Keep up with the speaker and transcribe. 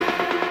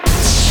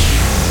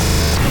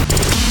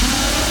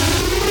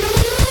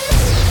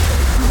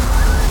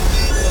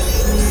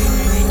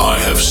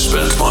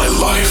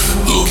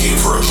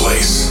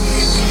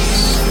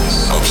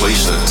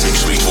place that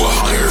takes me to a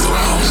higher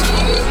ground.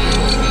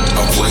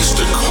 A place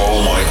to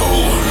call my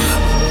own,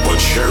 but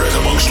share it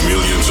amongst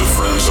millions of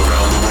friends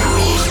around the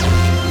world.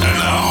 And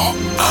now,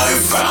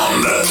 I've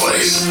found that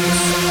place.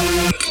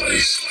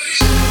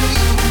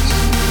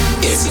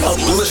 It's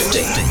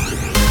uplifting.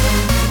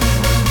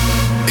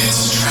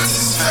 It's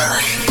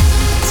stratospheric.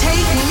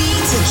 Take me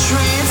to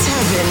trance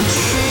heaven.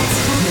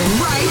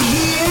 Right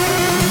here,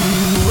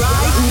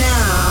 right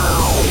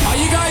now. Are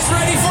you guys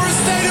ready for a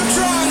state of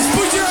trance?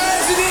 Put your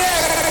hands in the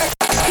air.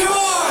 Come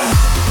on.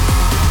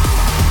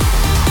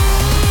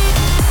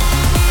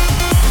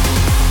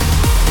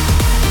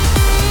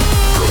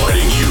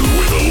 Providing you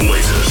with the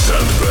latest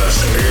and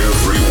best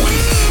every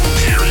week.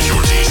 Here is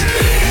your DJ,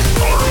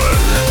 Armin.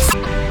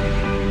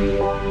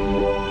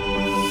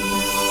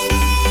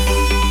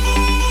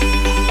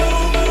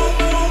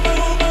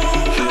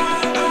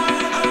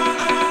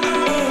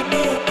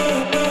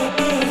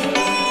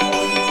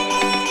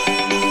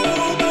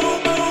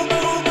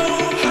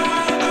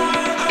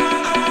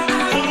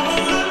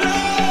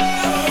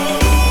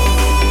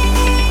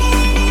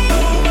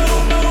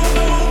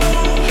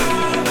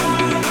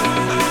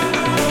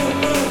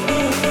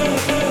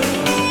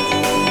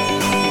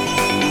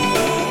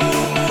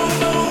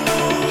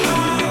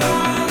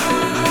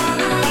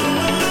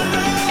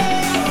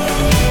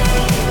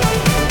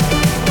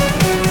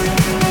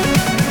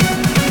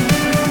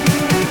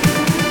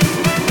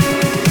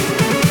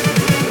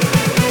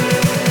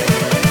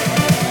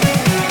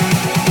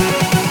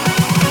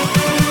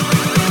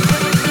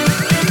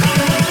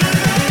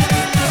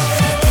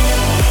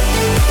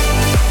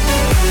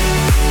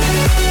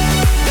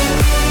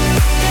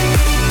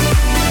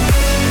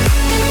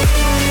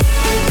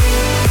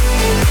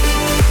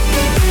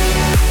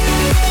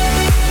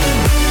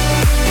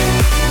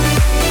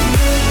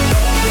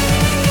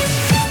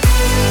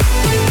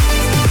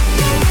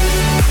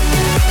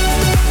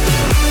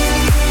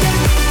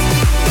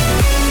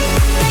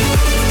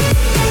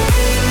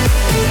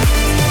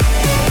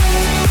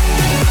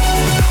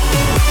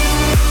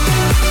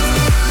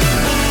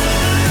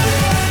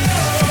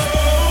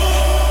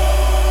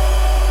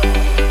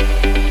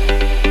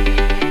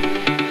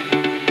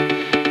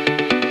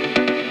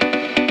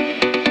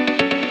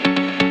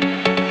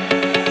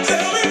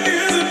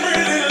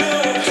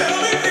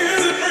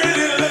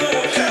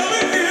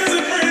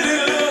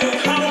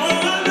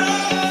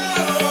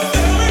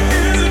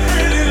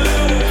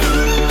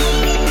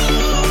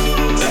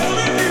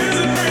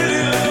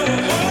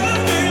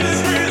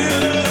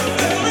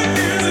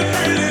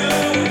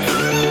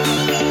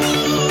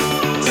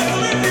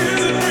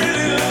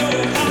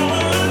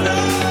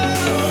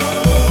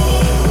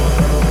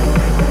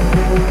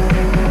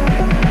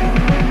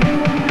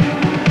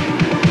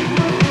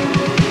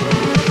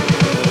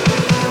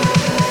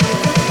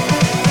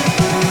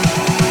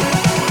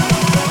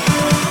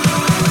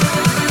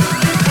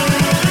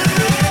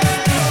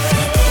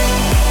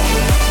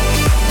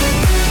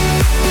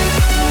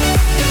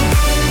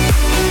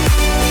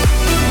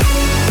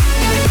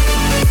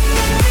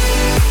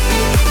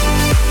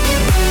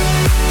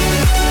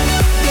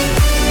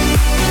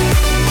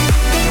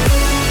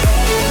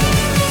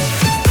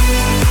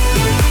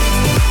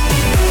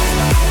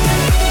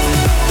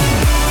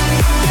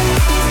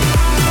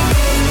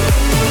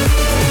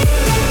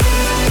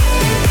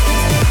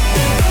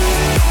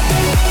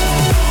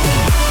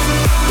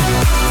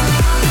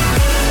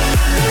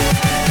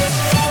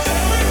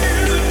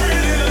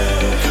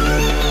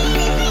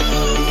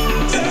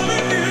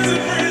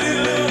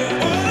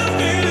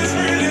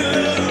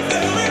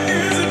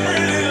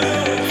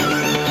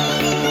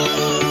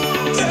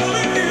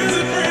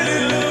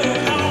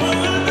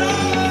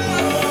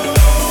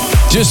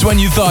 Just when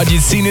you thought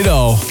you'd seen it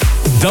all,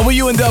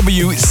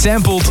 W&W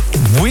sampled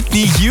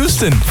Whitney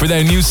Houston for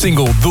their new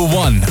single, The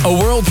One, a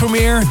world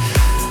premiere,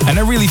 and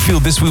I really feel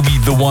this will be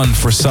the one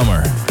for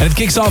summer. And it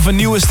kicks off a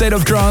new State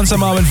of Trance.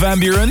 I'm Armin van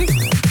Buuren.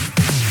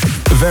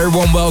 A very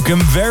warm welcome,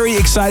 very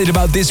excited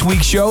about this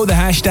week's show, the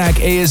hashtag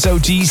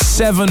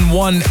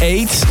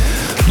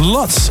ASOT718.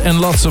 Lots and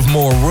lots of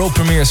more world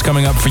premieres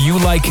coming up for you,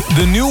 like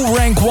the new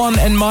Rank 1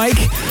 and Mike.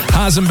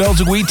 Hazen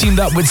Beltagui teamed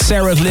up with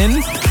Sarah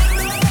Lynn.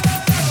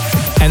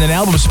 And an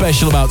album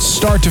special about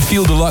Start to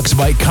Feel Deluxe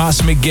by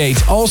Cosmic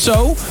Gate.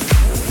 Also,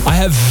 I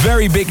have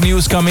very big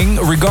news coming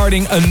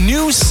regarding a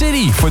new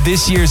city for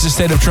this year's The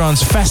State of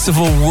Trance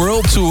Festival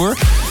World Tour.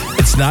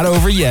 It's not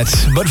over yet,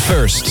 but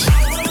first,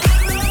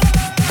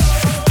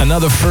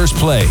 another first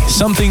play.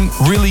 Something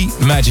really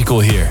magical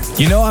here.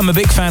 You know, I'm a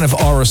big fan of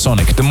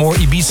Aurosonic, the more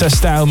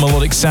Ibiza-style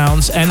melodic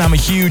sounds, and I'm a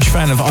huge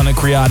fan of Ana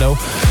Criado.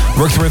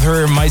 Worked with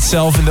her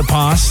myself in the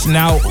past.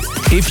 Now,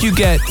 if you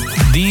get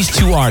these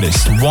two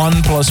artists,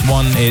 1 +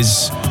 1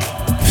 is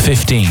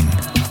 15.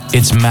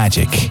 It's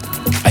magic.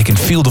 I can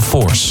feel the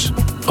force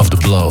of the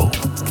blow.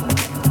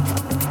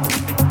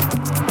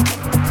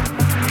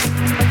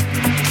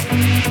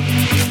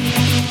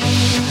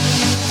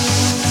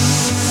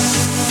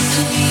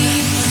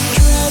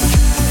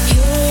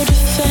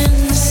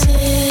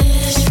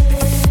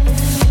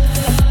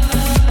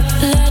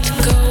 Let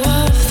go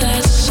of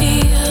that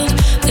shield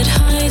that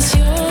hides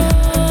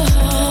your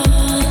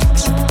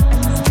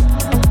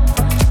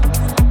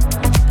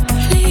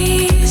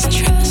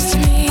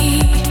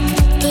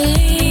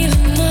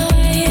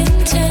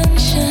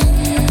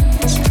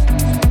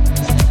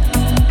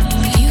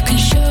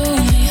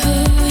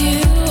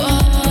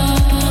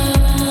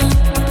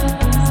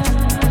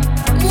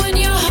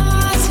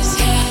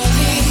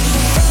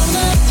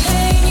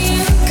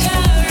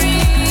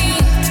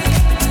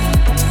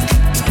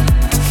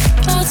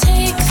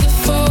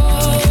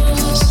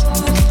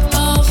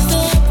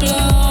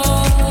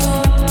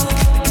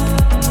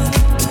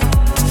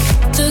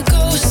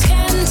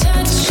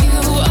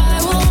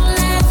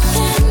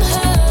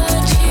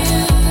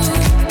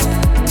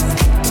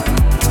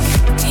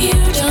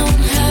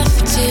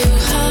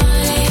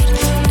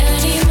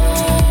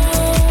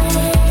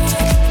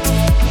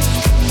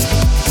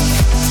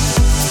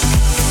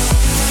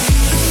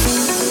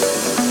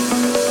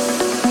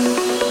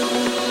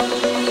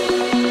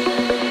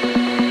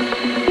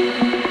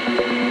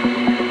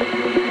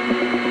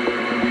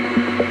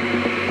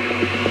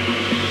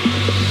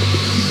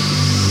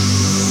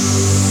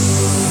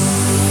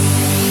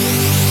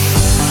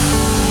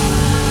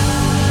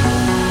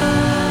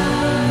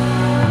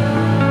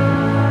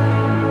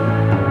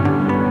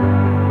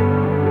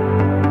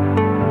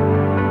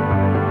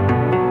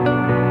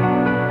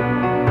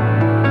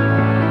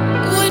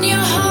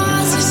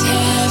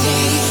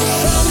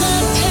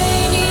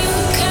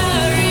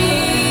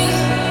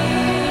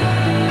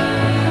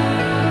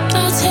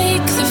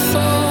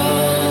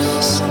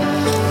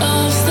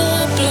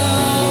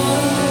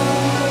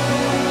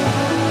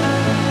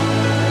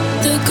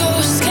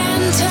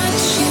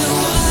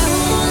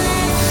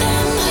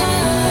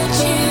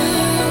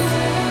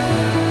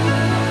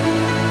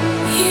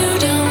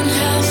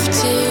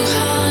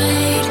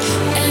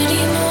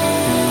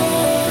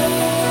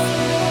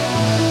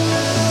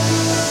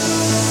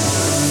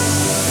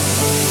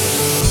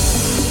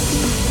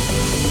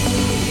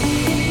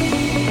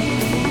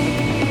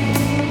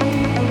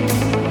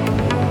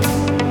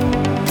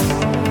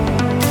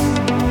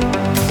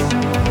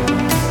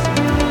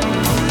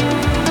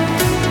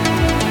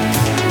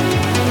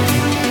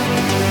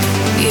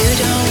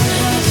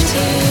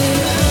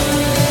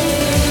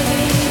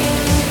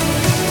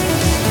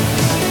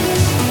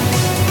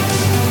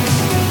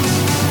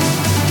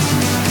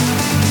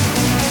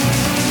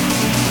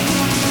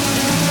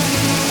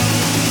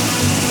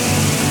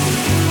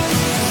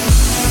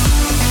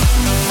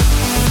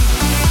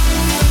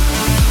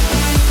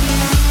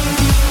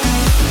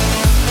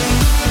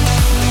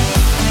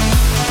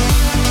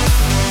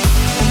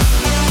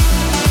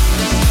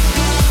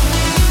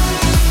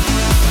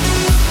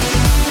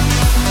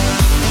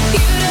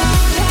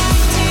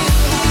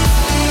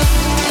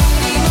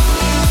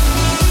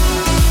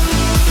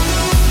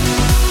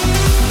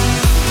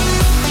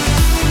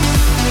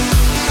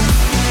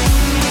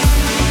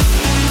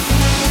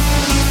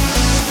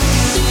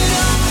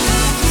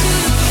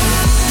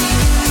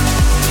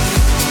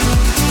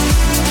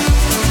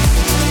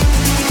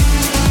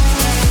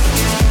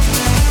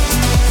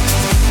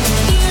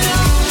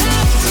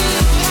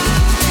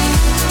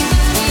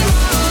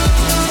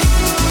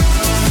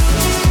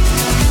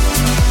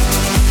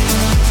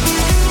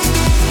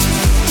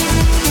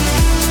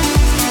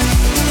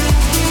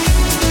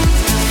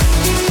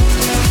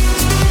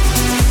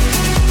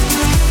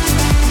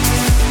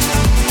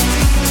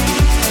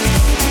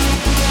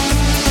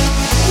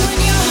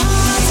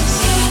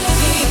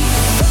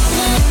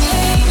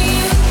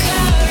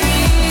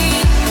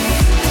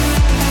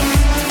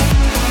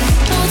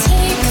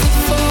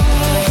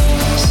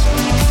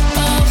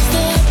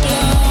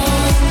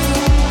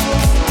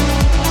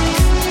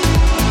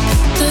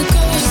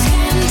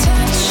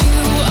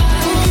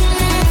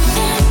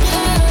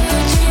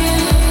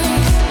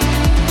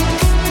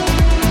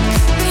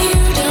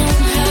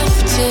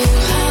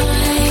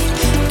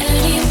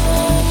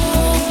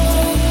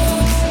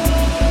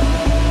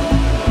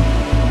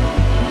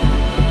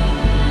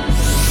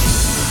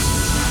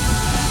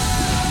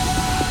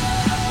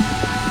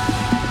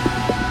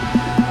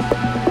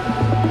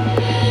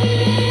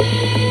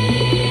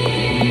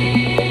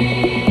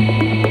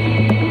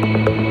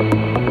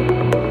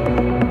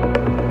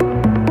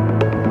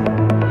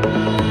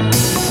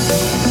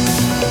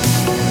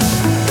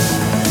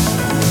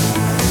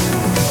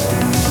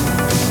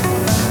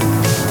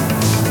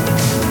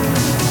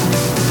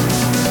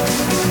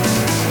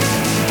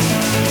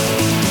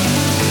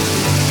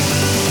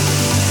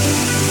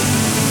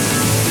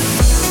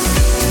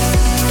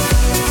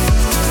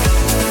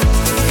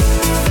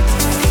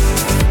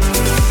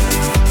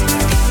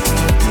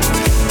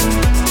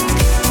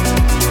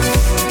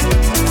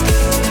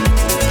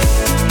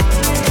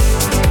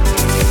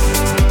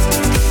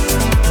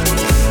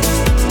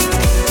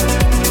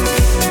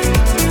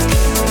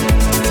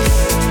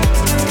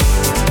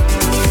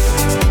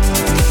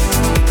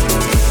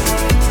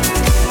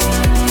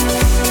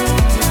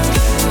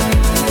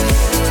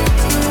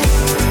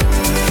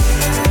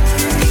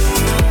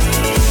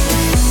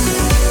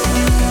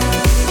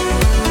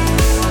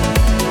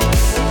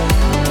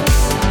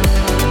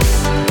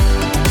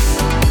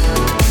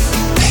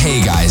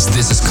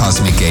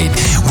Cosmic Gate.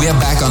 We are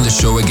back on the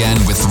show again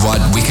with what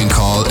we can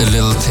call a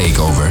little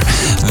takeover.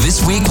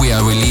 This week we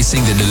are releasing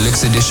the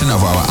deluxe edition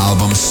of our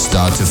album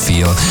Start to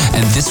Feel,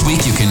 and this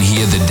week you can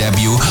hear the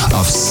debut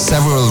of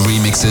several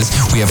remixes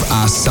we have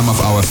asked some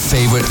of our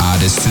favorite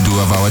artists to do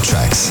of our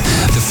tracks.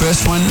 The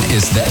first one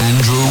is the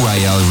Andrew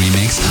Rayel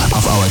remix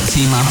of our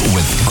team up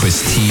with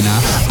Christina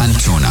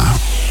Antuna.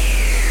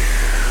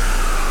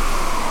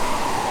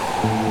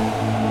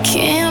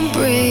 Can't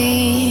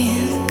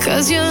breathe,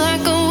 'cause you're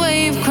like a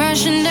wave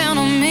crashing down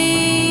on me.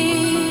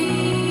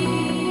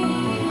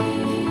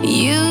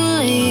 You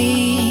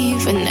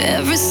leave, and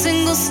every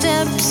single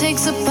step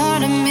takes a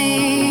part of me.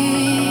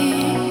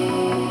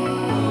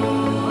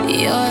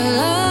 Your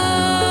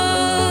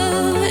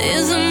love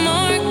is a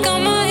mark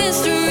on my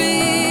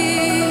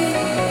history.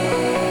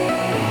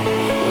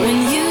 When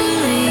you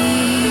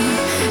leave,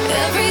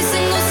 every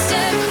single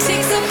step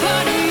takes a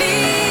part of me.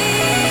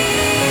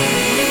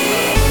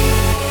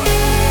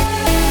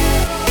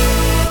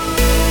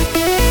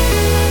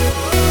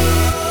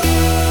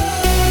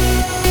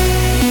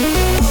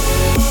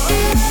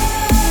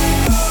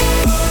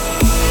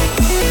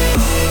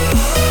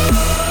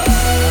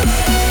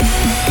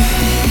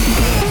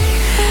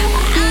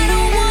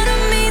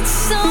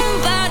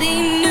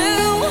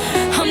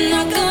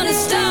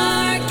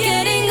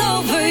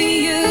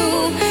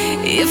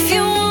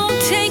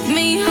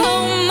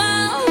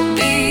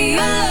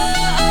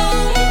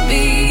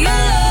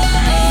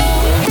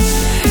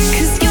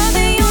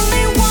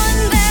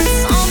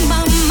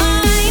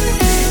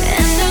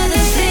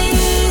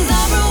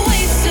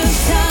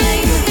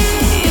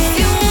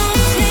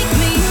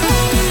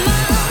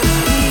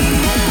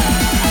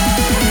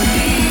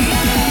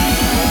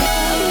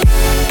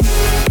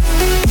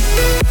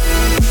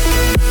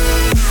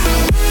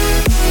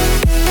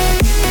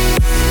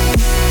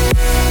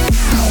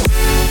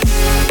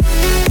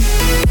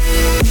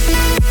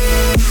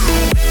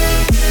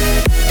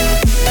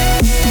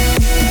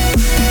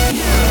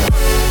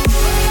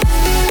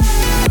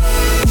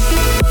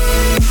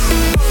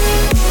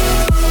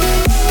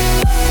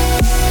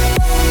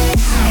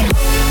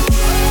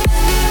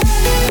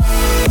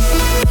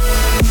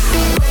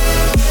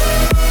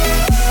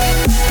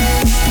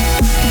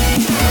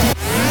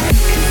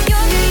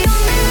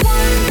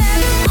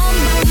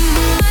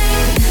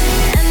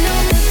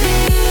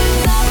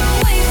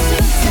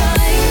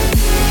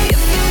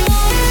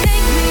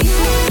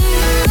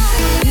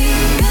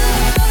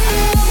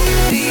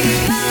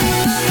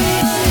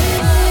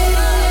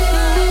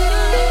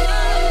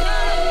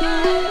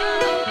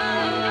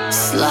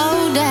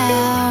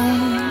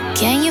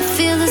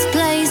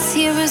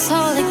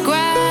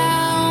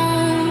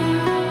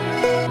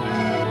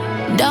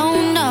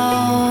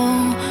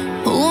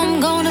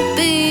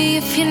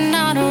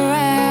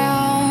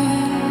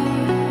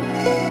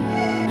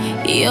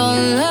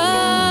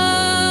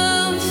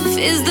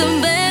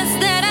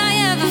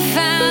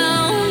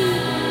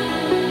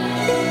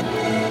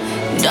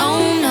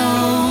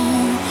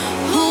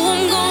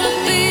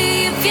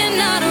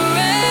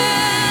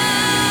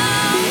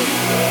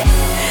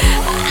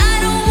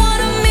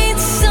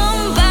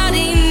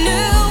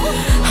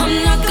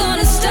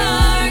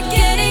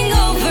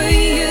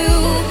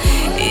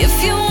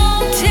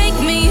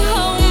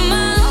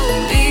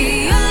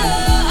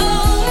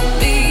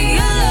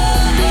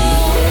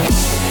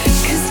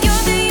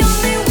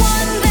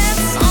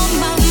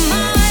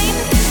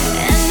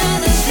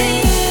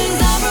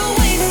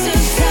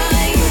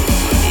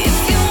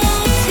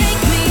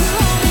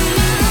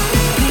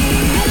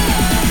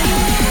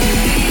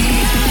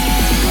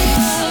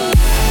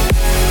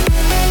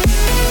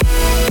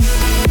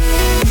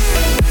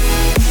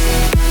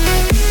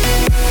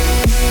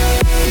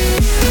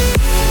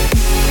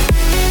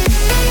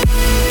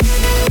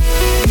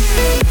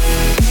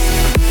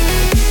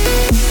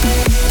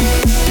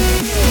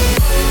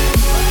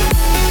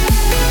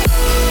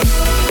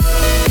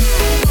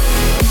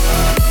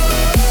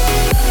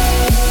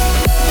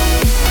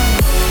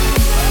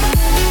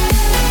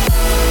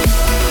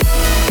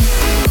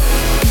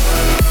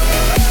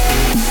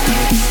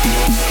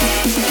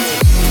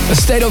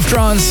 State of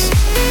Trance,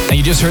 and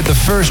you just heard the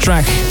first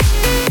track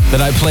that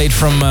I played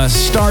from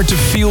Start to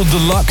Feel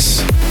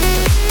Deluxe,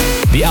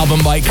 the album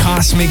by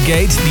Cosmic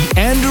Gate, the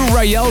Andrew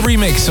Rayel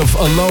remix of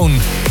Alone,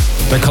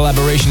 their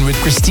collaboration with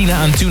Christina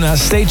Antuna.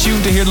 Stay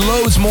tuned to hear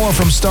loads more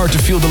from Start to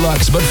Feel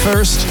Deluxe, but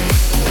first,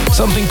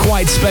 something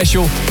quite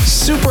special.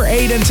 Super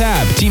 8 and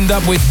Tab teamed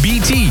up with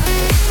BT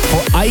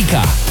for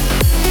Aika.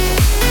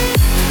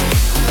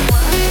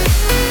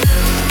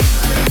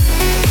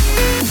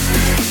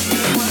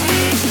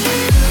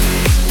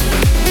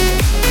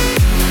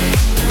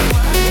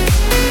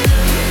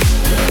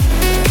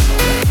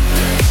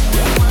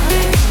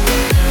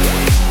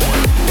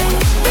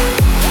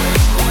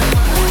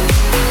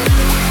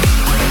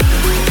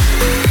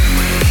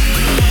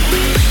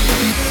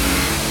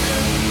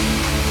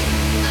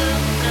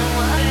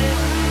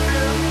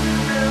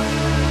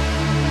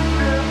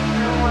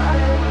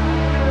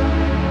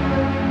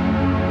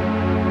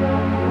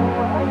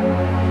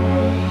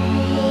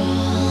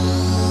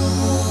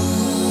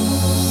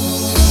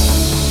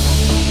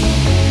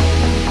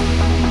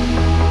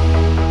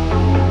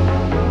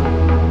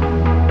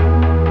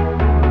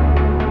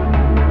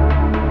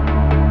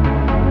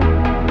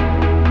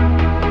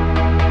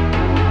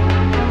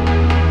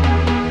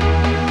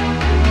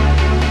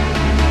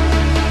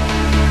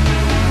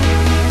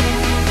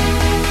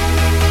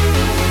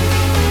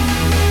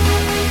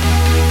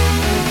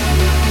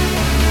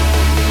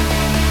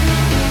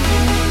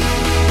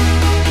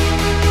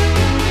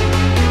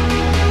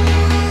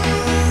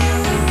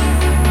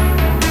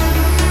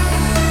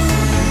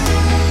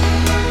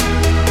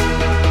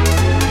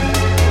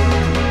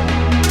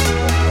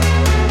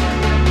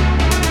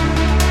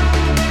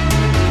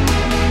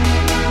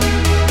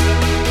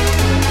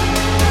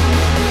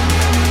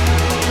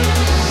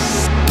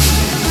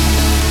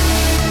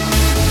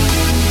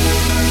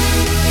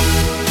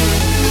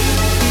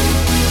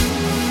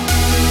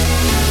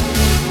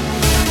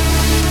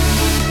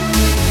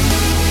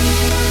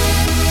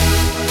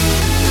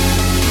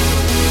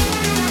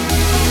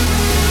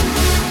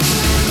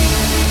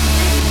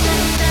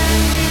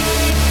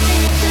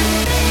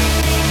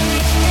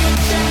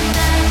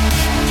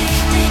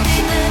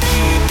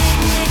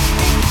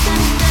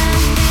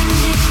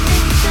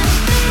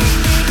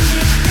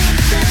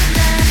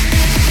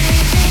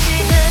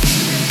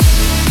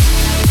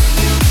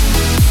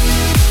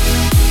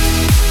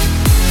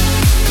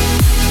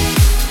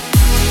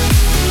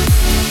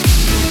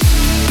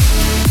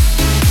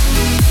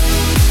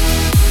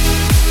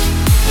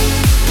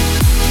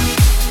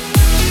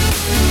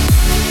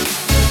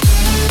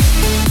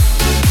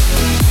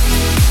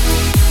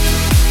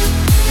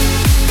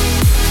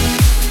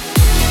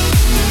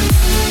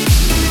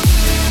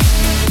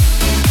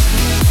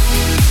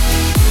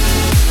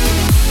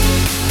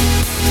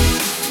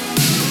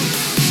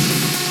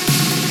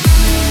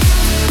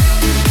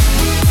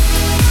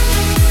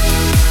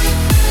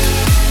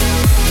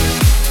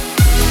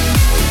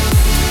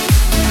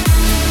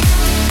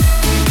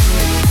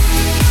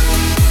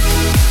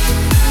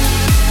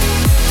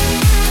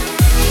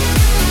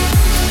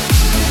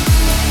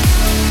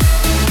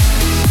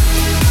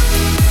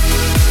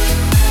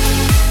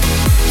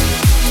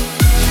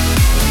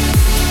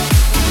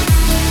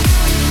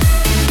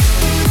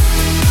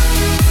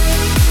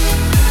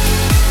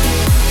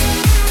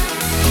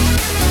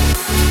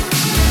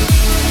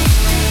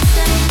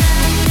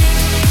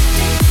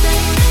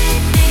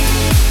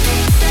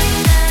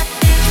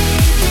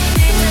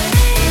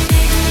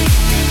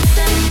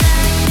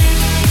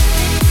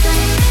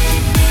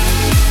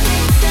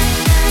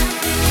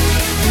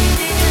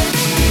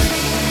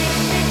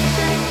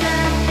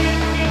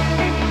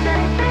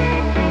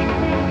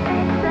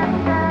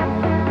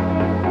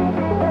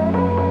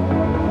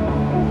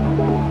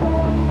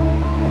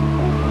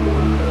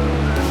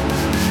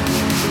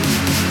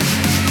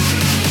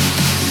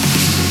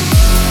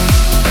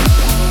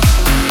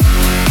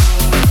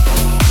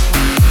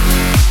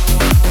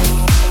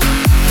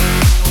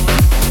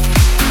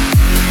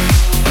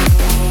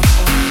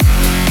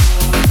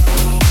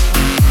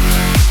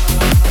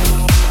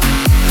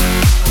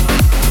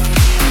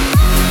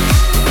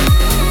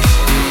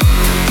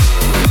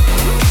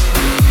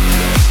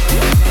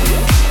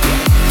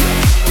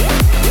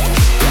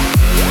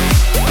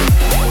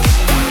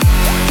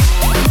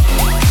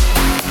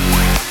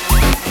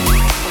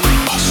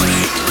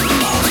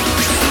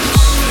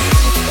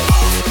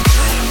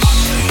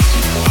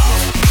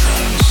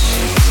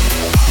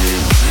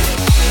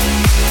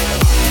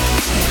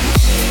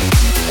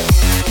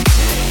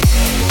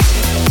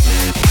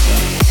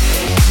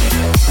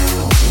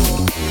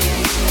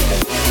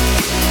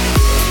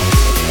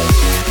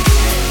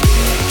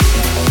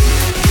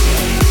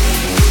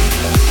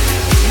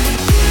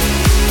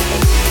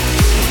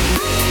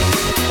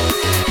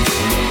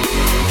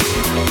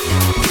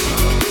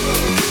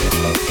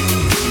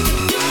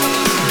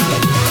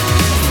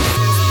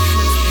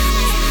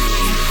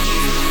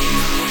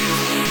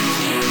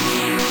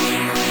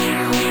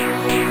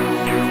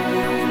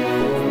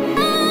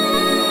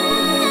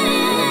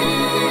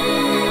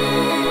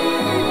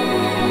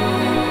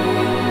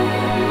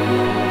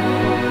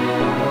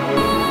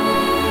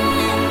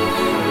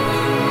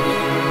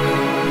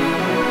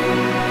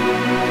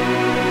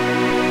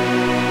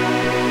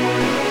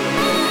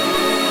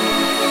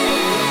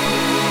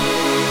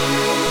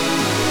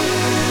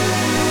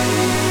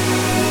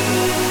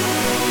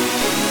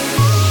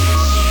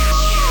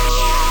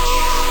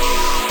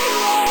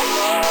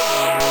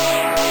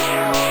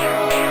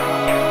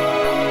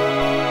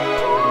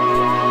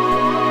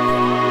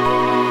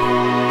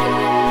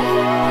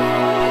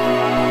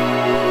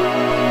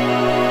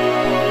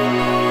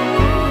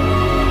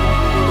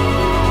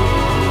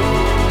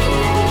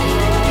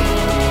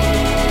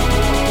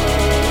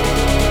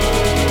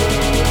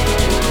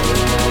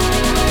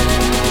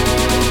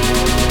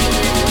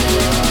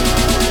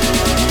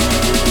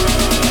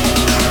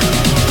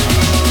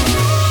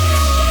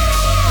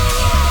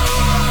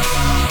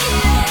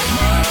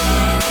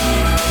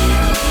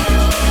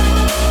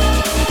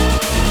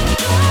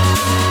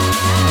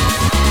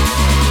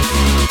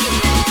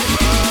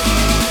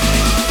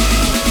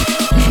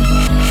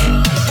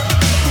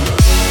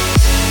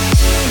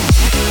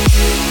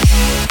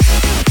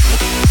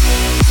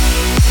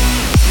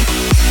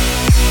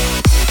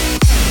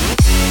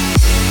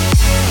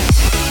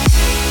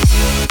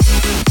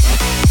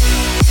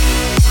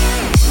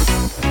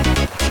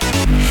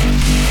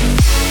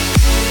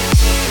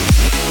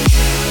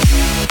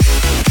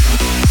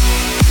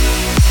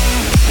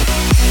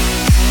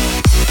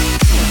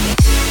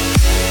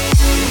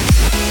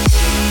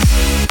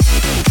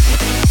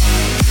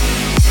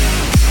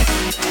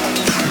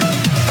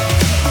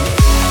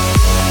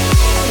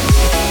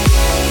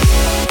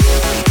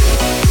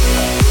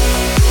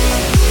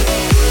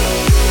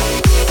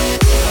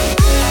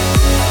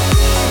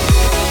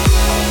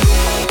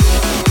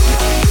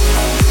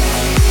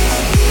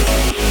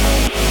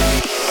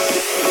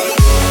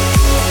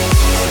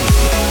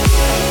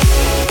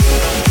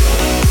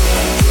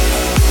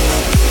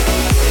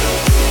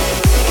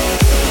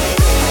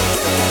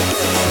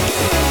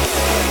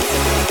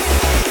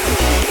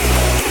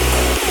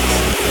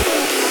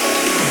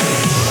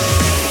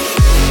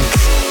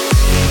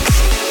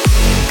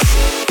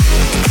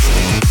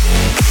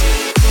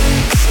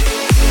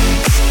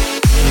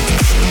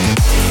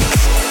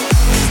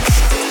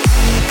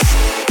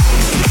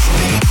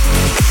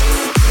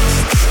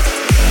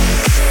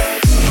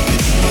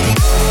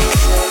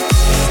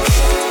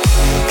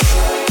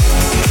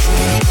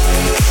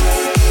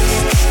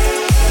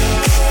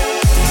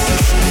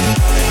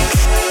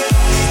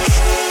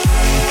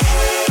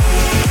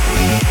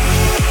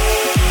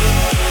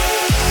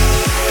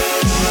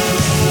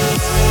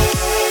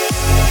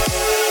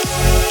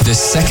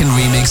 second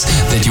remix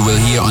that you will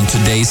hear on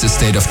today's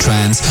State of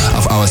Trance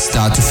of our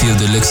Start to Feel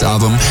Deluxe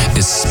album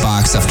is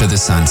Sparks After the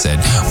Sunset.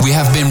 We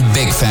have been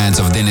big fans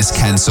of Dennis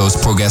Kenso's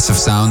progressive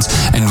sounds,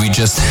 and we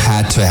just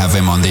had to have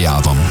him on the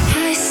album.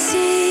 I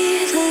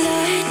see the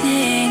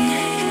lightning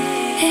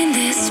in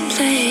this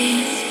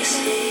place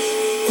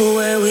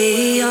where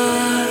we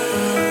are.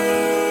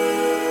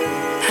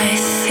 I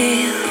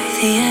feel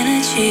the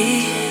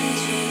energy.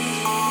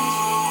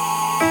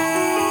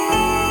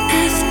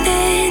 I've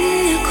been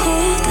the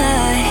cold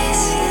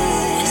ice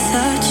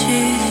without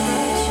you,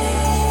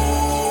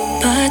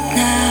 but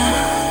now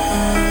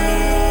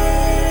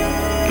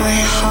my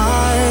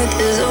heart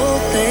is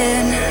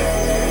open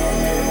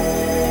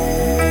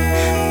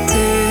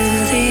to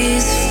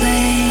these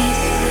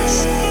flames.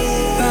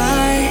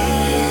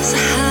 Rise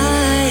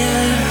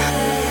higher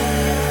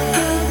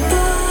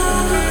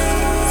above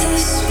the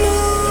smoke.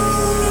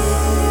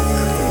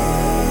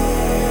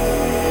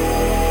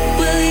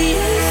 Will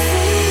you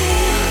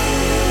feel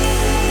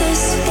the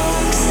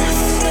sparks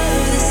after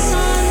the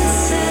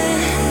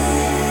sunset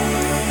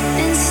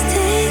and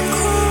stay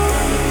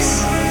close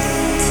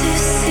to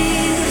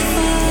see the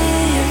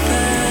fire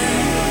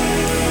burn?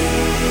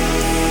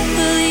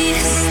 Will you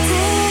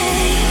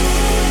stay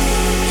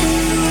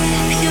and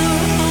wrap your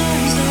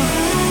arms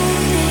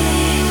around me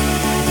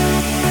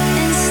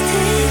and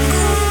stay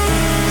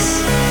close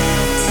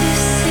to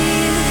see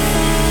the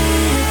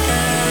fire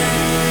burn?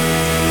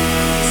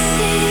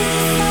 See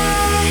the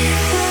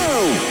fire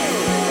burn.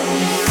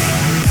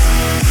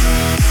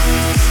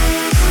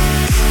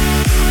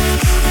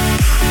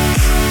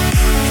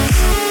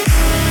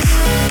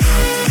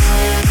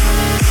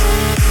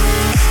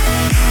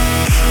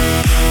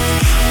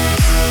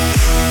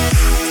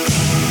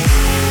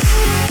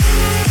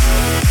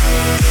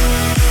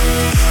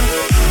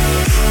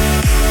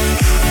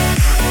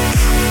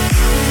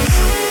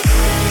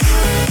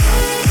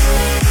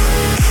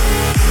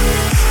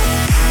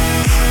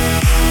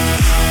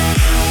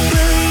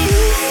 Will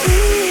you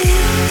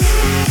feel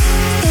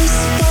the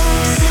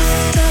sparks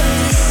after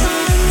the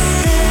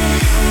sunset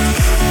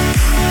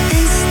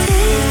and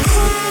stay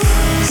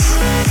close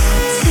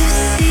to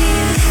see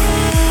the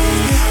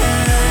fire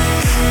burn?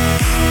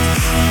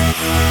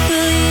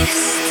 Will you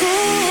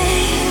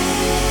stay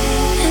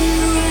and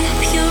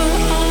wrap your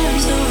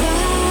arms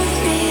around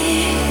me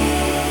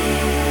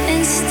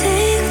and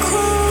stay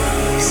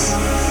close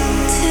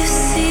to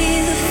see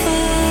the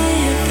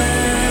fire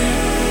burn?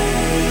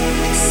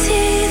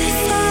 See the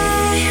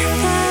fire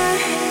burn.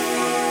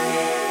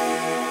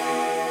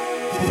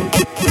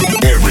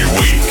 Every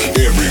week,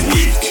 every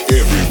week,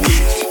 every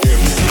week,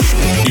 every week.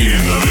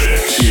 In the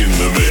mix, in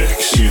the mix,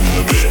 in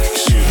the mix,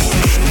 in the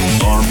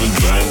mix. Armin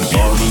van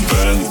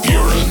Buuren,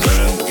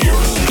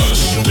 a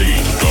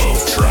state of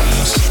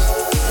trance.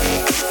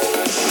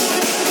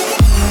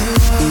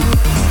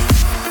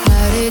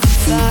 How did you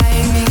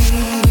find me?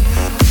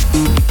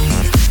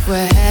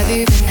 Where have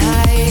you been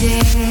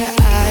hiding?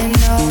 I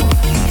know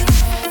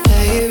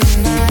that you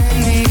remind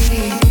me.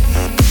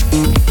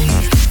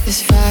 This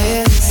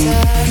fire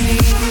inside me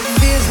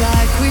feels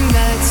like we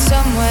met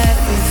somewhere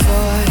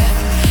before.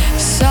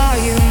 Saw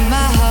you,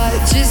 my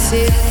heart just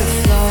hit the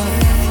floor.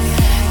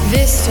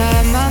 This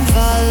time I'm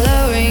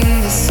following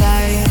the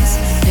signs.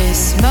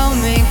 This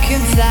moment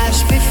can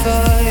flash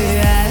before your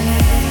eyes.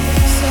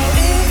 So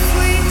if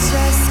we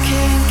just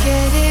can't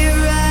get it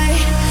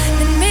right,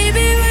 then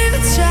maybe we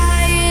will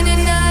try in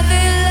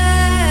another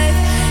life.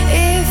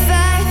 If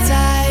I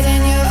died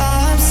in your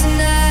arms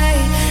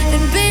tonight,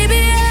 then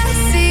baby I'll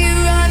see you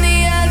on the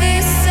other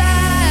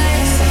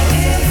side. So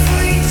if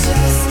we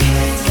just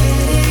can't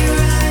get it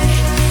right,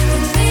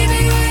 then maybe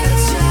we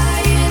will try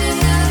in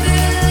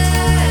another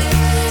life.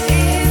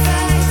 If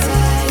I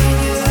died in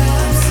your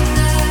arms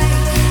tonight,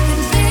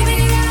 then baby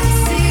I'll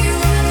see you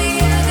on the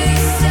other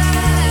side.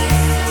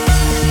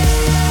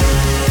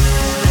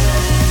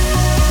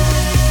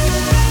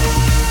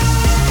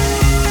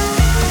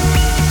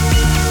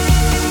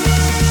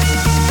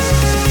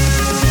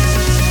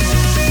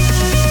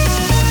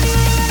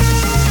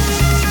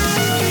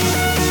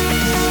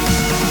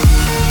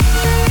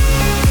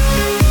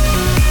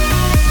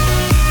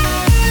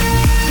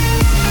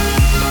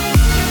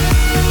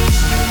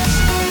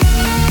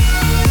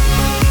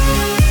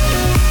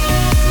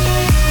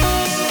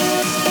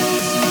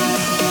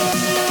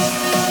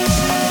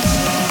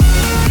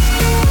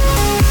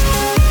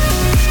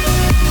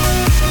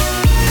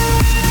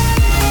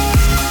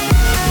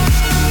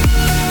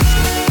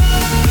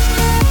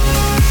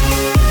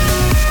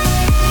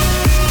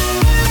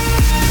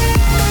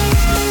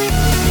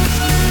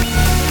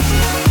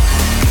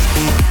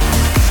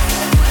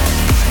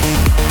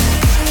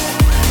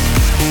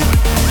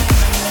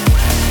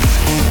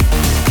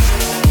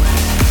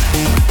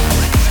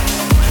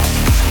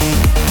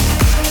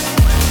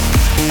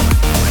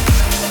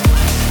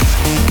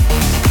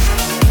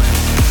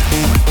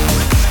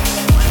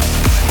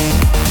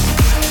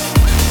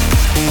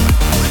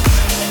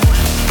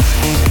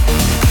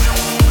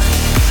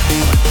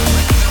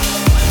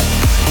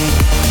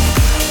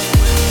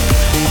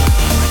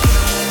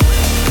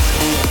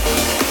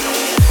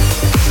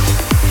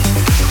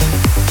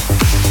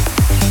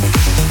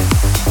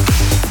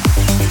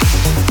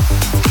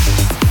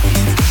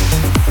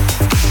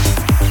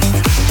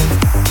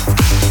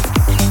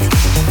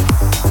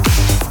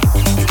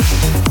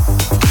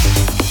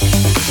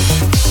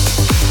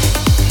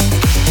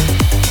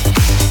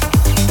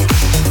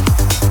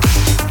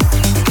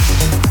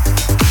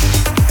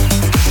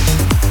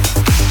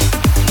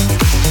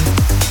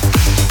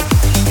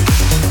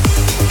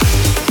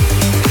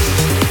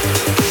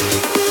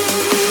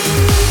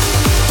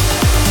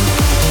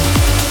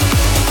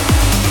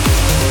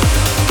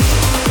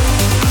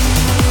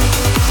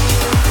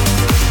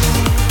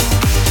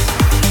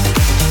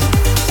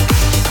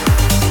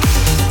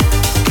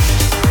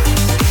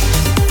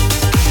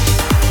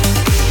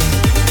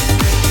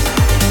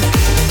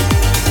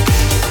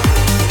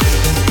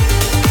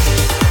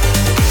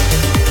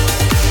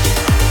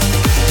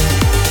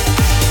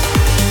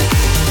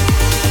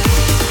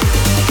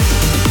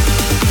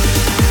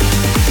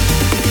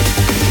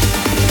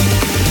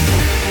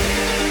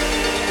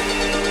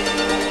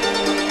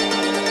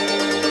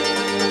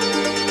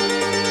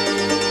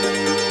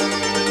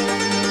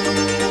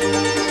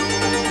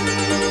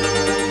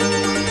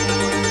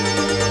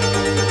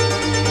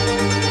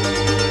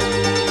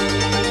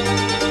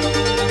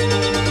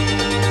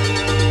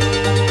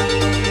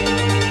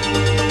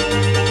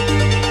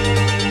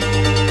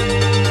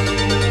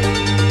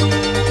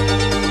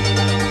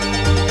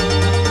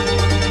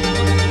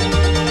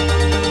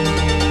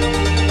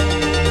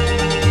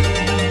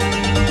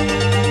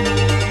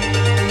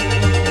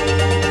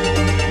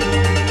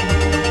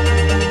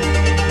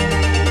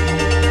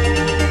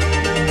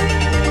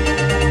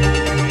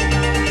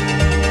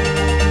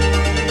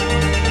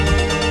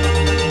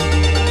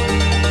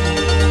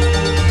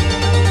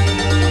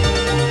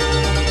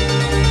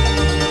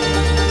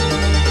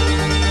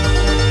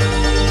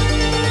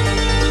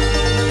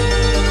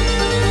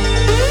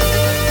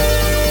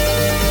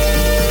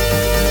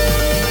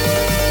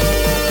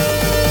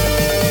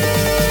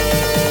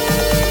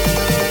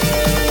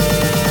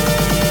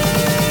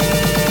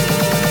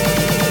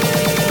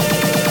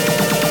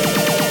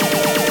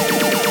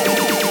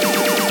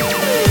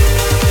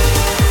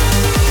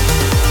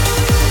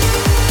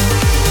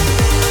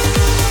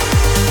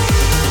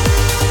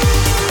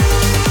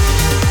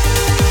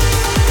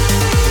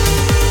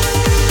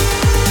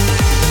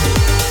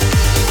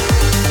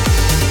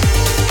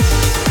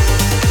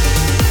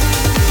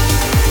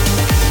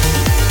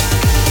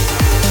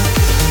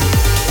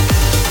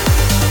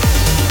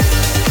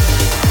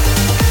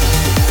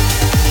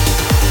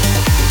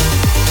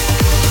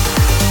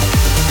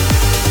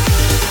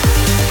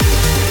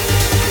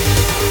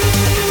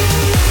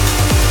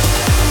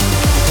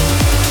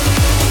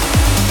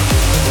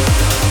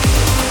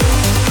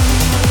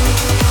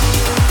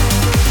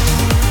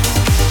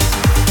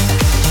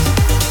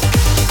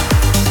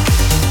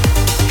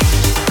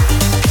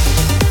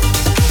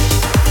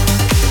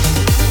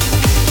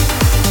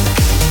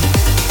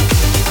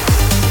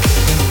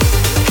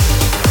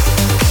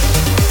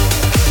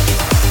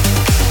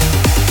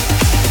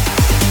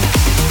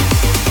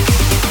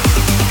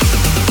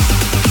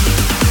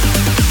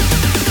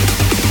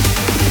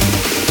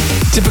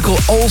 typical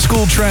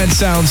old-school trance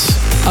sounds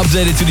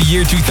updated to the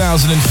year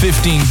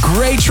 2015.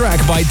 Great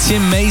track by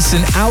Tim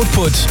Mason,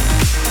 Output,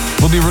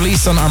 will be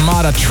released on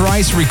Armada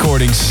Trice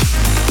Recordings.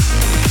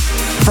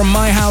 From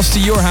my house to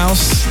your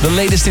house, the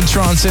latest in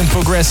trance and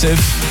progressive.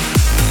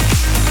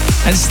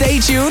 And stay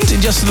tuned,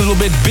 in just a little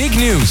bit, big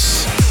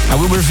news. I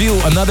will reveal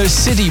another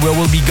city where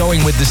we'll be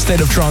going with the State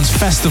of Trance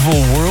Festival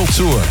World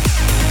Tour.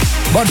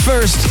 But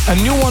first, a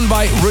new one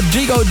by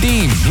Rodrigo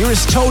Dean. Here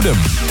is Totem.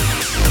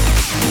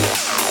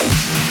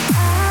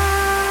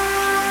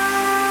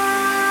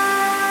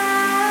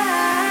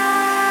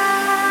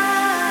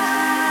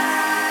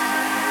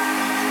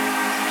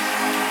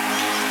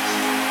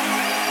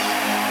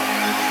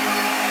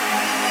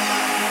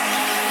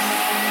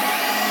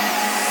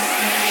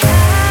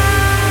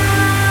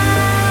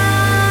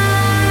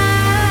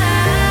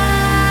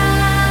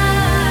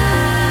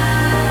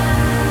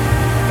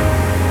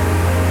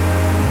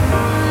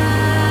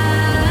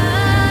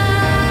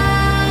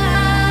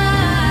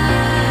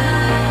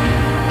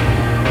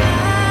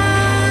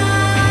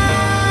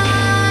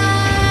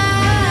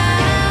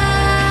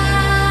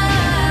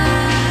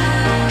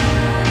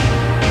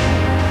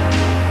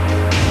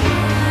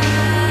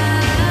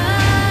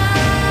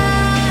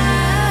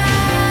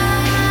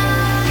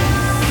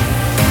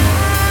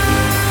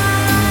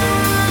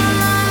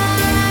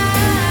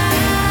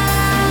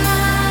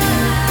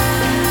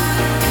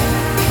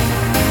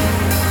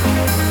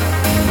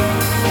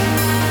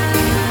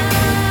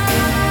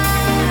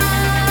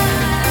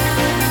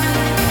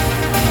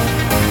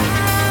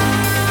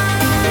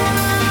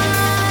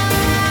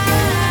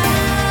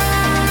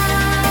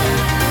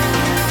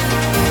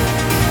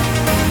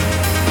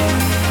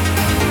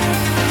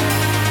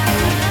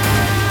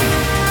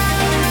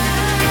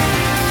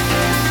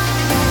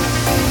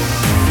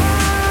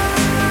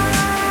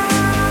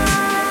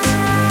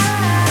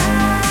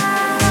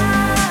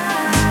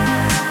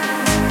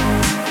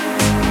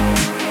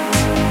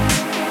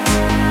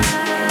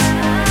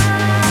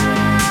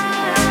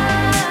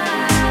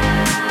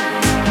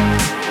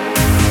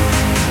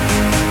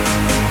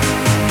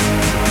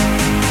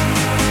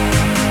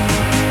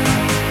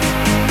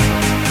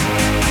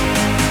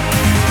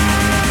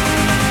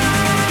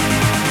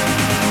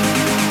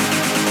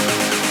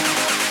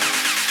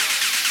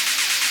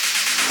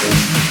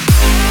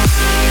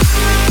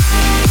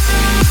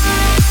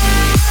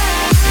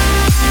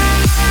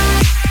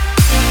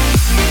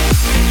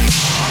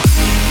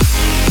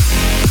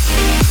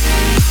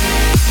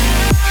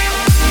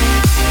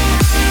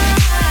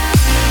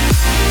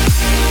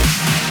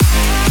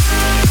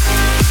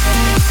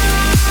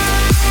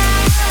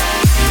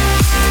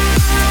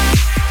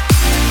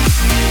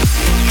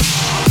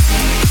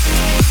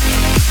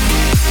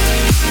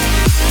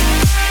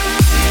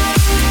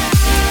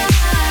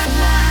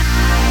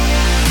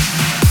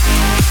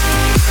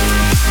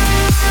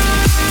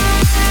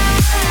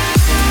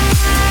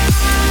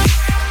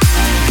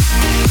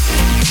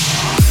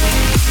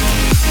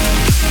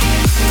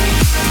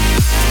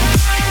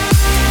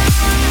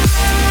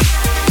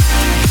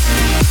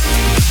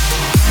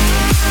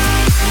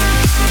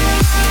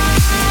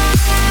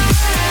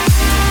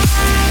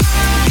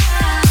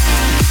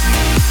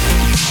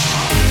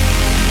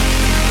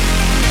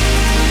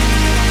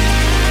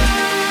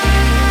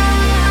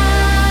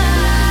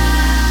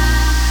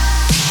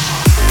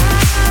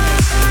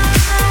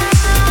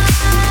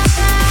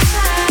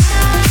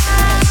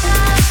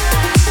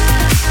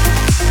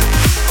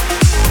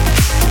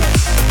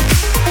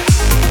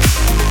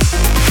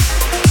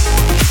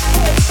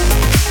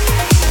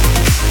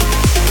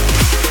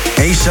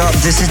 Up,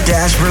 this is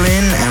Dash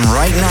Berlin, and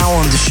right now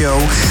on the show,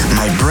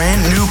 my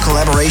brand new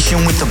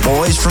collaboration with the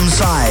boys from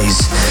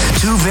Size.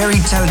 Two very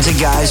talented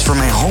guys from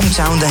my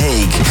hometown, The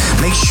Hague.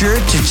 Make sure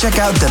to check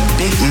out the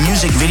big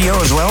music video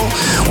as well,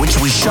 which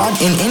we shot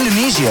in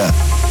Indonesia.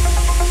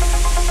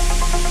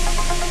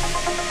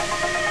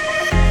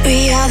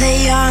 We are the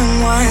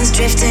young ones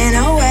drifting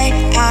away,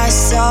 our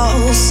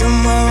souls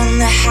somewhere on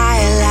the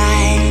high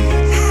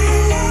line.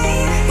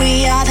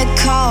 We are the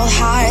cold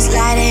hearts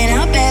lighting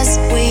up as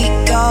we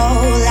go,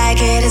 like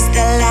it is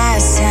the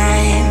last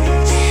time.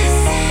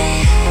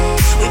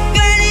 We're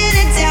burning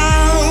it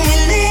down, we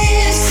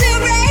live to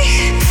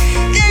break,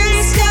 then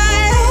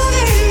start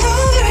over and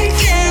over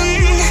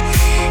again.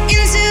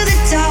 Into the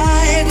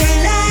dark,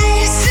 when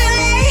lights are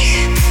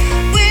late,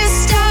 we'll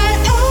start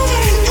over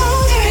and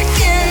over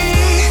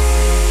again.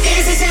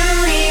 This is who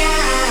we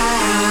are.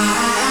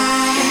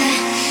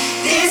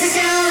 This is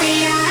who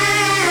we are.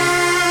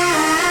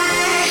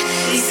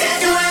 We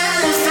set the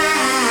world on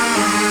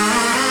fire.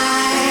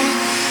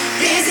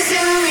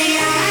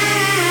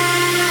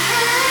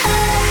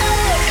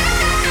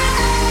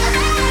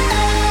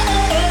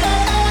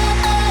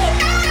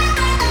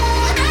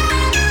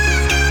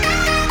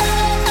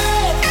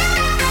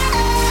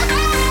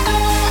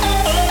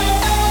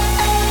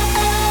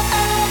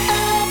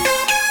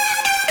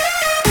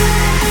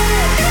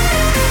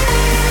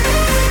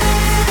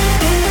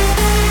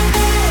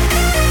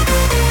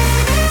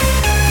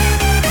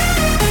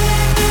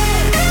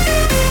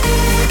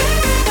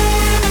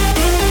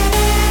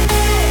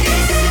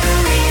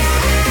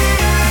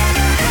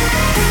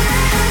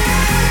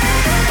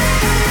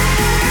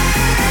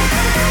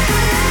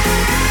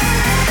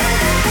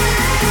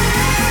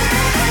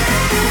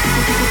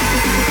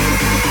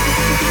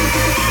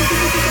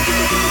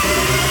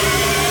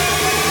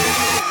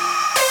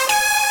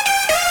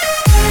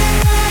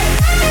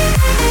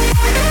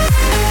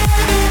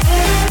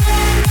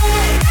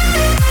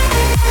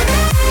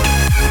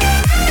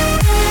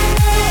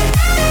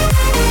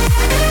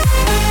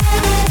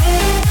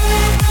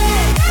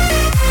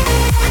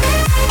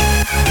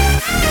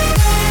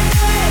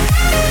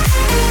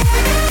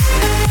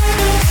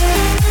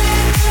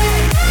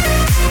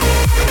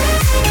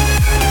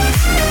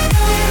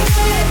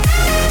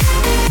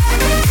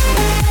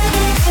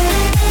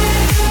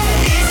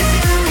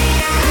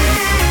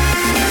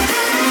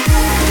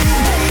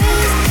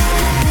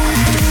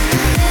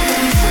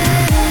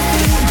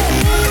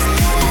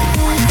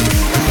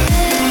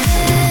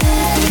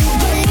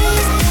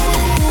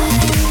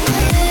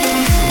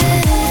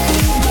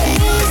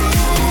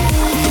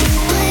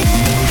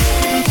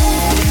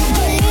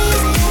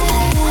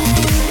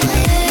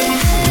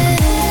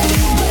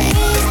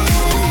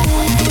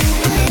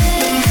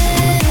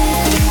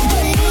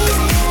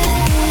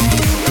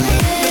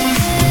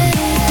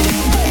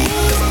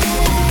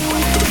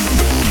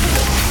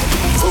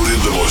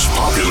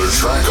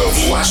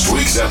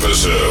 week's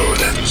episode.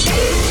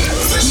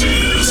 This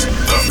is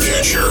the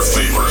Future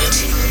Favorite.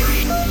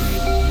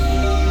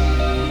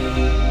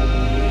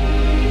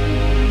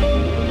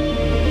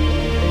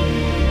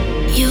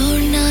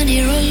 You're not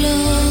here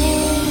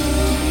alone.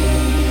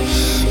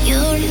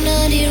 You're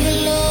not here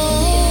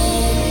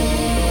alone.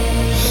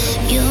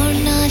 You're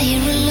not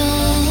here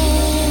alone.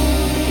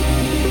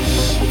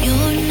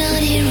 You're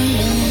not here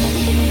alone.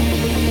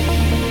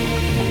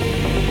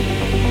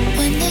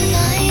 When the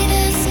light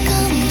has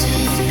come to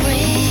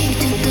break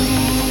the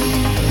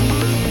dawn.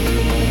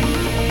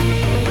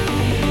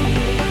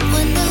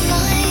 When the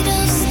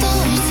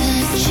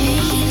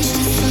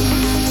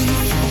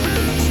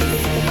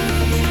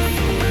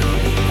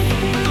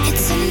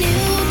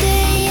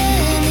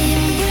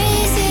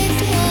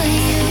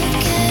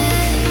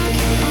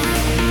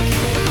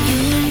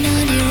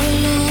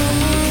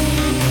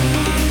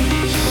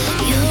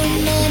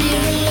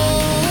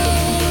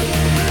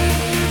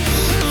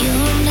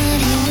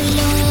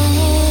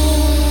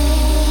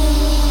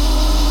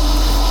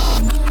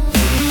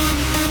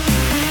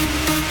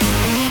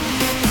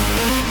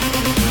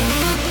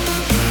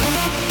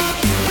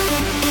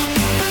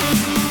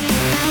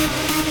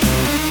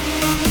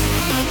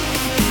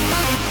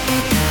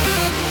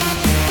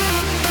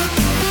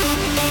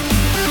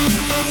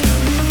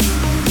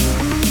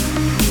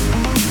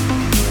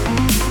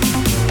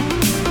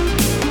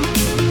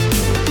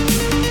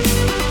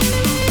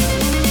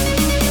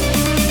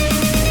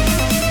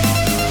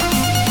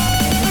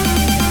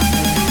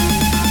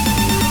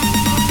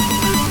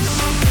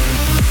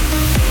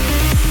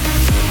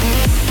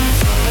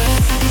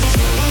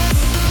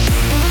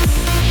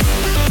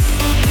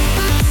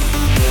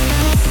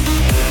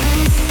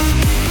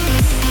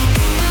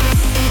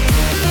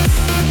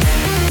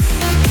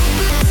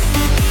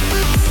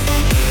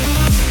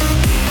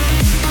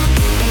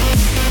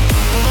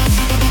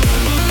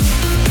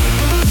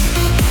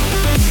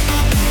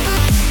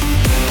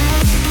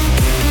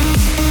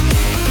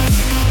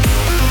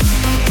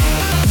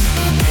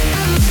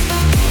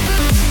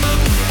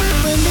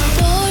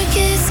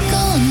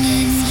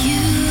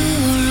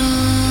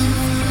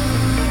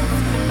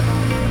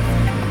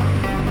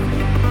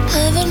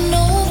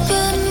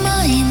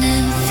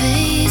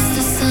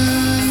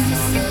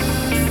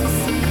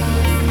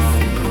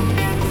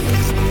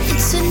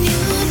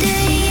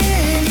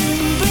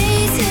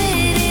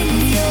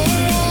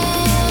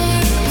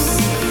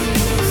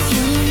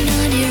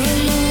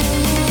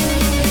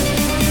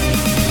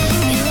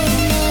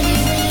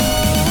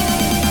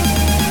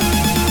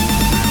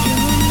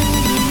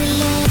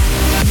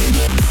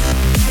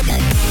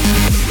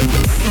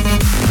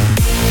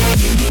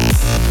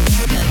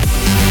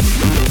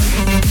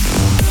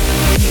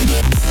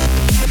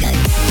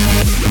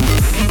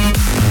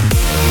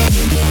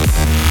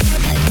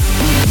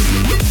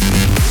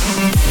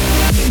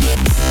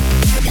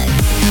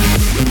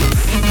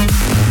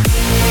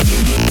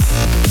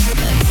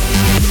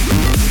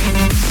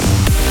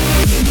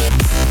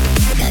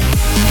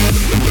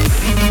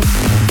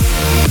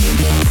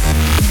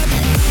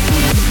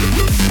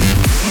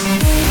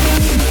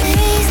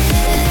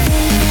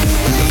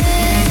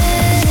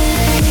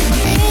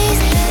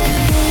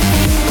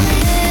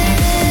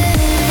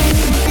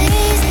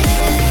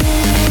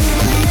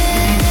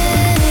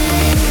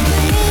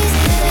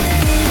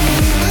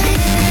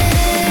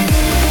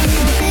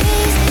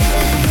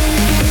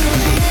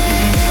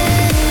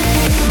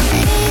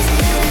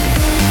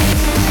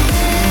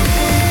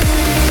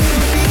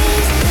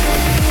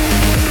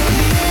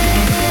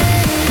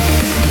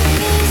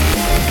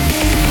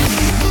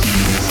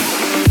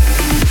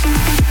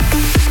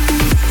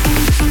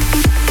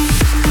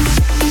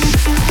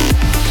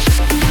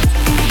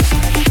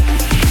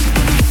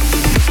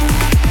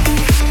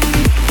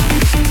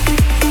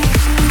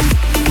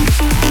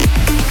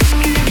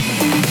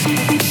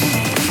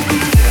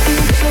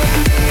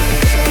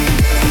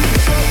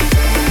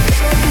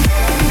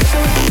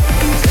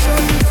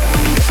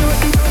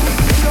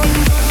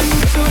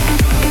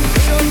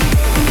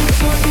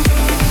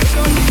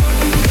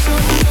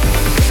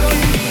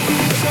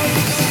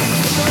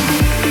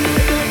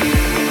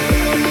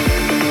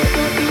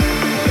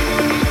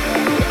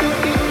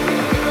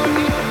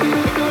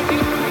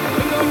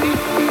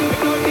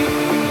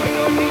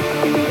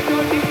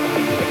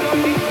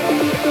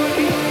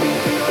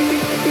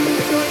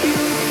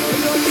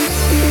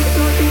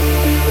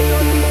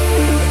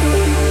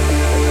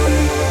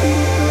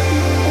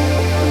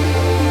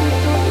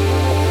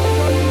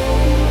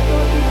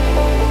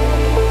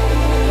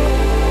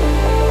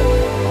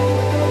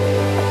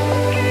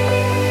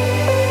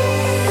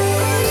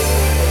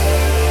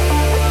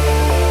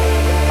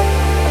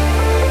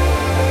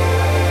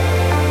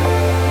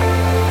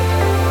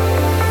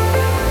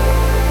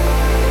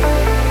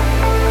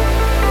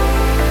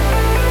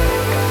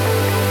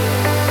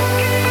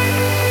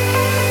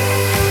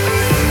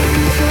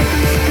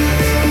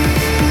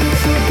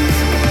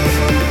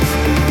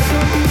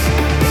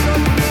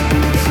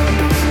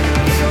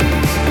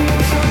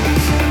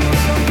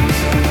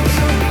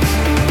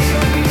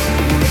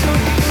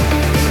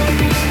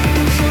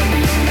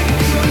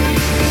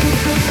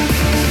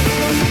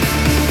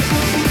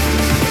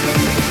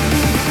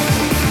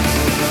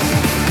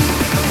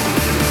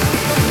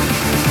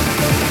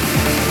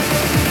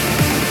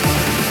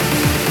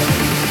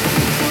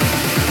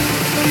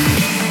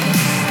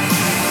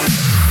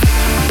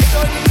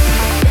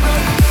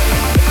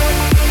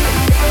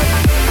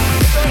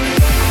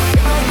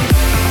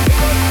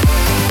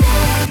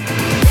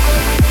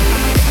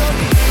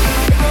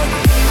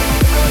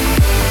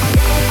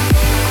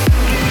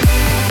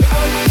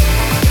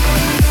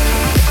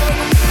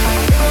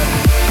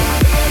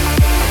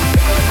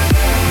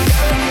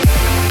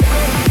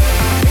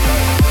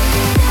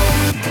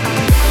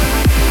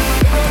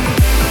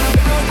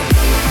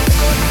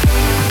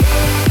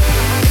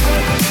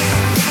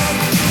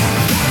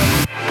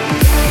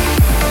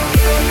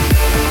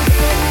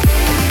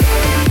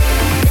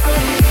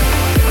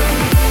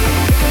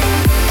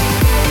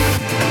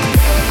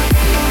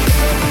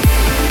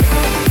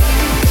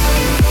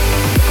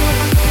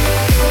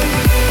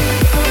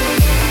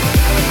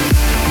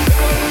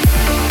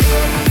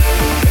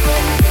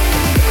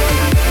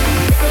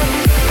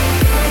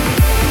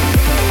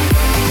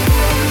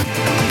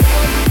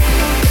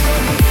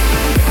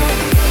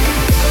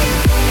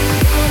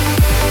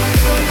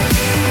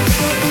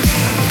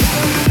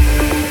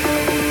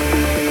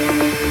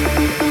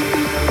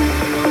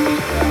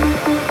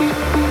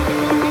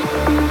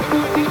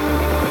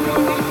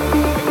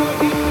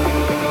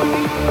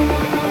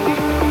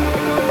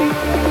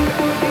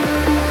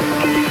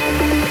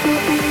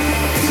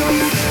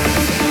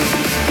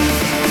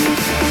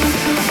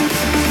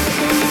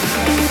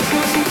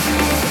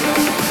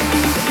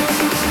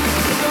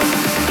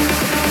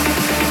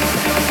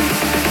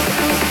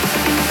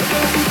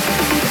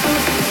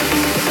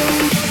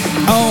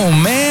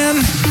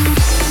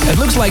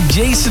like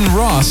Jason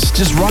Ross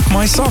just rocked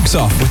my socks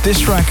off with this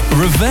track,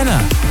 Ravenna.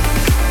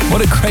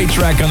 What a great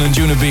track on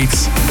Anjuna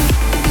Beats.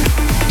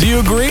 Do you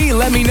agree?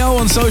 Let me know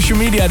on social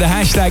media, the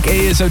hashtag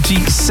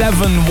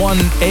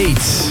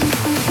ASOT718.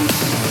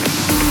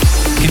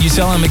 Can you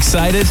tell I'm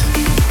excited?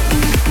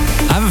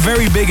 I have a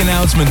very big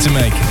announcement to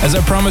make, as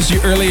I promised you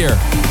earlier.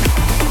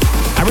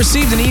 I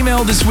received an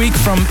email this week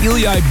from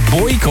Ilya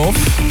Boykov,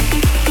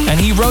 and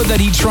he wrote that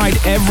he tried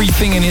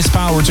everything in his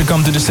power to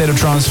come to the State of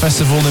Trance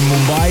Festival in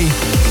Mumbai.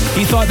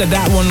 He thought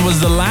that one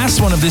was the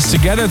last one of this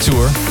Together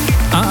tour.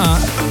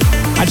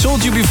 I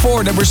told you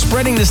before that we're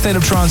spreading the State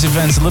of Trance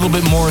events a little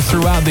bit more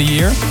throughout the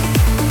year.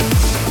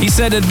 He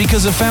said that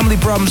because of family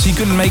problems he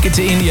couldn't make it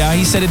to India.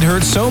 He said it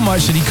hurt so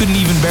much that he couldn't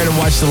even bear to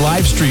watch the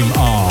live stream.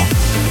 Aww.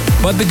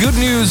 But the good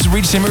news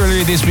reached him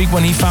earlier this week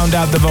when he found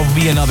out that there will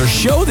be another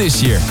show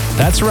this year.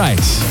 That's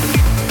right.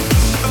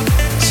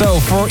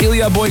 So for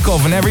Ilya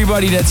Boykov and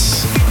everybody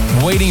that's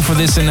waiting for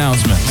this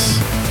announcement,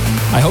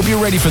 I hope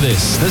you're ready for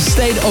this. The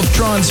State of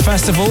Trance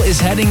Festival is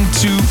heading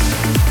to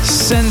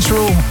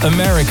Central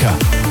America,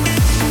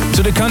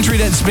 to the country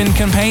that's been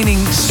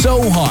campaigning so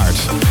hard.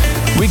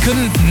 We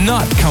couldn't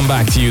not come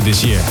back to you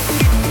this year.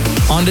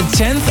 On the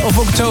 10th of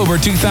October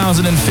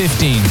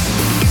 2015,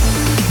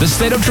 the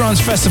State of Trance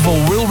Festival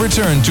will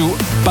return to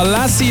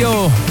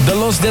Palacio de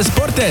los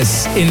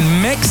Deportes in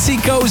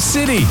Mexico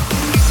City.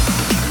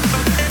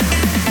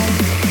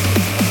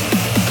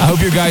 I hope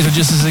you guys are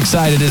just as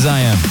excited as I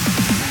am.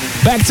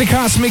 Back to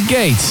Cosmic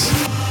Gates.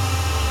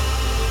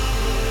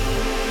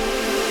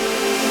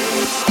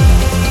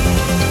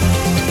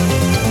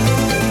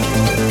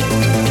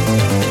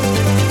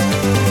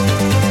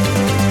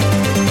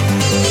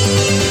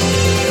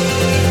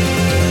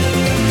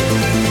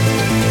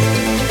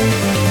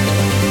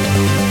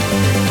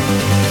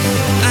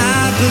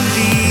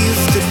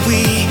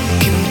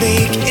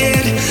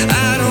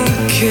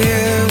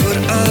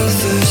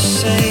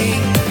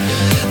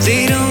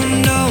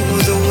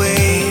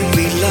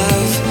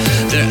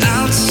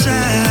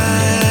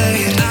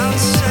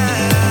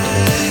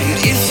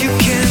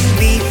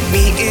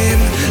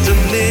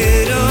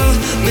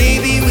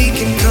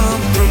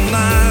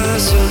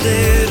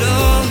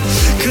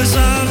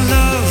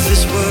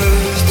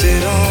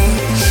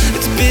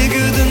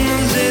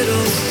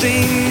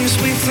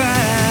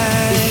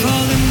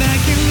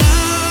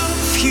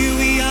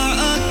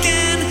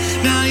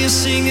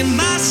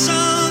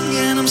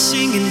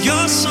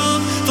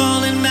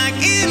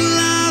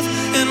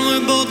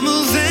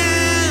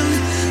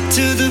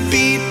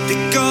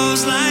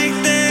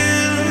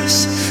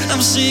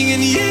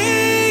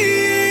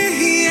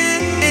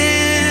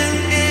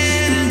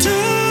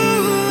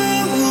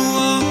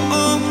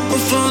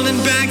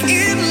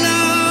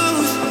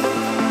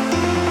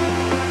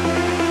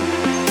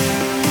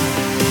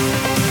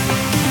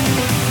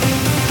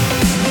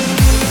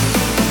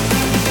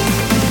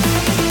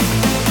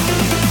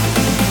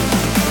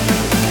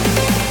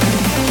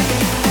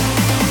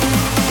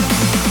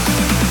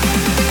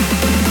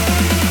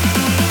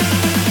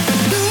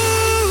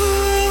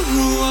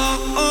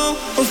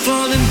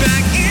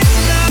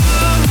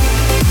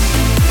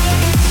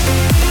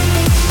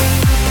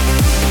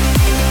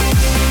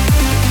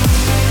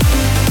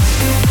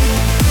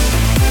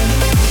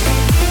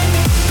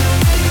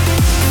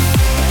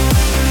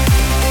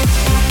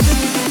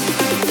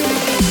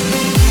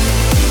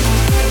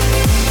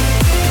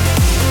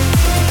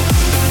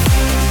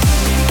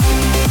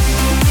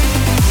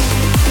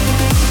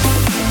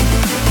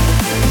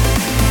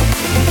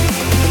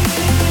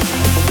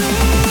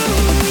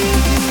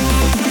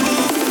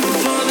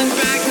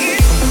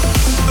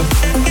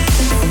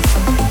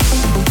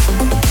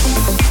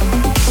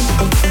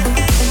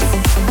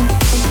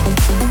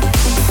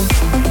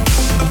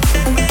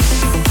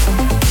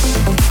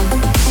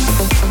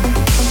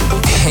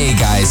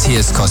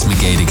 Here's Cosmic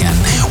Gate again.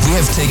 We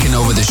have taken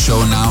over the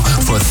show now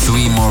for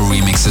 3 more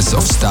remixes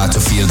of Start to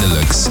Feel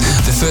Deluxe.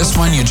 The first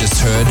one you just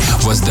heard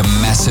was the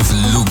massive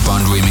Luke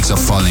Bond remix of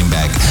Falling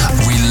Back.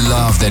 We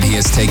love that he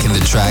has taken the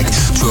track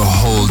to a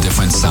whole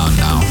different sound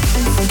now.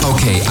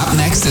 Okay, up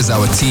next is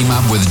our team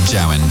up with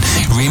Jaren,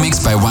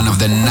 remixed by one of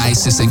the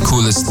nicest and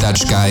coolest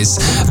Dutch guys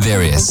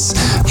there is.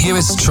 Here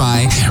is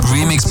Try,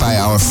 remixed by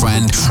our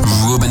friend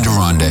Ruben de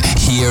Ronde,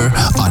 here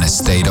on A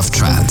State of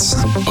Trance.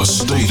 A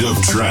State of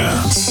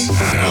Trance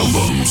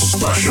album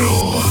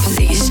special.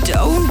 Please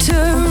don't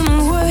turn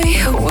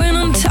away when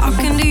I'm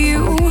talking to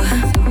you,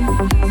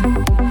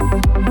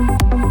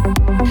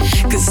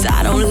 'cause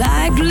I don't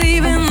like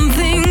leaving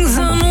things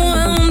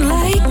unwound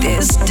like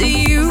this to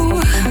you.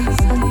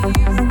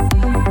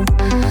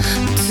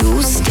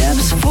 2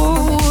 steps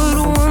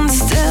forward, 1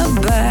 step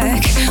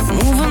back,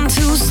 moving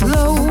too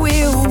slow,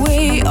 we're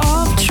way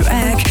off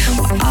track.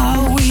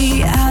 Are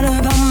we out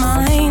of our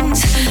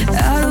minds?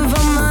 Out of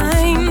our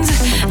minds?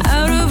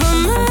 Out of our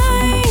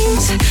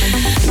minds?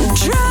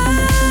 Try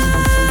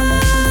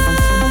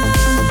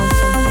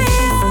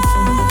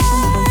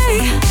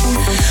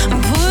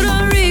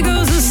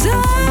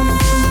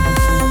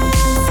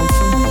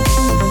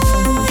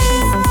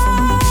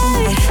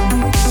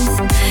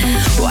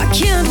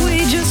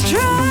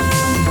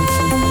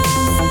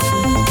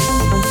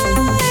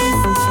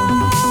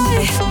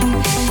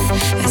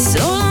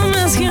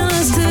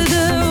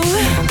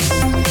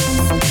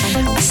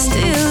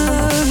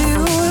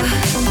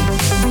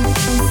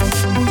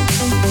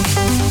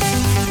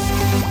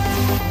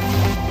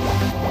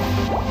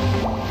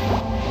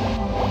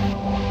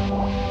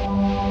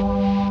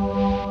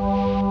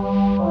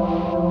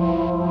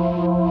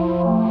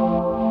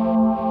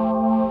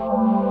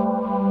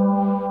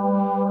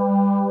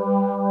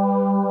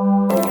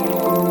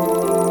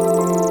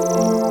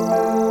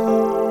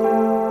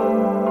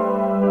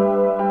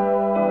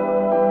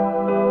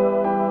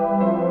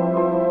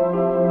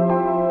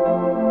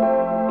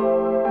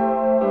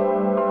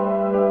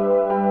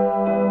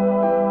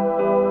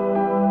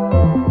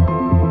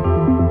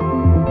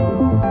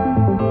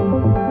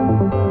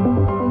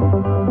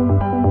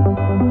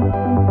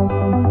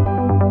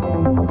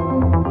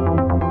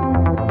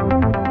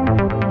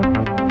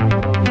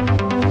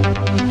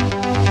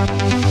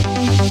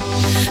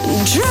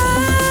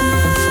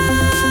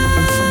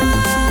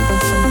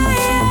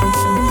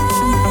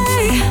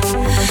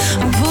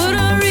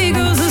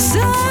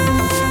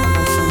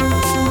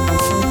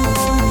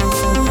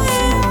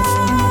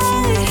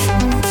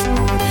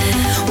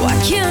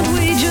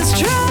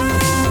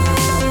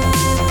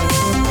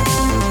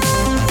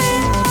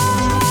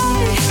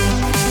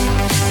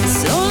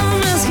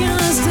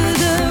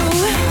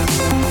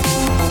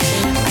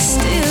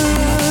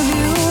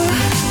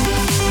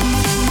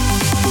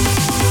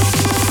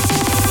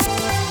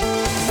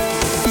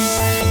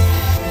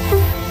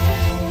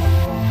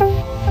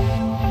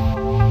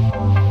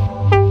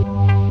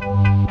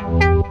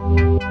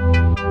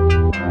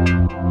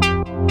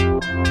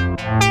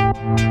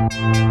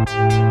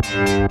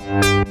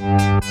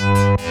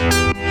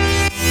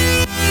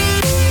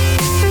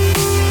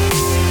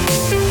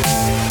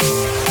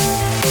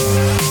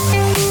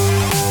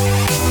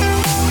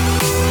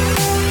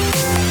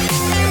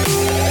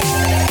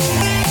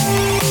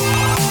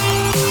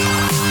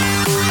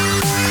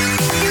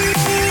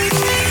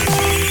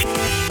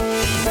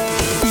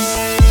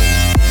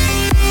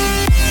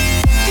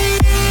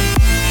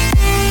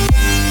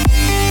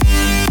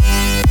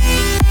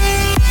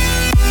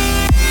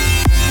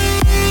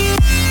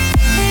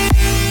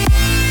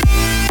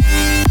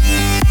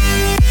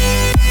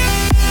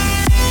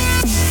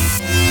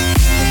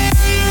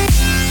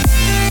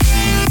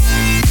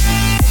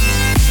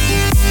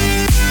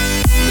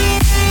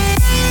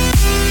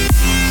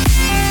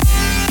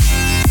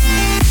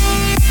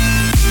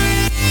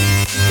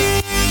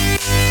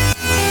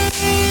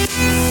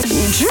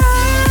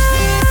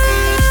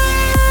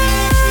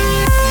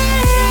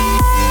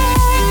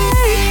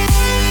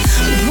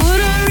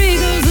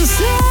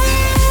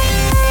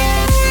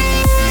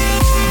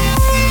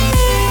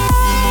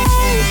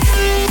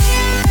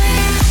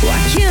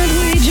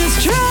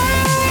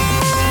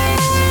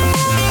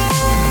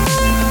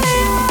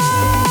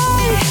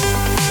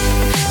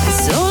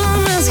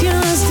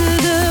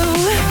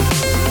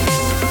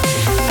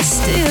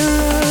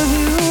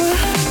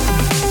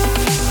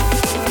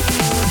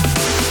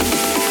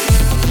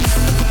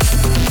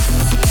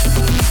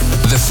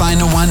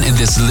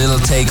this little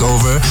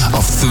takeover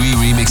of 3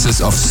 remixes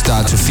of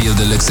Start to Feel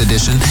Deluxe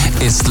Edition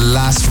is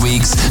last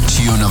week's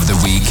Tune of the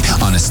Week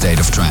on A State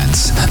of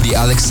Trance, the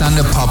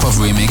Alexander Popov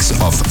remix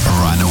of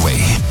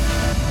Runaway.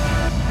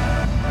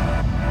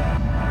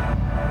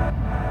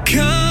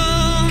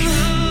 Come,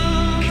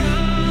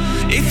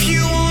 if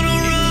you wanna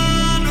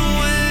run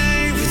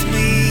away with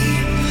me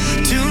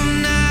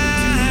tonight,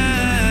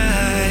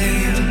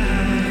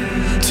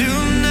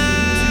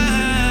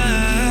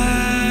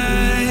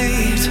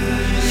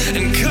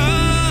 and come,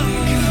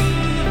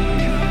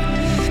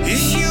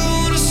 if you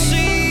wanna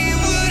see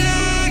what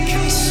I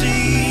can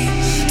see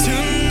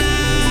tonight.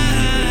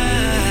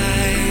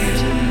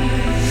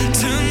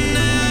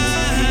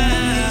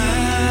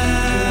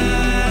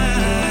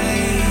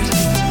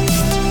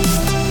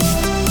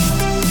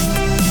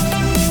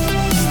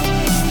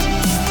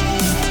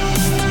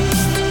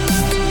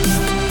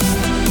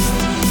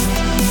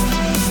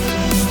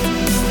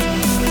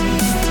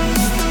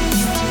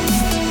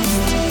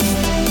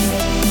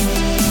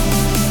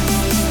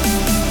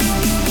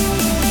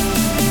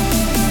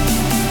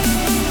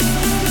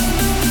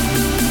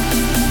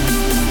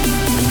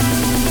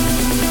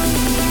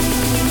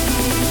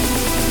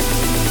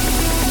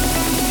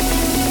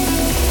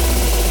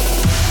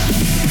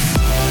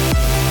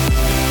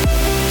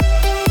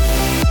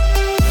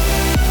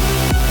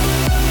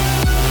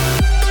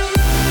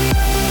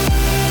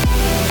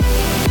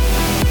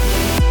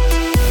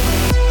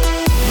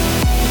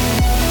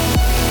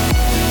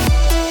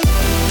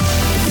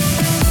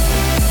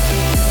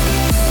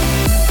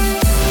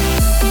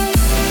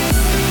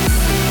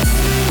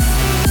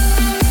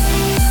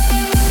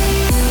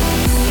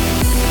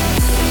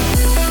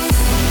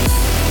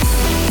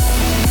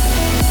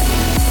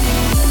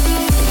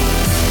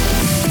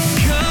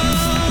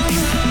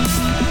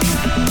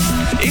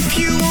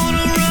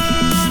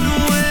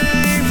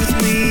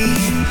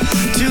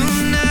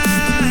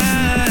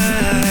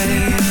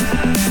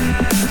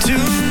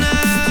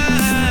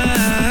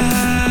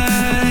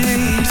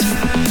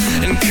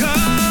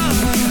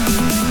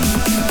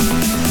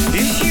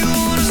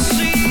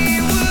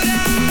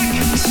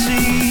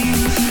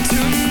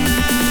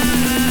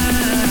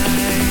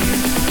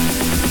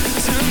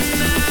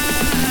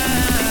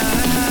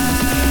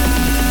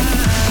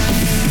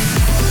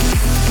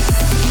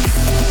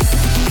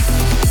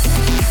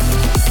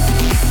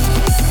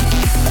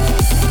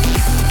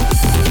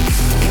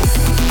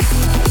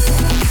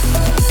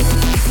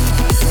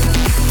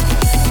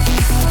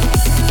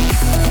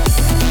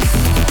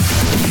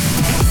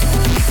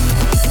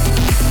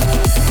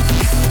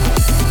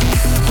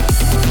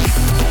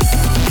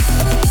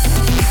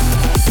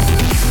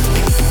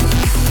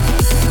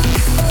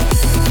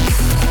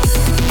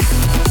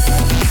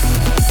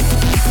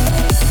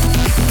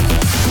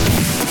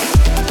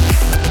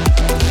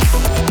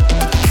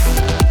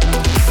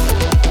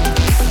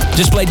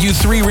 Just played you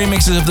 3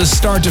 remixes of the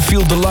Start to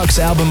Feel Deluxe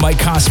album by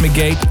Cosmic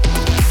Gate.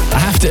 I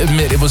have to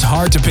admit, it was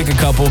hard to pick a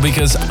couple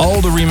because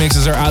all the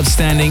remixes are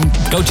outstanding.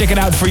 Go check it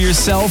out for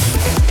yourself.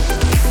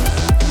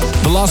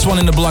 The last one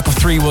in the block of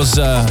 3 was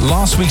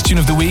last week's Tune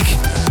of the Week.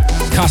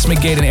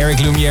 Cosmic Gate and Eric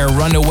Lumiere,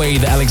 Runaway,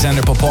 the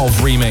Alexander Popov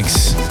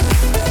remix.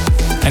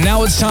 And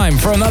now it's time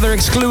for another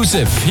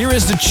exclusive. Here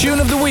is the Tune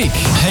of the Week.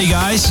 Hey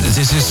guys,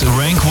 this is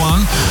Rank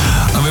One,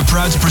 and we're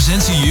proud to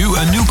present to you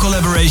a new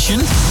collaboration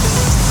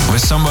with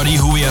somebody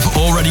who we have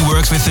already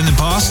worked with in the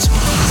past.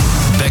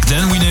 Back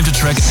then we named the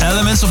track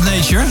Elements of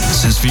Nature,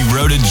 since we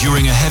wrote it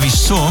during a heavy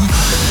storm.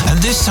 And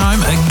this time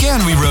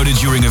again we wrote it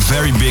during a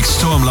very big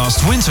storm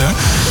last winter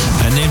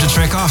and named the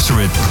track after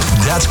it.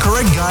 That's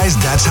correct, guys.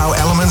 That's how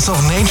Elements of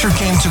Nature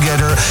came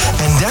together.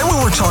 And then we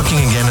were talking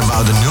again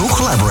about the new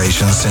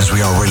collaboration, since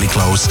we are really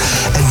close.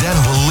 And then,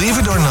 believe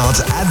it or not,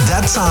 at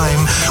that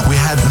time we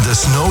had the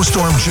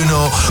snowstorm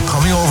Juno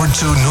coming over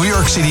to New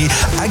York City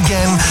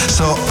again.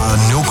 So a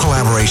new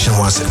collaboration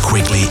was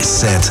quickly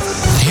set.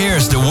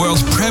 Here's the world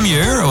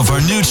premiere of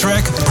our new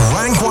track,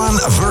 Rank One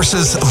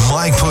versus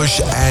Mike Push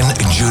and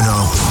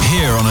Juno.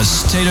 Here on A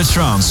State of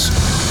Trance.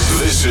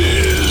 This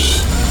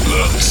is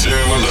the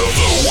Tune of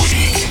the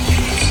Week.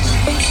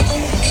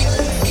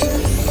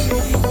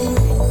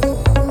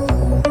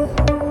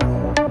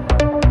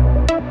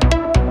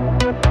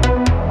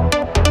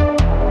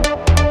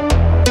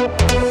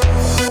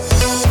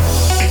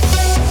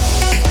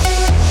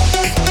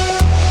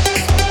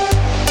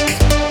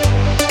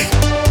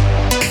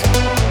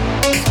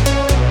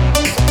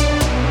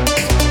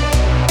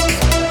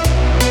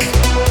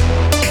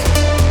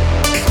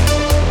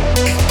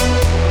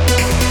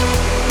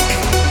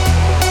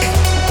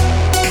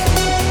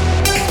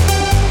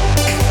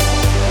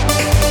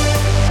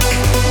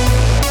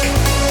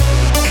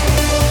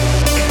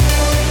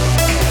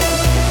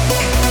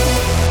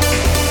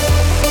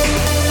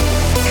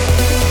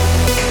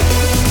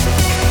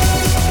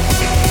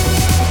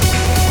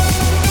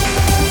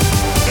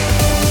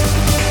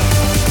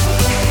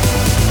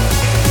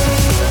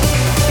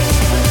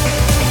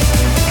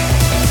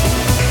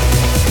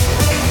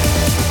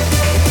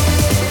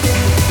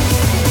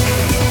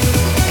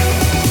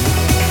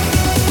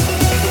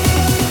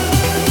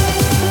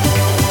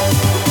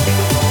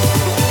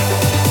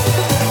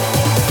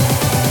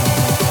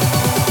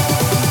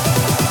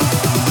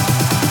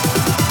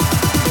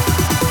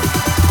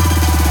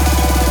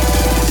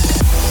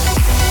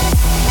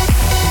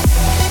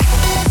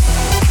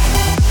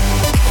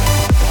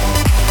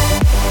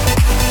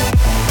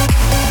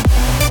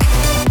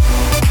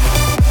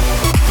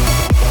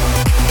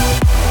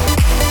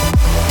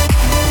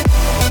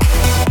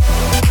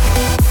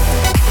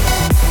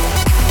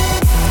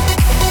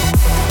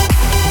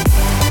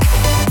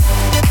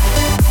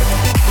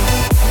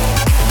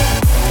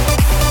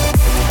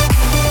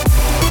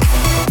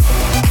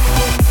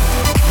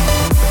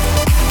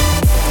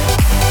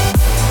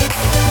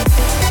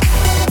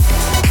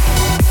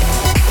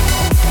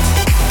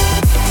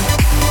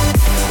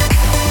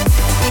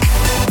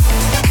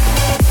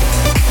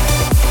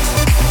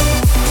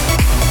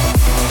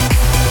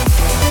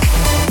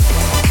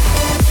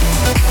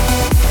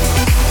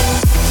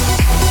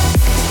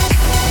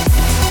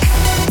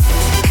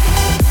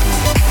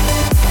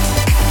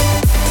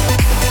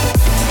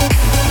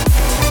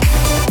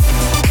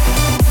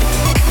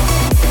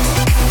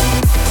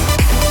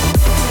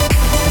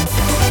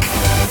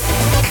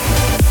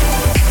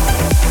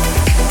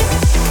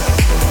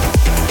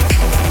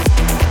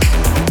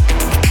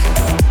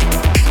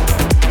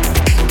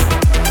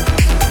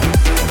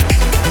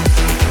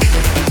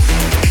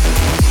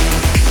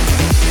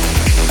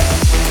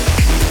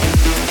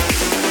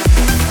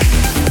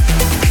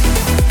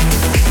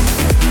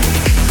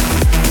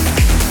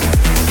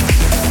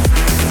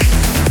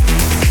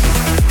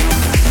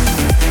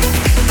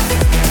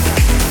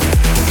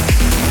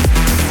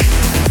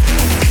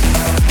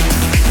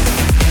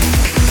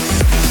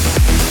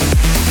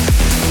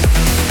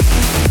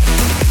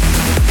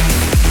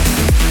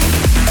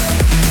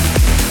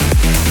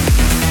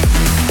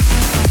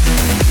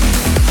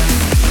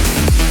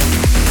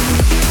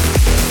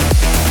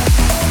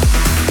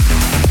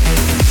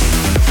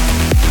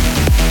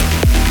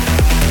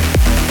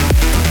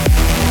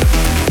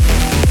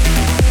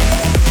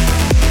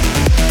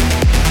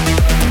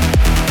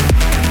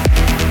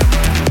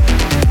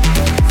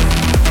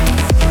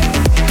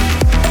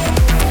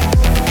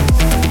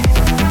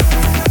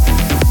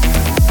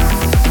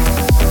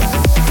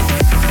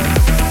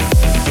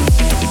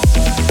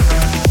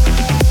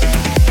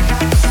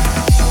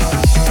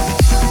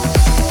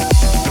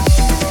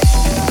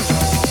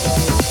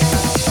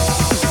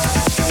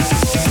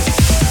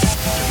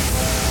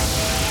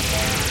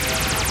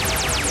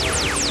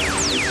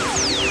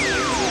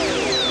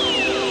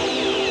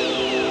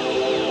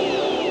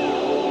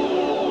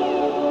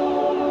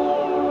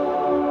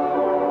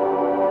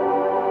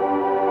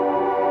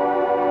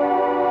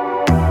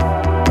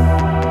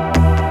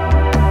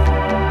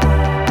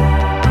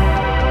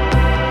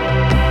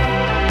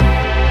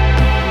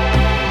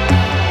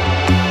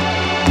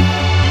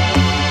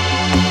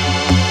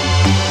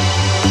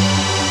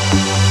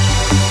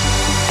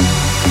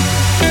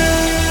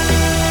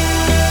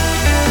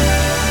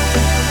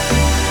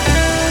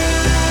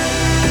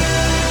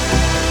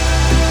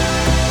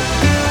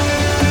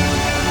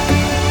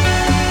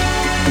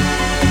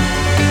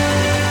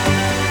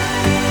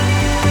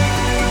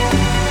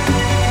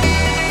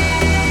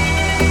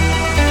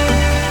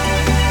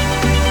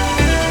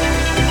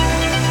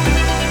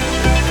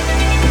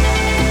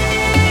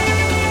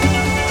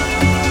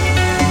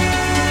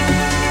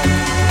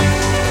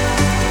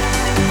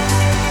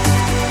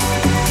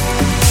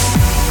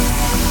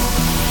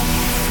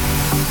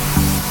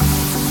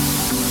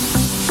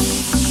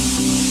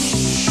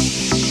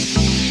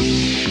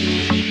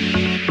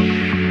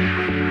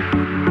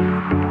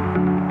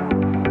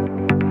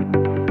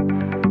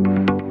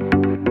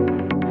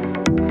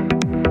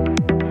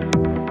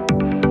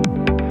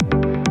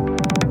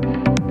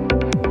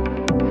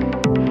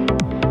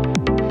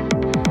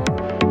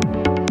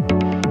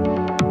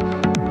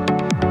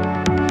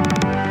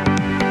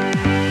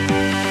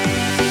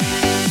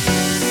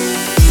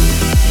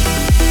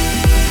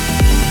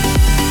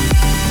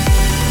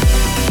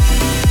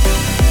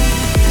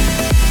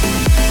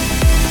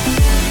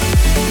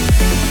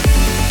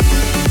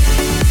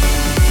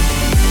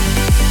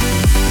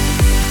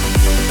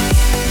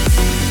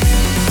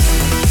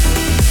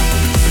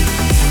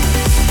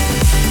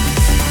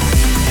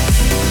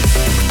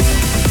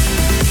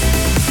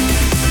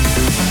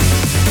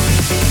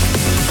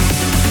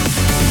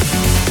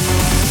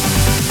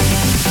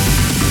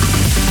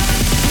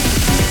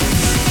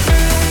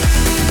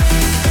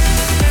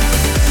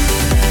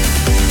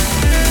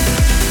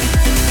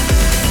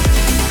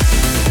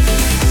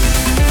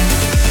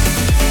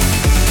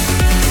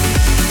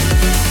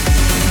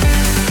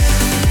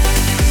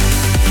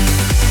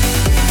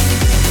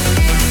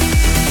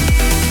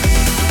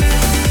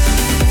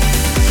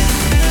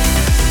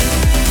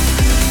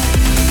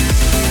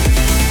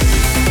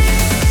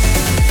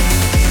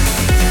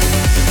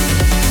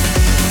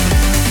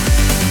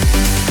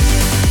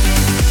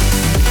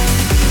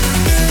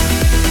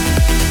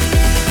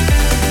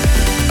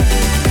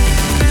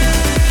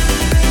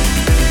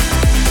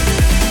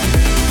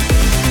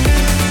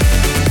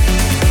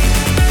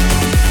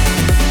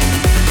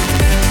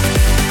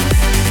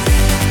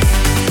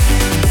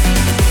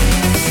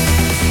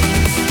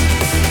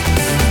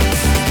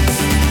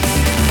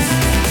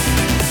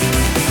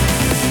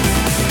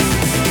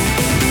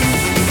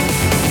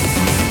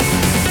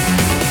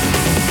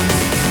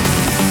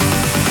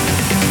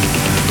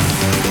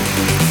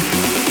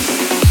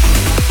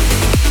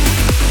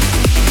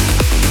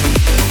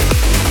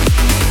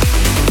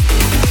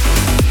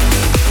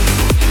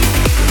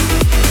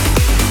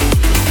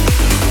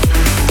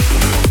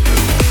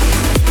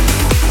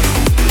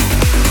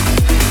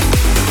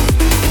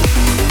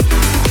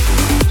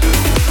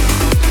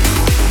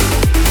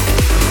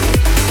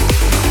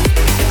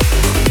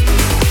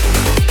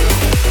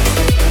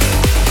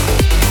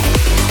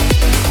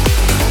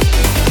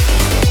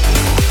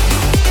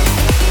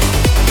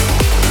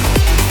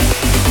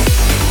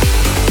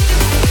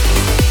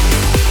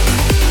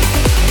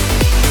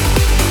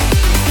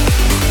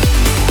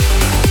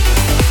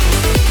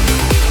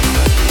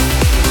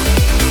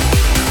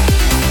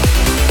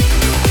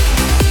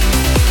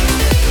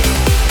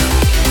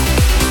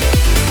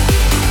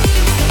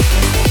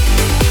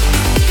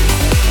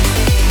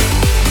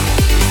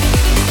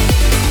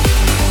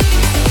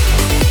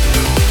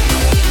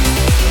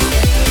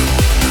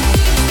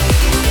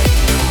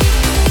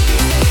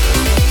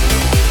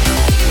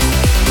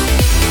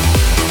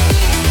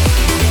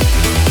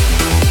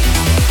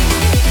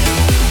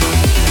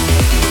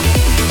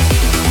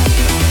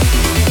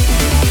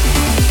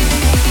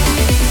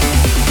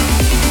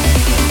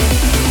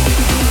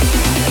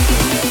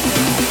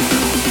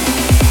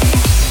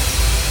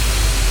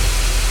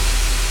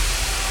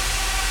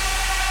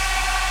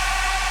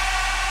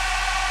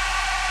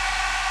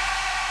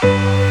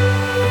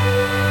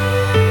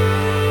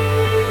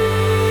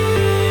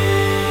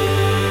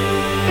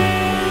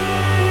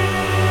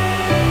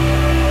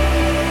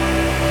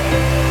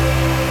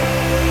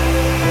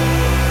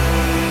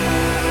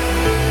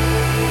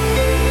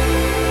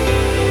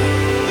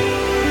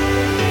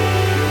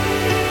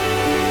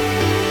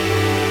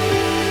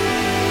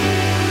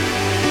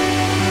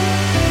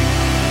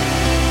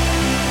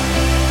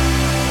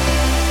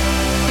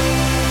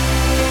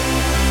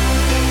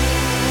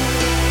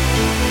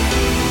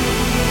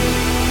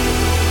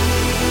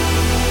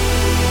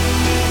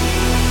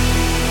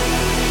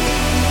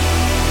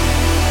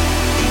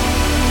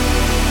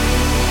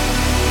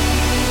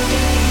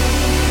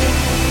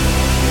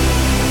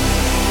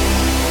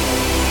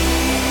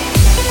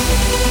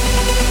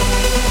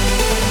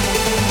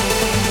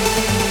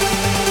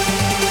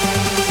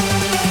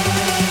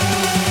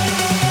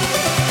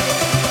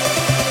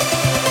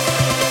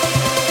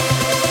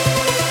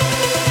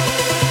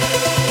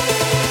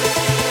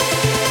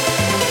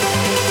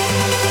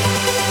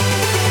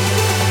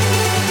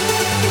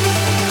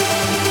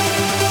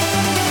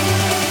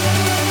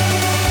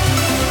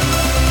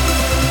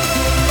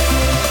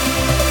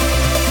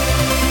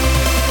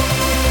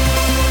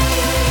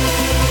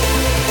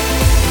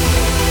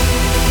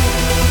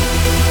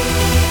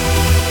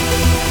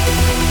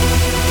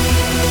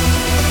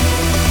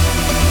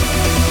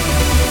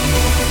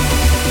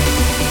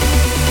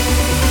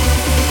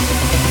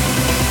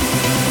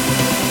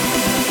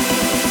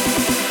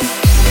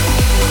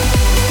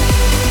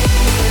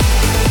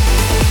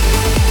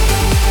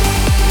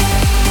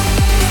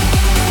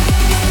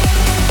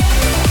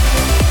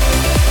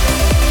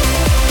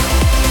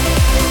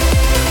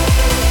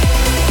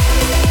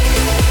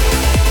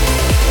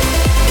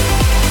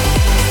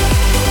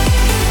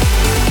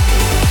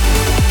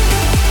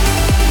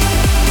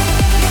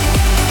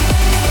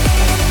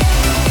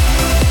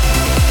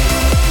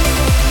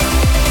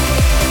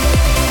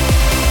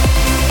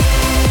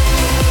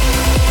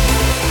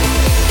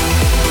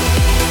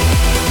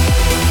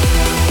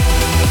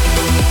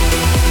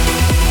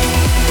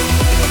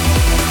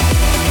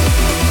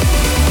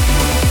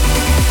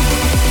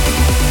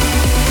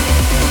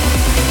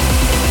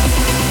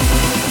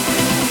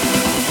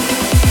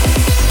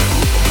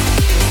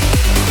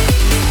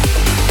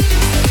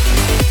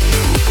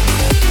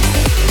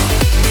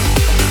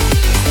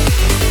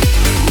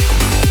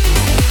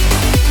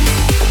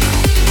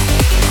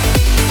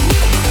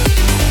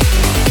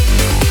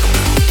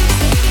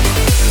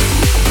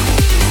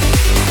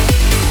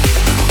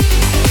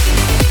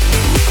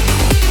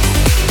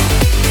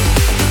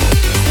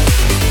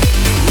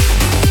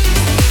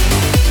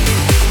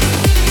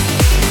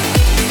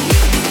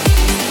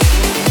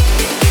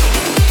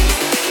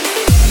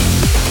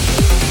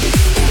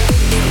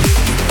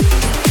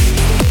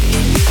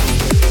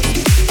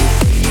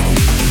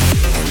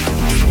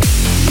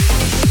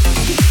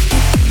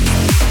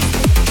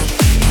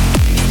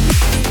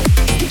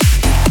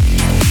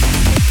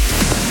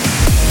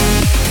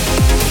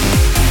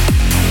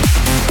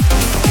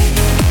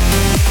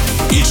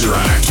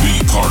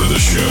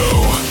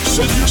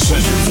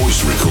 Send your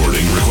voice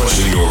recording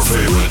requesting your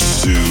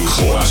favorites to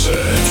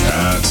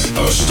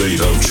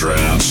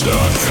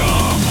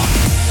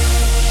classic@astateoftrance.com.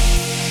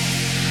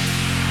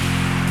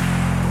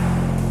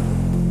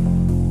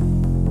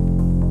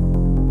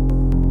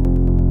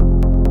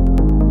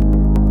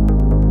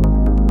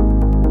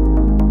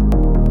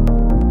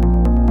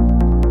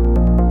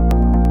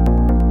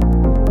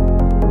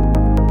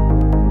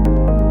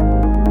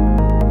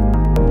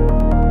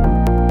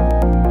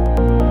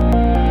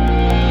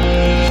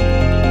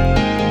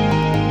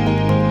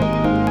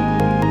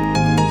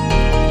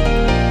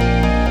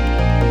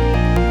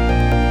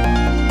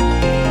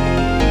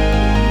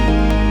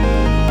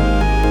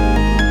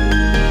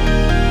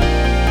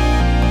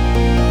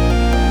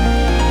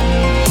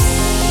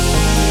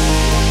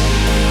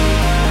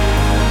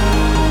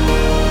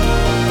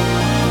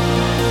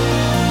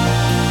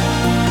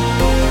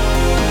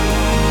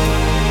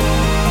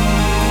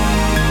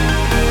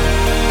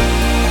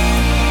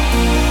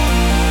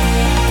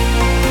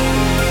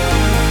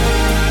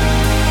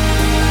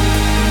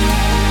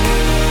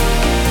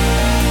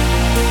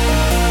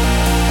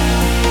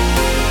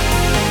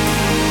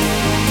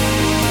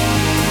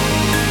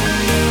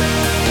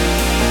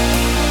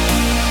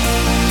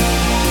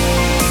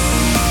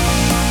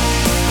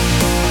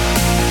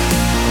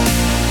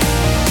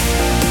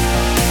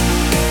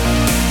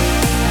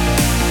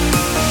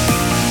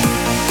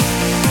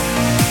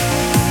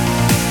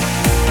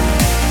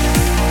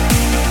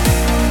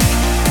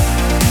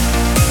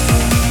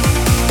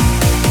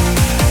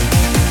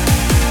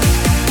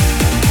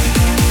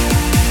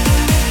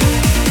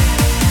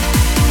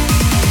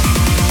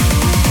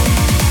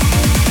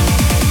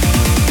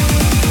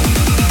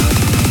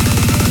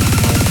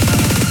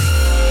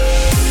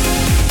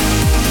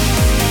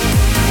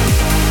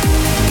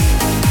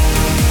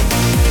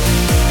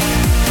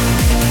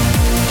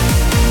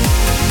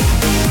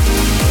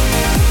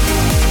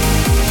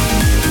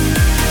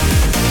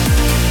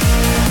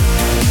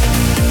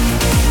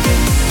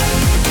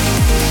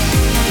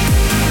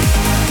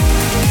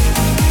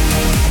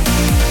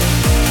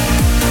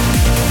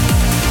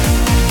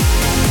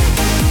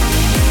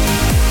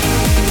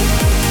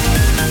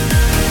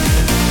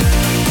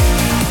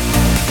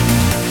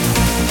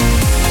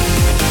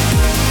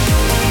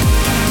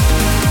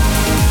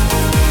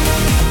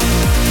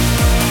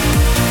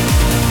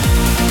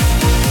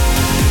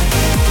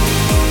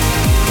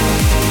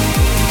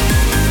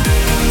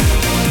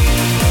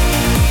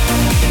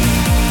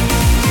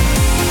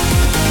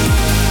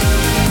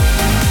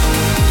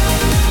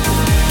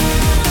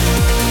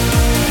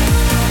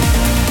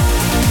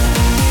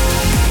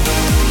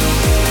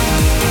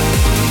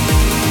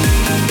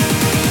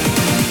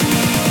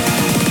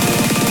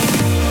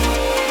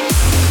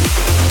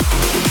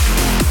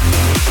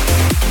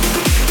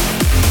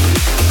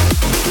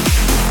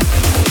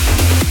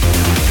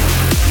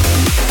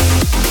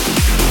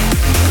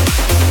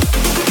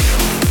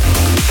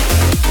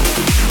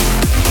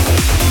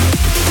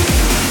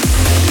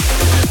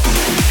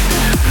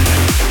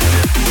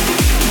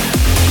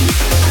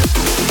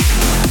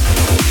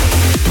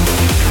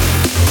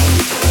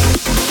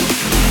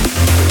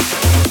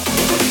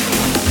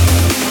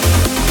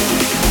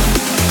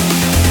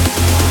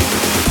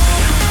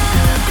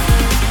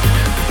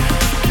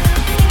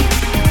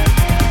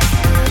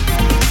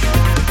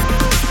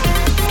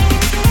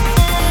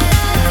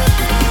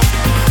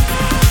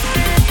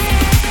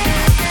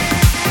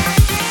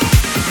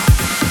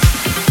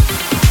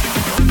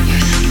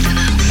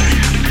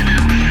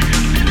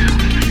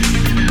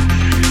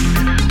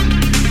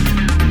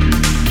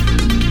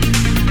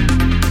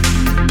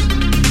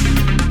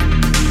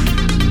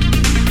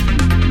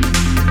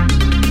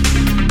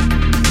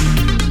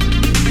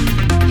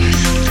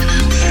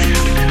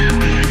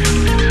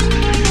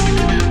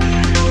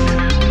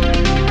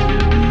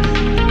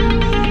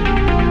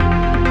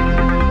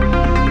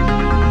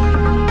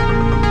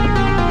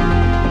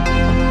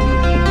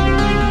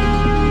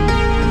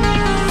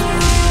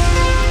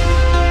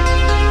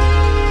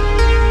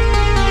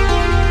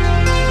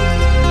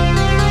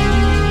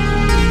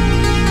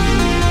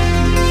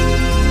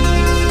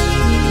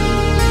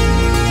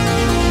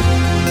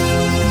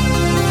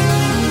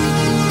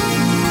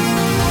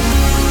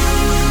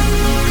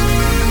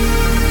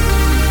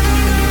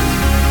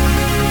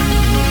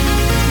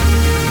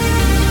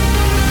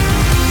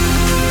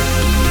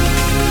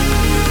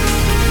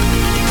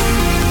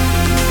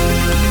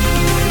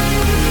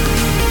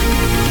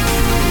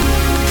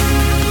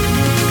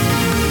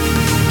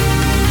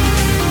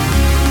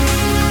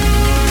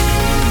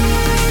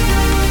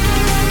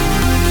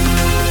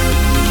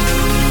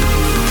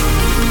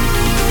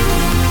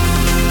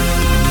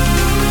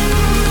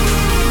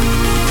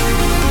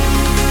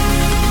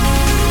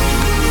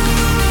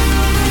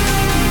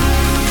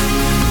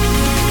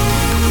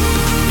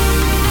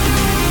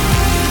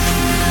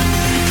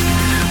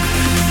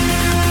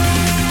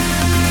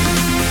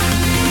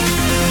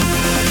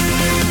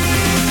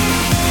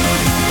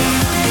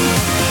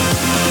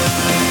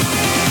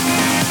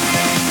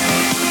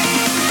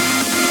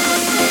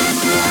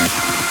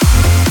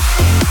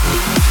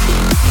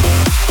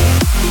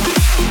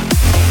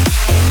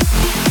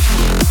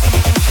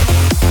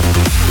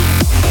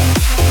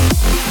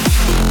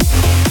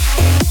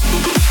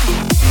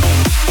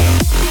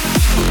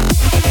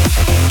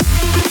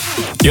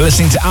 You're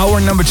listening to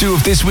hour number 2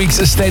 of this week's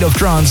State of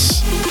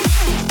Trance.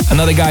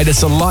 Another guy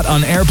that's a lot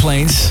on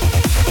airplanes.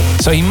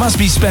 So he must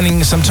be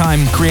spending some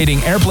time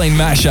creating airplane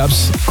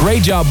mashups.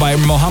 Great job by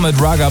Mohammed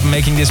Ragab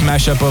making this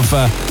mashup of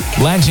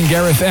Lange and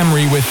Gareth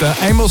Emery with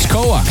Amos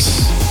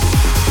Coax.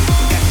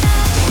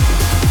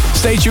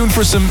 Stay tuned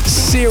for some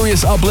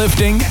serious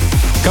uplifting.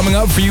 Coming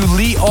up for you,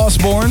 Lee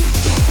Osborne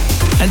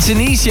and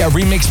Tunisia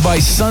remixed by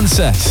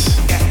Sunset.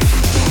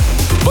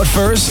 But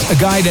first, a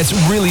guy that's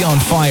really on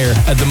fire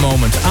at the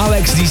moment,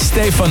 Alex Di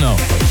Stefano.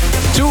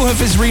 2 of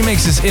his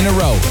remixes in a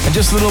row. And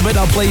just a little bit,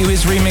 I'll play you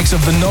his remix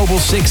of the Noble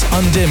 6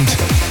 Undimmed.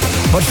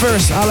 But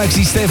first, Alex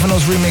Di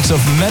Stefano's remix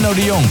of Menno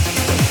de Jong,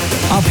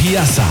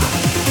 Apiasa.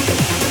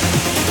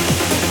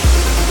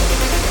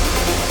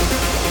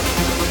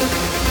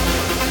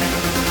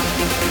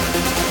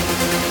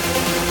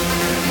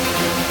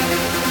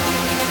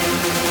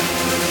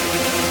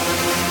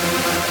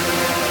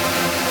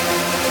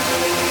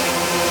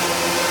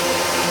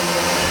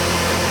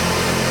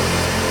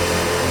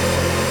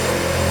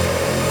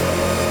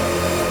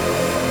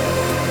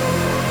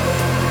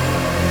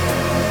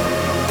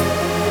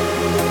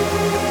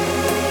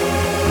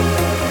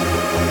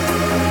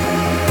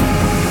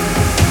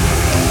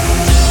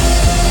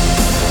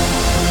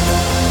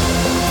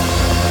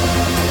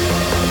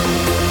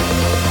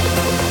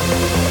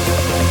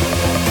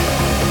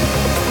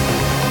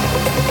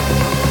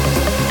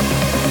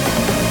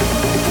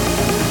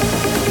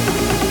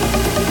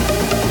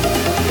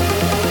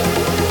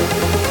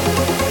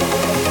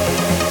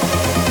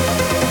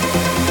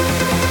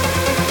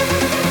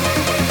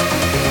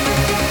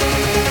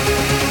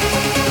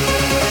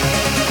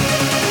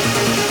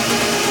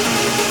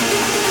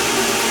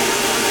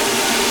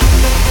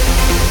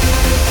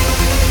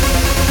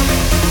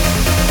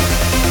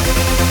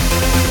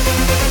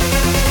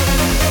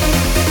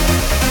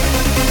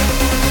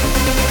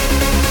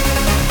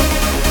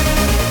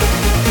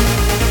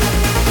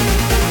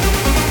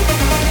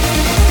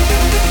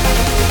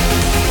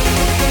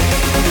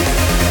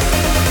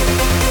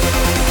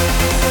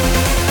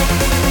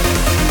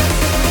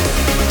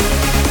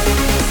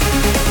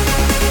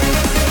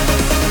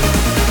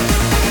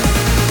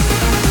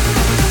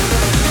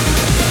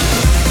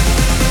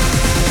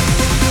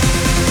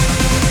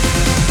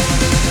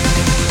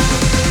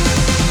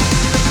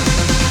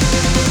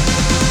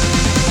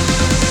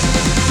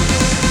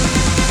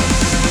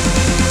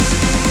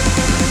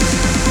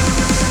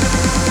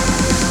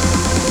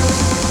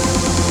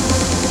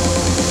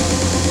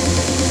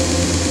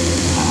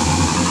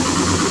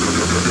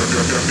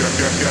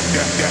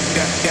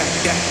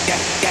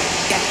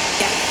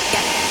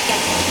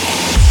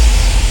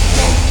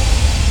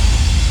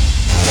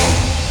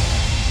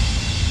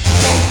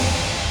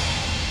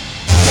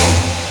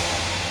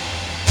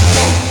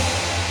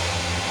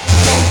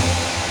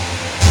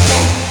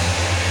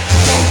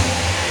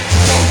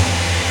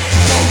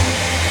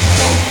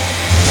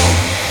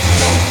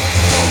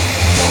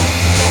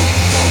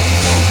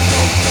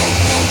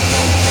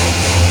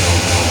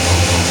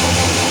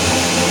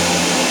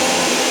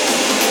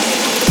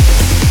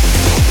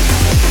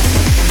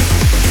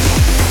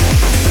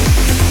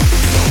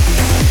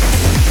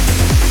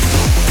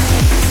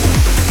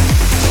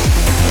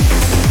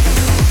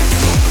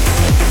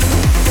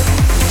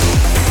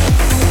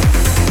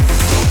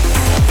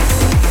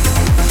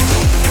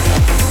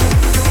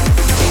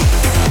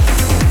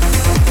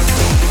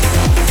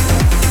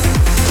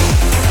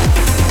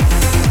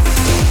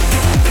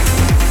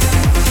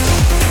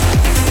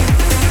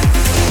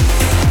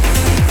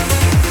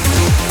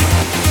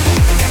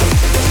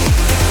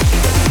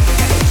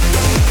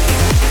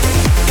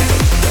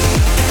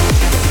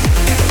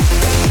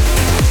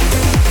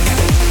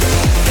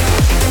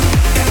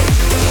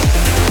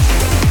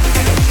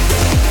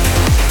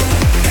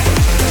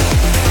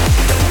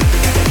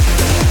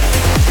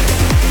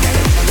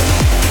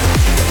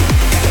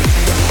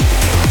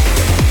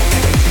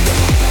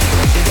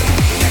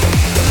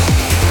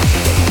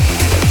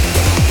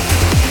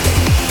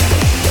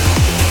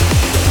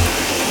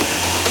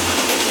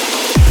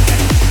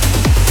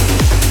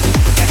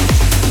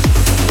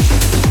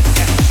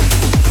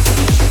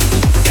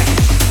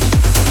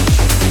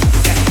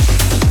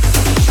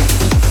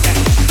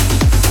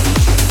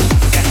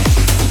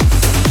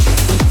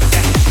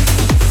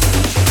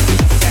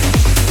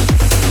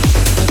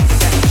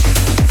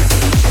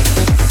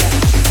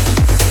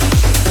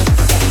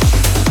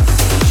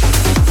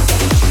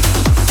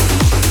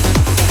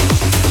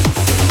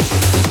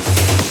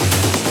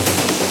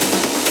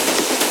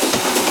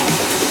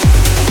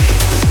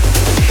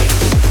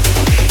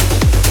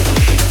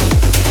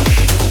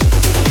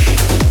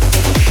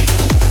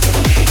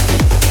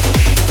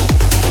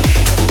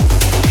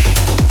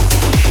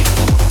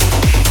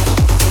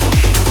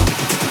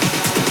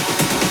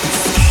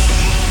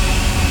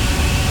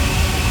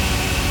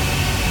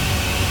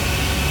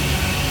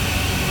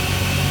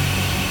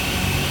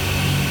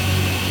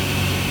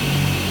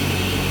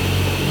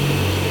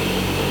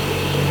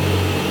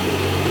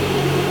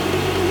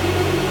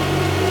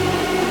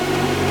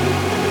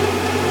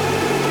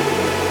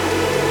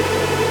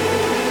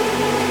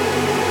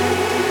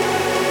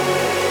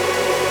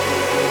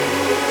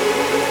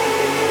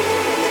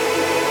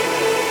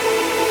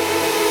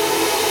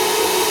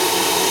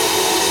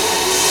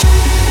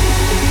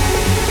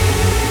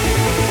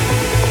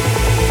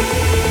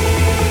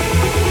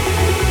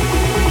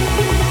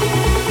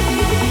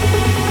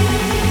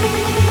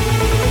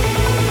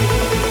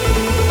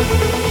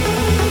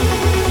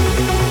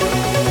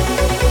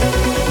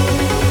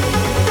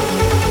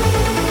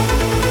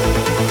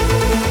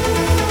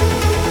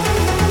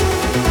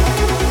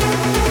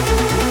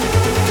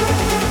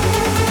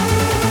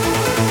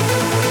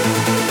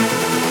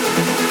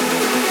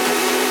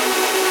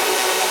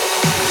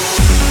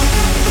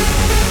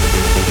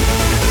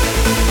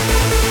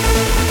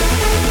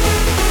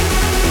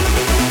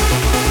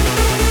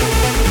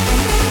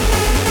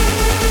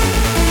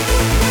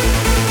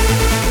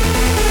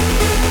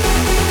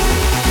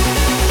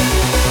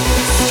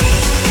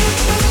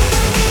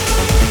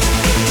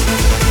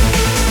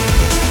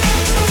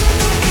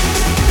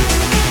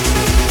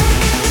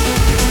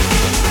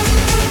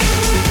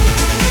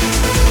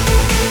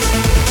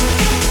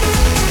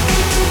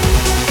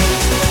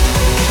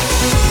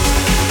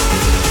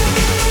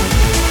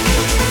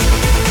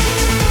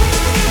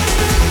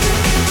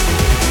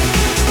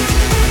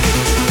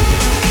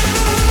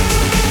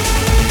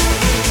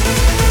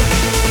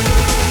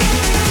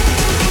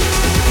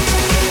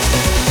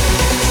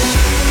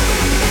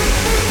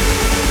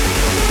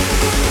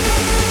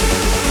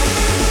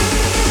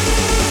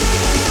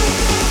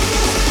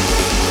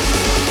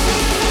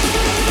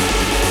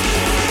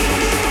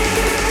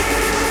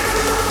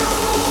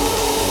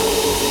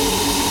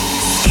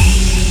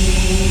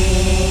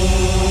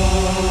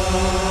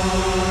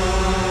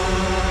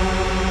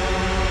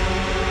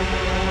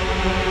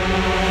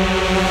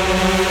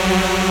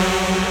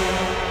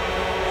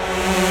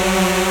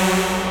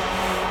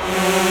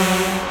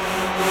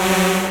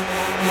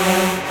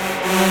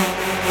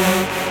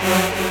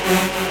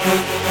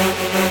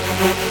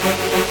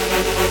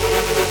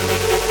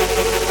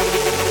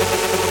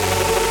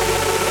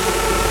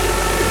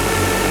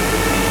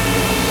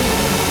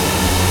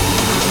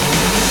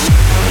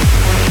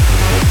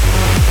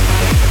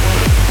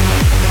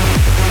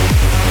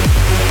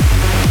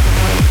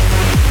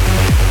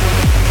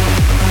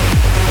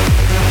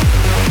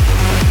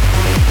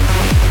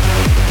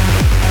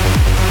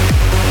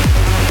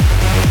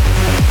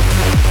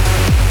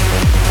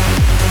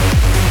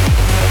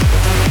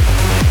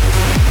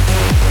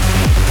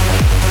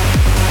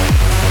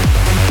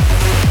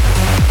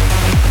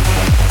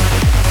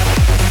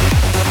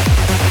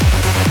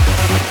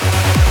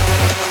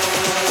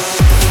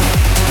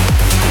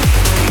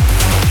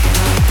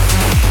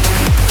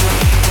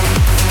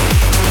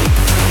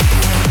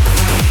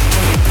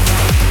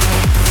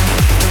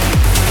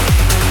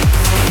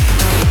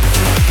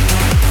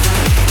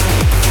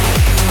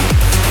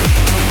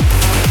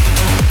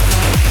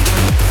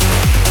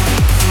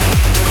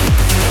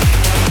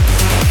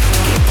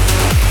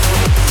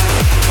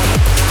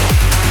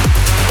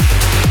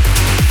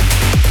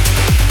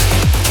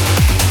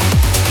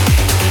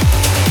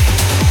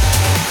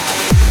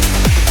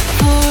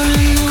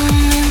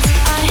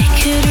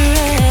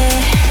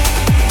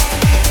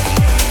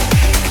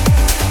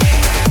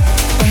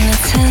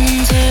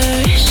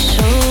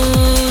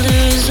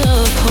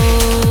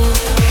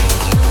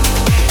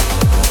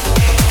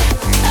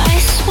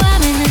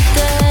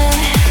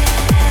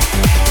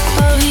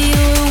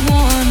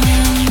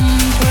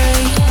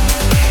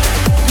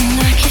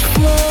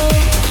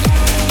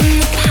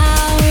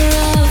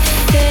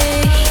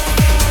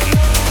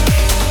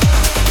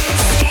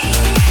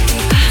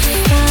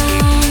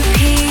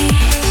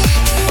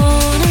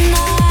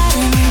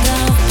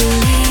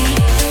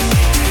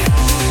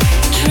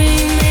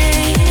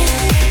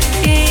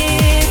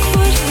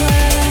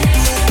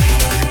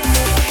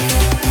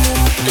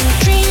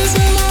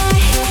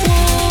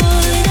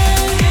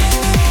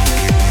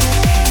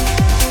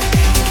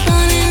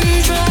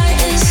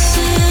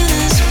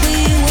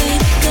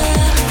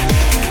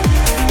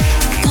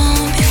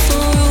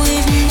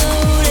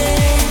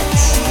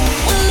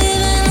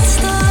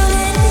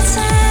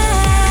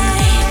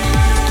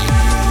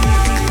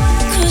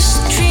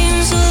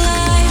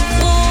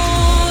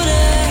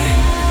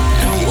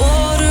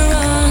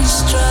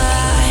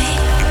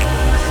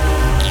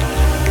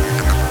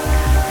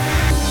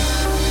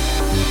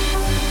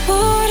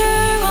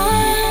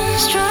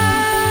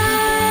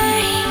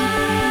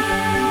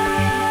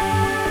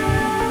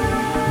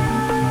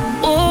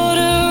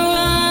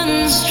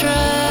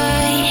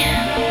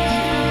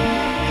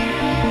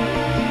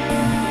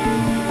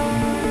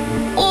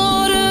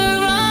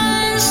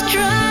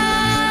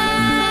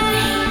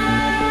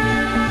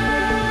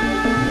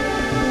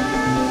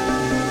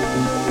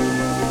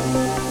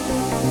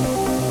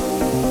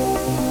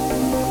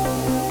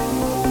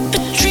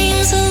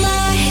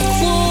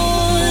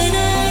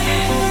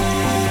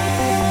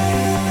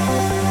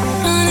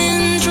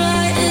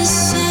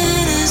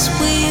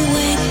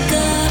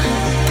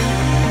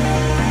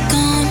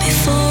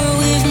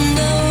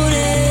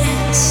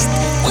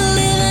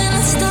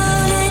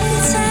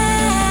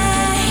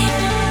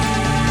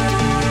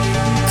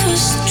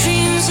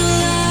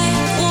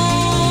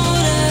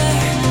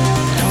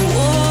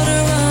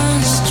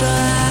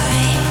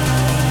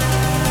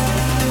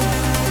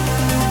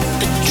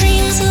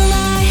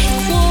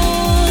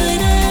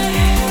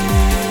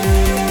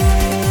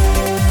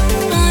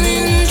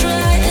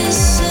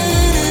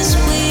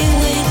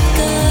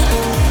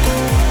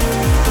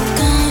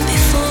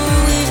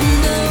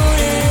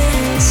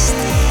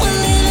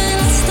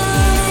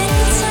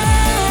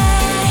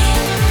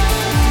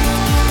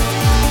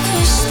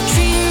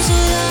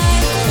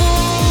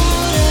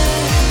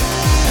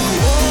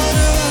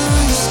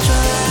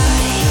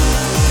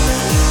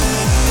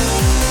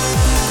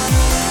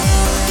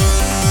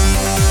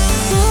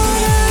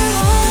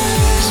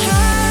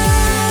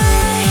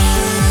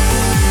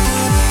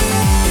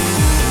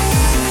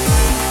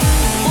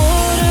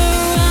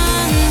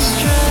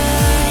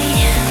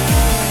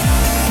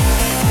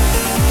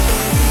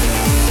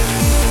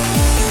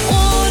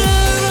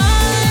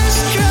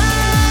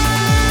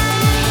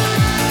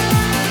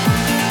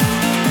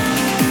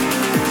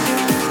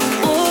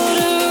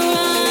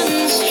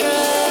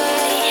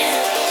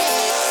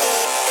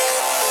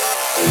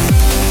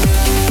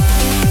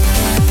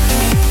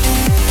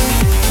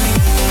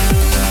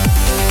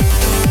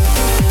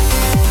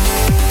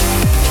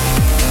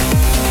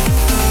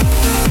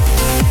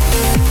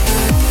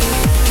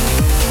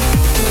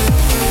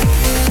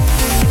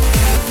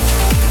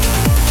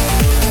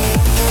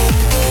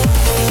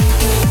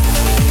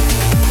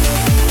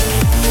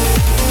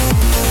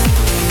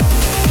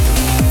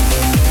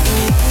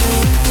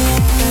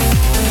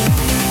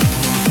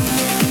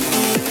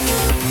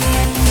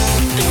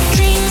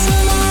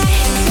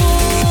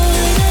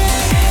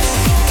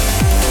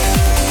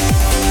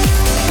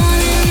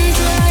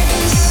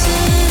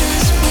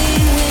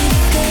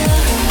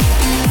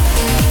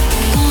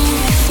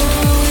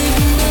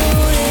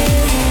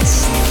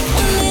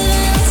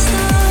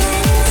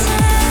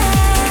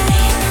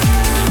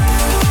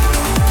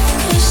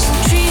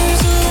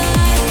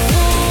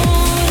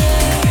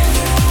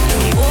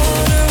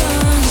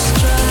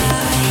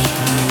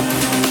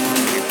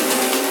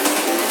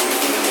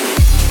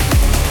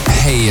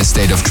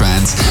 of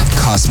trance,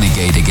 Cosmic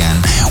Gate again.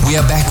 We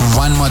are back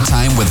one more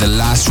time with the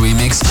last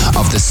remix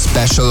of the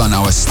special on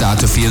our Start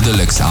to Feel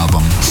Deluxe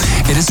album.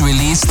 It is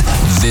released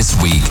this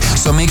week,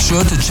 so make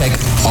sure to check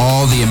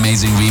all the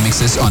amazing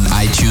remixes on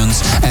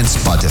iTunes and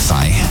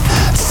Spotify.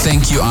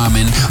 Thank you,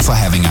 Armin, for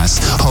having us.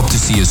 Hope to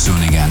see you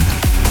soon again.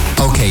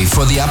 Okay,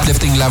 for the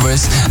uplifting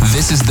lovers,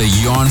 this is the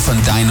Jorn van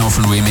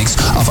Dijnhoven remix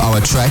of our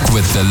track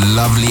with the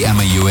lovely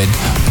Emma Hewitt,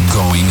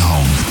 Going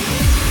Home.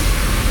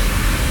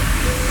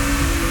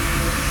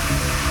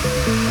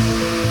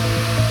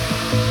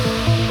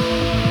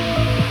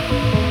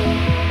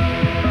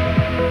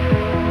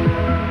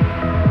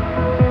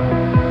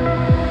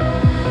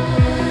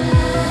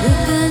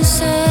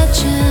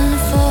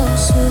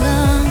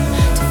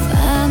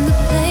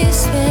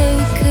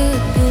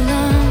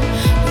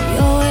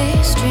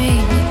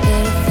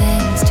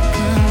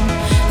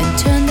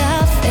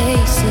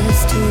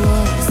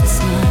 Towards the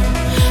sun,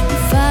 we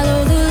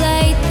follow the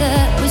light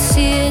that we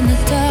see in the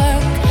dark.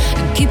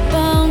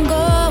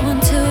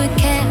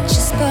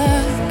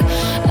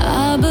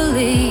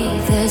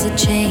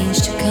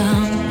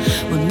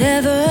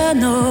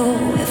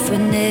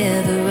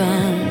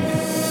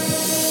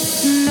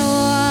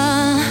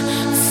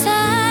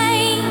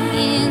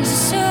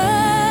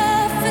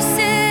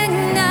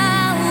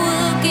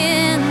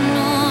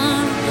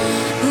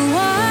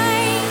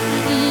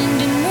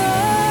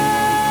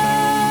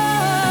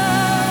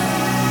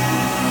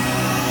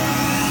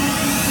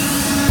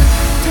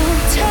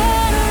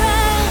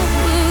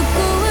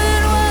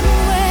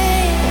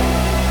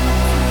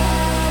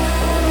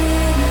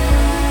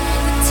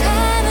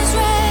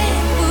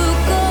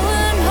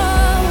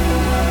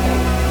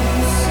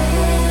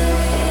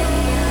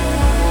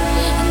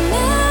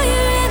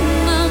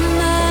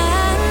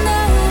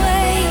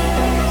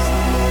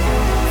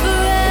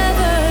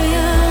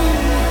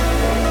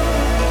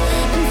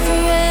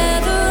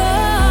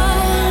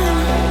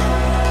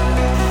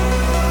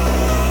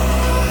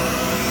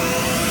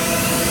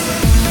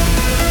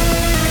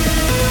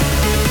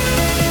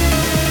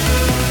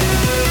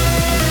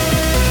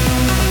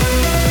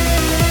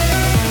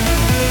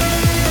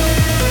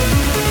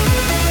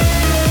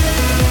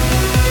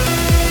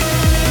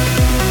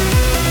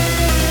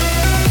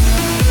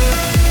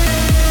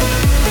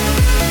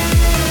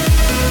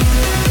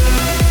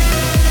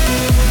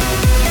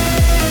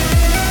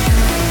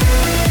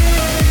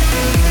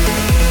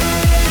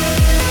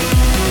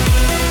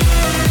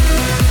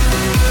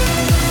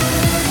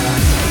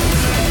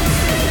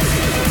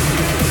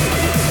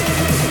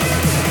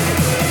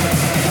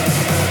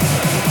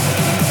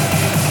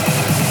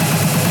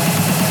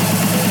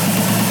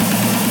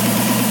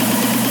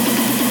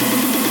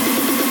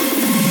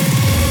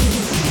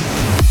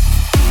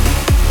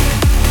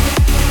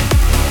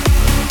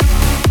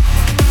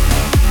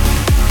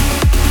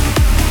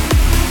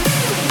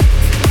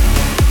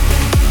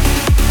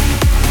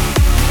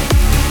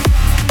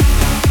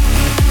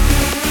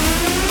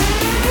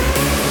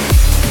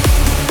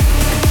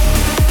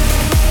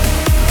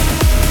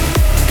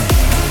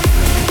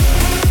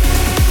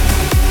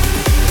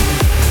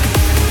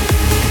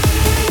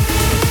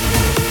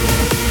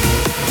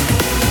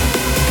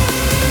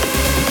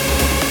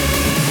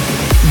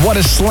 What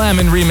a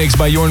slamming remix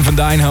by Jorn van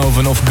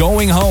Dijnhoven of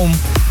Going Home.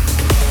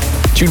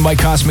 Tuned by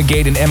Cosmic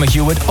Gate and Emma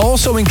Hewitt,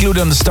 also included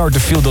on the Start to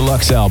Feel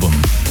Deluxe album.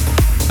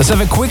 Let's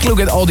have a quick look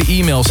at all the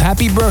emails.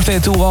 Happy birthday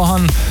to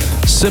Rohan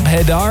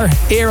Subhedar.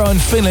 Eero in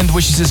Finland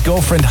wishes his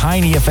girlfriend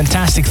Heini a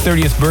fantastic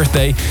 30th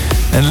birthday.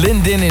 And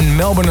Lyndon in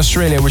Melbourne,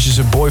 Australia wishes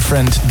her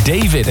boyfriend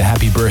David a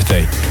happy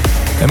birthday.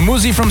 And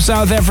Muzi from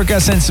South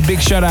Africa sends a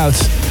big shout out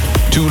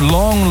to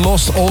long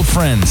lost old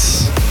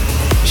friends.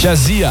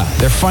 Shazia,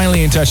 they're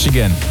finally in touch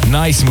again.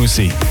 Nice,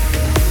 Muzi.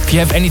 If you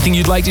have anything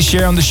you'd like to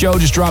share on the show,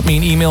 just drop me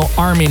an email,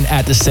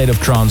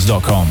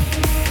 armin@thestateoftrance.com.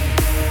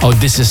 Oh,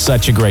 this is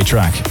such a great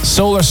track.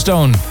 Solar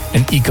Stone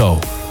and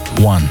Eco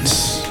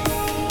Once.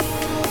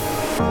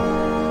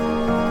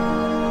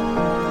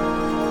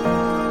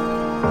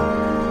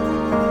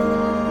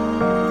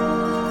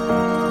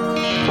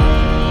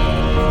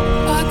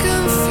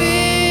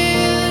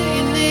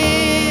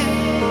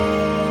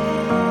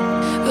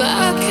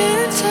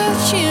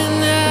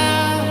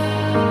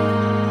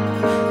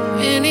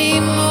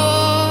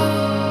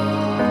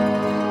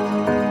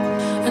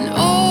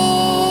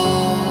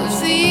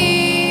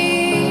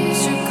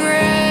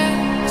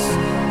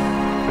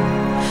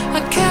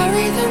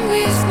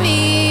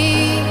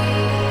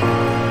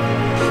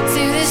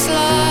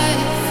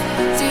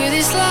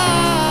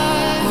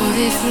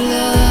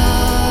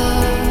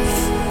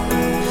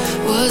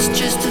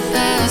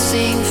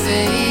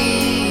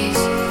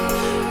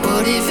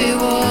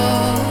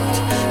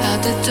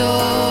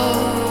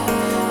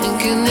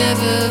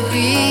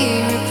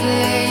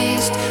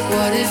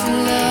 What if